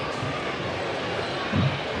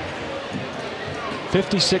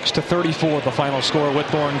 (56-34) the final score.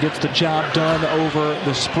 Whitthorn gets the job done over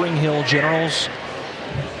the Spring Hill Generals.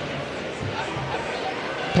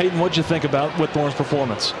 Peyton, what'd you think about Whitthorn's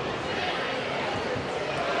performance?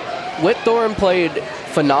 Whitthorn played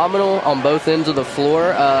phenomenal on both ends of the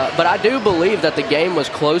floor, but I do believe that the game was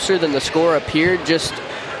closer than the score appeared. Just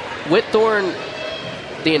Whitthorn,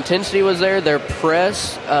 the intensity was there. Their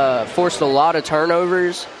press forced a lot of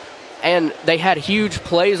turnovers, and they had huge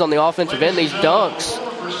plays on the offensive end. These dunks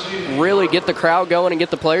really get the crowd going and get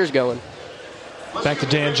the players going. Back to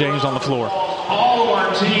Dan James on the floor. All of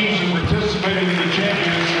our teams who participated in the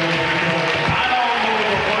championship, I don't know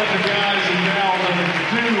if a bunch of guys and gals that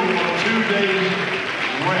do a 2 days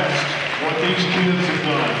rest what these kids have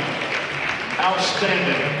done.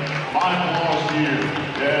 Outstanding. My applause to you.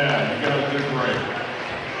 Yeah, you guys did great.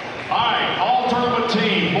 All right, all-tournament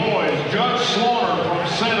team, boys. Judge Slaughter from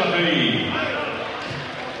Santa Fe.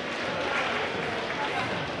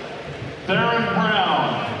 Theron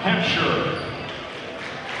Brown, Hampshire.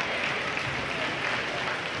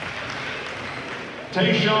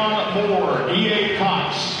 Tayshawn Moore, E.A.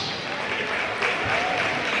 Cox.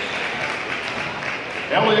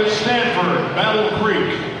 Elliott Stanford, Battle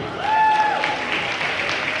Creek.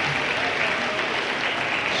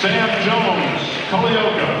 Sam Jones,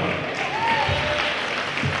 Culleoka.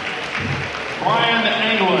 Brian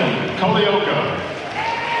Anglin, Culleoka.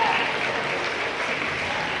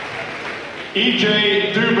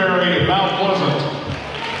 E.J. Dewberry, Mount Pleasant.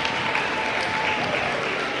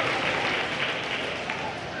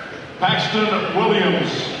 Paxton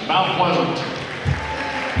Williams, Mount Pleasant.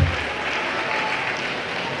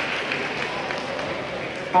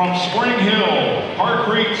 From Spring Hill,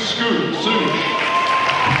 Hartcreek Such.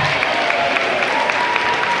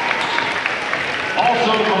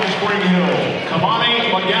 Also from Spring Hill, Kamani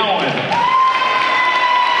McGowan.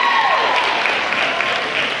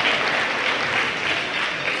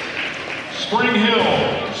 Spring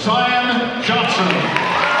Hill, Zion Johnson.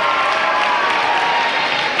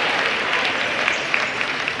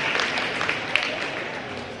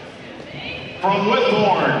 From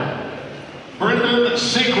Whitthorn, Brendan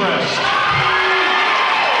Seacrest.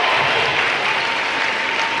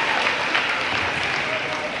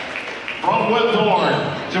 From Whitthorn,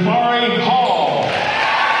 Jamari Hall.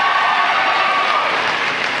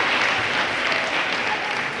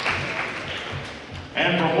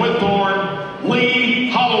 And from Whitthorn,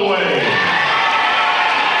 Lee Holloway.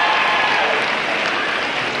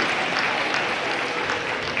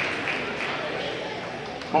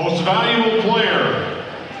 Most valuable player.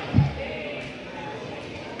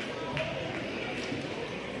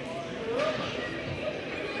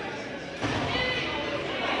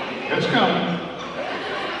 It's coming.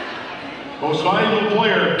 Most valuable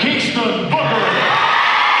player, Kingston Booker.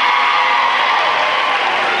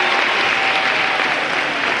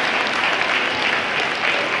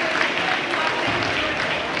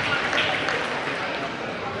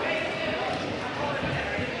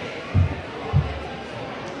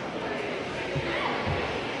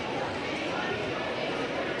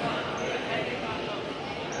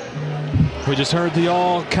 We just heard the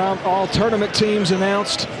all tournament teams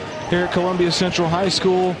announced here at Columbia Central High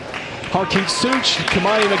School. Harkeet Such,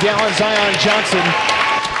 Kamani McGowan, Zion Johnson,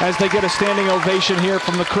 as they get a standing ovation here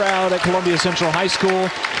from the crowd at Columbia Central High School.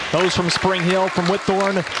 Those from Spring Hill, from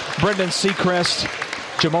Whitthorn, Brendan Seacrest,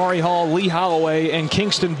 Jamari Hall, Lee Holloway, and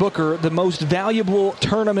Kingston Booker, the most valuable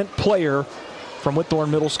tournament player from Whitthorn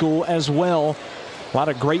Middle School as well. A lot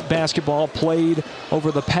of great basketball played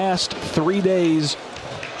over the past 3 days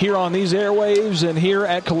here on these airwaves and here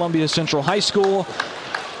at Columbia Central High School.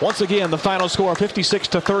 Once again, the final score,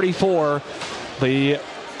 56-34. The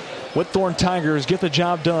Whitthorn Tigers get the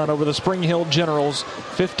job done over the Spring Hill Generals,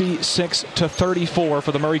 56-34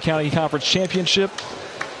 for the Maury County Conference Championship.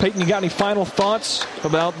 Peyton, you got any final thoughts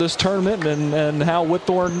about this tournament and how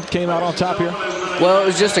Whitthorn came out on top here? Well, it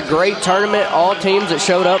was just a great tournament. All teams that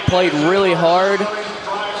showed up played really hard.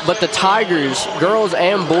 But the Tigers, girls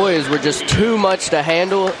and boys, were just too much to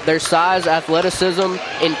handle. Their size, athleticism,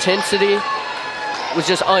 intensity was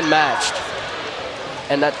just unmatched.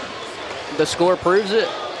 And that the score proves it.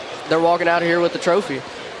 They're walking out of here with the trophy.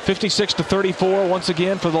 56-34 once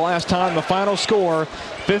again for the last time. The final score,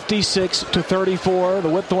 56-34. The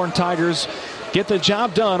Whitthorn Tigers get the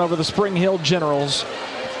job done over the Spring Hill Generals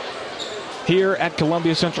here at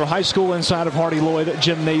Columbia Central High School inside of Hardy Lloyd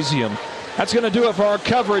Gymnasium. That's going to do it for our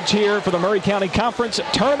coverage here for the Maury County Conference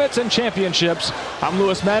Tournaments and Championships. I'm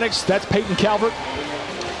Lewis Maddox. That's Peyton Calvert.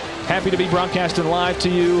 Happy to be broadcasting live to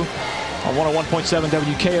you on 101.7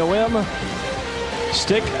 WKOM.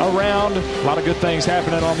 Stick around. A lot of good things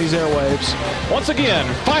happening on these airwaves. Once again,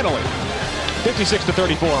 finally,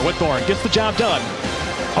 56-34, Whitthorn gets the job done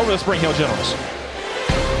over the Spring Hill Generals.